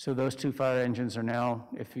 So those 2 fire engines are now,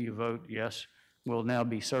 if you vote yes, will now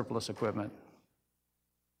be surplus equipment.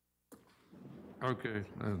 Okay,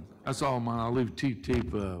 that's all mine. I'll leave TT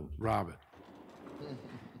for Robert.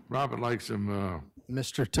 Robert likes some,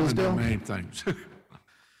 Mr. one of the Tisdale? main things.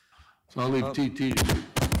 So I'll leave TT to do.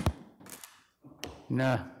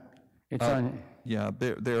 No, it's on. Yeah,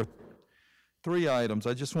 there are 3 items.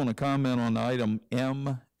 I just want to comment on item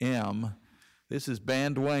MM. This is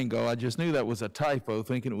Bandwango. I just knew that was a typo,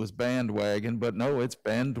 thinking it was bandwagon, but no, it's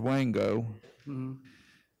Bandwango. Mm-hmm.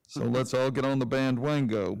 So let's all get on the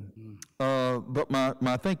Bandwango. But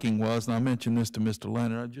my thinking was, and I mentioned this to Mr.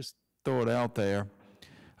 Leonard, I just throw it out there.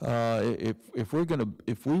 If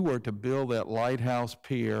we were to build that lighthouse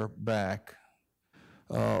pier back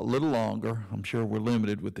a little longer, I'm sure we're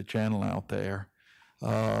limited with the channel out there,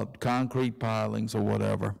 concrete pilings or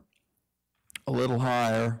whatever, a little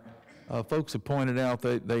higher. Folks have pointed out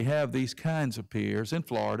that they have these kinds of piers in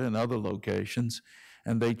Florida and other locations,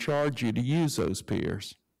 and they charge you to use those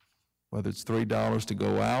piers, whether it's $3 to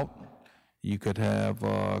go out You could have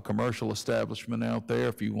a commercial establishment out there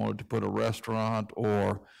if you wanted to put a restaurant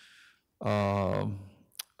or a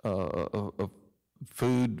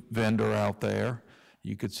food vendor out there.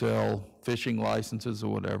 You could sell fishing licenses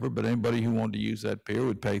or whatever, but anybody who wanted to use that pier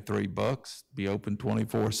would pay $3, be open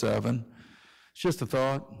 24/7. It's just a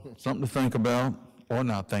thought, something to think about or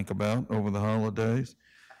not think about over the holidays.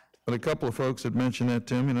 But a couple of folks had mentioned that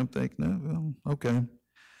to me, and I'm thinking, no, well, okay.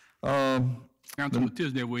 Councilman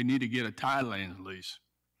Tisdale, we need to get a Thailand lease.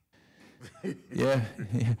 Yeah,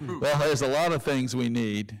 well, there's a lot of things we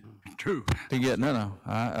need. True. To get,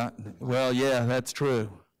 well, yeah, that's true.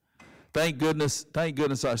 Thank goodness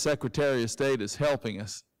our Secretary of State is helping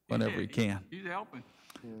us whenever he can. He's helping.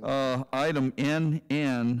 Item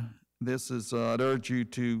NN, this is, I'd urge you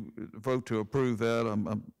to vote to approve that.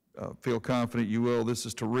 I feel confident you will. This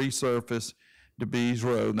is to resurface DeBees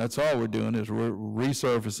Road, and that's all we're doing is we're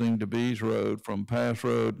resurfacing DeBees Road from Pass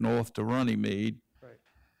Road north to Runnymede. Right.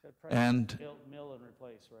 And Mill and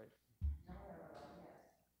replace, right?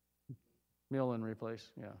 Mill and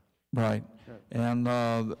replace, yeah. right. And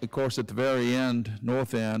of course, at the very end,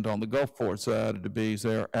 north end, on the Gulfport side of DeBees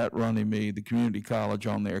there at Runnymede, the community college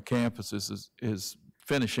on their campus is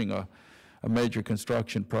finishing a major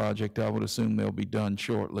construction project. I would assume they'll be done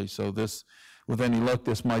shortly. So this, with any luck,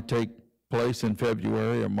 this might take place in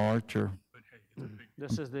February or March or.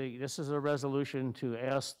 This is a resolution to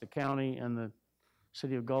ask the county and the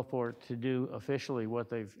city of Gulfport to do officially what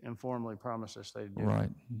they've informally promised us they'd do. Right.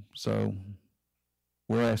 So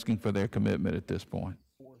we're asking for their commitment at this point.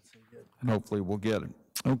 And hopefully we'll get it.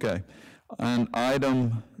 Okay. And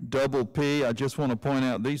item P, I just want to point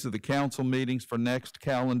out, these are the council meetings for next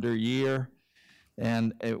calendar year.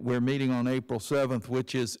 And we're meeting on April 7th,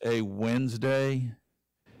 which is a Wednesday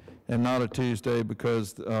and not a Tuesday,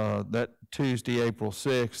 because that Tuesday, April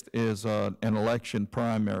 6th, is an election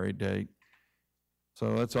primary date.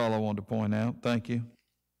 So that's all I wanted to point out. Thank you.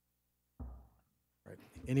 Right.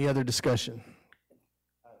 Any other discussion?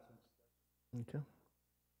 Okay.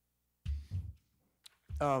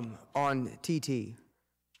 On TT,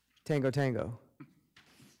 Tango. Tango.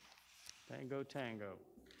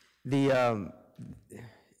 It's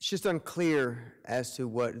just unclear as to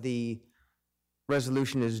what the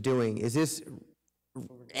resolution is doing. Is this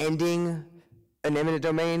ending an eminent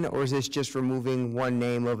domain, or is this just removing one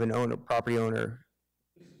name of an owner, property owner?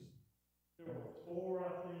 There were four, I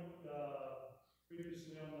think,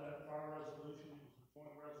 previously on that prior resolution. It was a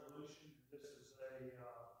joint resolution.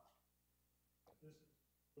 This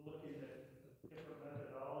is looking at different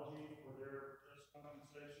methodology for their just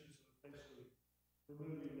compensation, so basically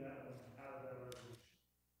removing that one out of that resolution.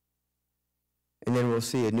 And then we'll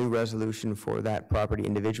see a new resolution for that property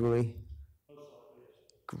individually?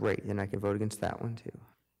 Great, then I can vote against that one too.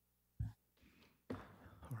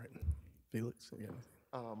 All right. Felix? Yeah.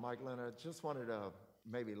 Mike Leonard, just wanted to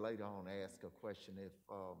maybe later on ask a question if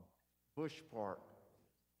Bush Park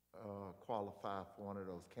qualify for one of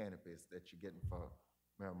those canopies that you're getting for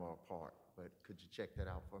Miramar Park, but could you check that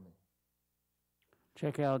out for me?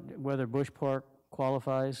 Check out whether Bush Park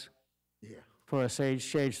qualifies for a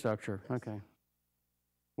shade structure. Okay.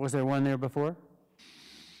 Was there one there before?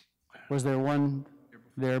 Was there one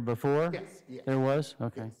there before? Yes. There was?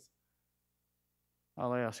 Okay. Yes.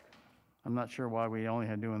 I'll ask. I'm not sure why we only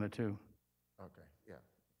had doing the two. Okay, yeah.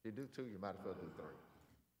 If you do two, you might as well do three.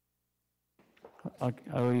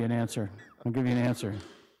 I'll owe you an answer. I'll give you an answer.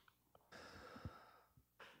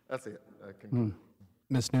 That's it.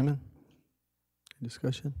 Ms. Newman?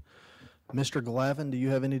 Discussion? Mr. Glavin, do you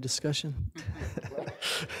have any discussion?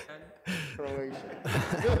 It's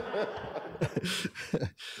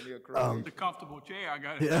a comfortable chair, I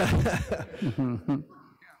got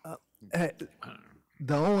it.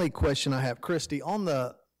 The only question I have, Christie, on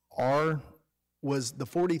the R, was the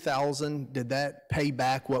 40,000, did that pay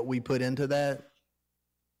back what we put into that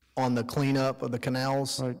on the cleanup of the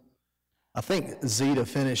canals? Right. I think Zeta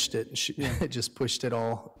finished it. She just pushed it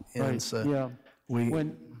all in. Right. So Yeah. we.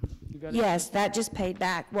 Yes, that just paid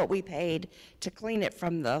back what we paid to clean it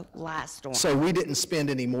from the last storm. So we didn't spend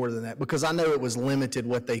any more than that, because I know it was limited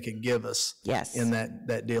what they could give us. Yes. In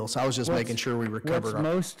that deal. So I was just making sure we recovered. What's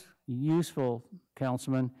most useful,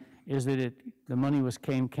 Councilman, is that the money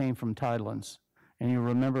came from Tidelands. And you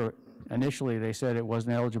remember, initially, they said it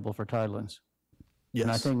wasn't eligible for Tidelands. Yes.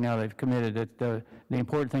 And I think now they've committed it. The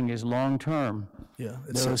important thing is long-term. Yeah.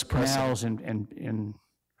 Those canals, and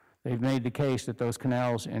they've made the case that those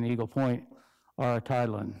canals in Eagle Point are a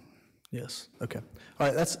Tideland. Yes, okay. All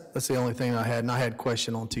right, that's the only thing I had, and I had a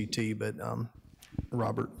question on TT, but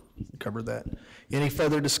Robert covered that. Any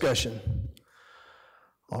further discussion?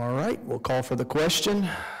 All right, we'll call for the question.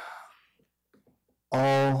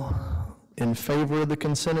 All in favor of the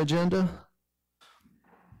consent agenda?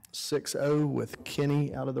 6-0 with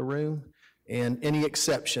Kenny out of the room. And any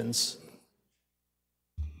exceptions?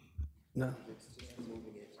 No?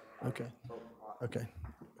 Okay. Okay.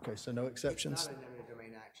 Okay, so no exceptions?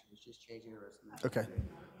 Okay.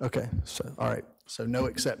 Okay, so, all right, so no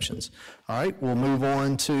exceptions. All right, we'll move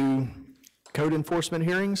on to code enforcement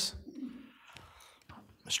hearings.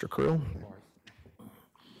 Mr. Krill.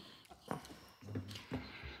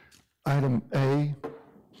 Item A,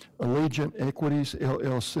 Allegiant Equities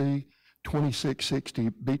LLC, 2660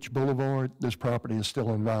 Beach Boulevard. This property is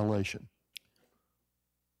still in violation.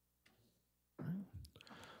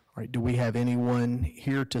 All right, do we have anyone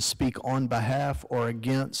here to speak on behalf or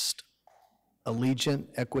against Allegiant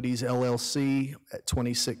Equities LLC at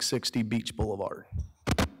 2660 Beach Boulevard?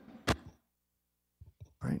 All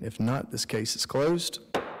right, if not, this case is closed.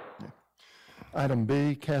 Item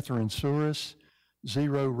B, Catherine Souris,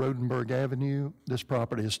 0 Rodenberg Avenue. This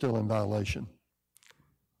property is still in violation.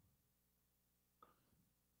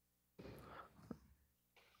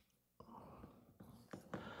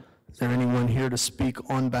 Is there anyone here to speak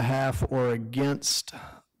on behalf or against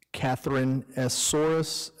Catherine S.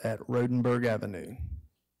 Souris at Rodenberg Avenue?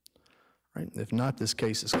 All right, if not, this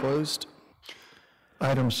case is closed.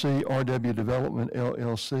 Item C, RW Development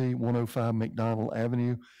LLC, 105 McDonald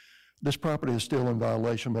Avenue. This property is still in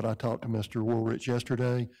violation, but I talked to Mr. Woolrich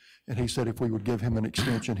yesterday, and he said if we would give him an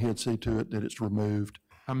extension, he'd see to it that it's removed.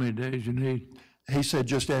 How many days you need? He said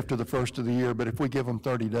just after the first of the year, but if we give him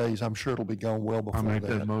 30 days, I'm sure it'll be gone well before I that. make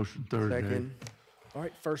that motion, 30 days. All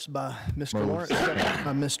right, first by Mr. Lawrence, second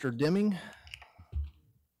by Mr. Deming.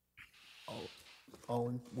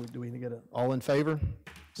 Do we get all in favor?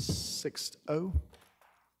 6-0. All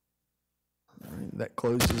right, that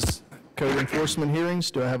closes code enforcement hearings.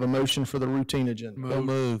 Do I have a motion for the routine agenda? So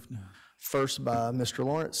moved. First by Mr.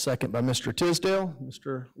 Lawrence, second by Mr. Tisdale.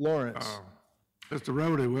 Mr. Lawrence. Mr.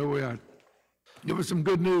 Rhodey, where we at? Give us some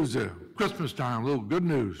good news there. Christmas time, a little good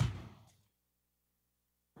news.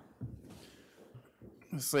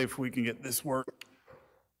 Let's see if we can get this work.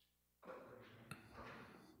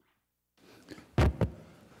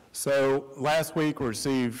 So last week we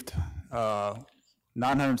received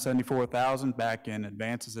 $974,000 back in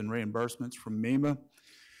advances and reimbursements from MEMA.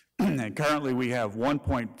 And currently we have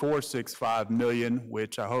 $1.465 million,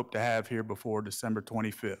 which I hope to have here before December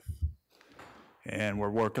 25th. And we're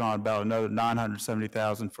working on about another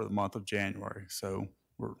 $970,000 for the month of January. So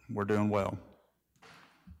we're doing well.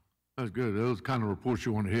 That's good. Those kind of reports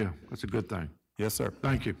you want to hear. That's a good thing. Yes, sir.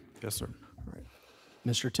 Thank you. Yes, sir. All right.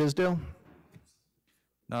 Mr. Tisdale?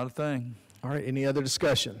 Not a thing. All right, any other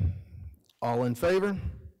discussion? All in favor?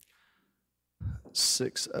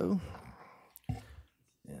 6-0.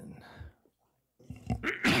 And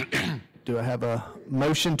do I have a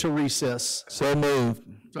motion to recess? So moved.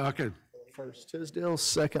 Okay. First Tisdale,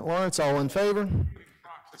 second Lawrence, all in favor?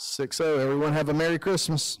 6-0. Everyone have a Merry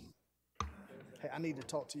Christmas. Hey, I need to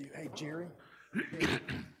talk to you. Hey, Jerry.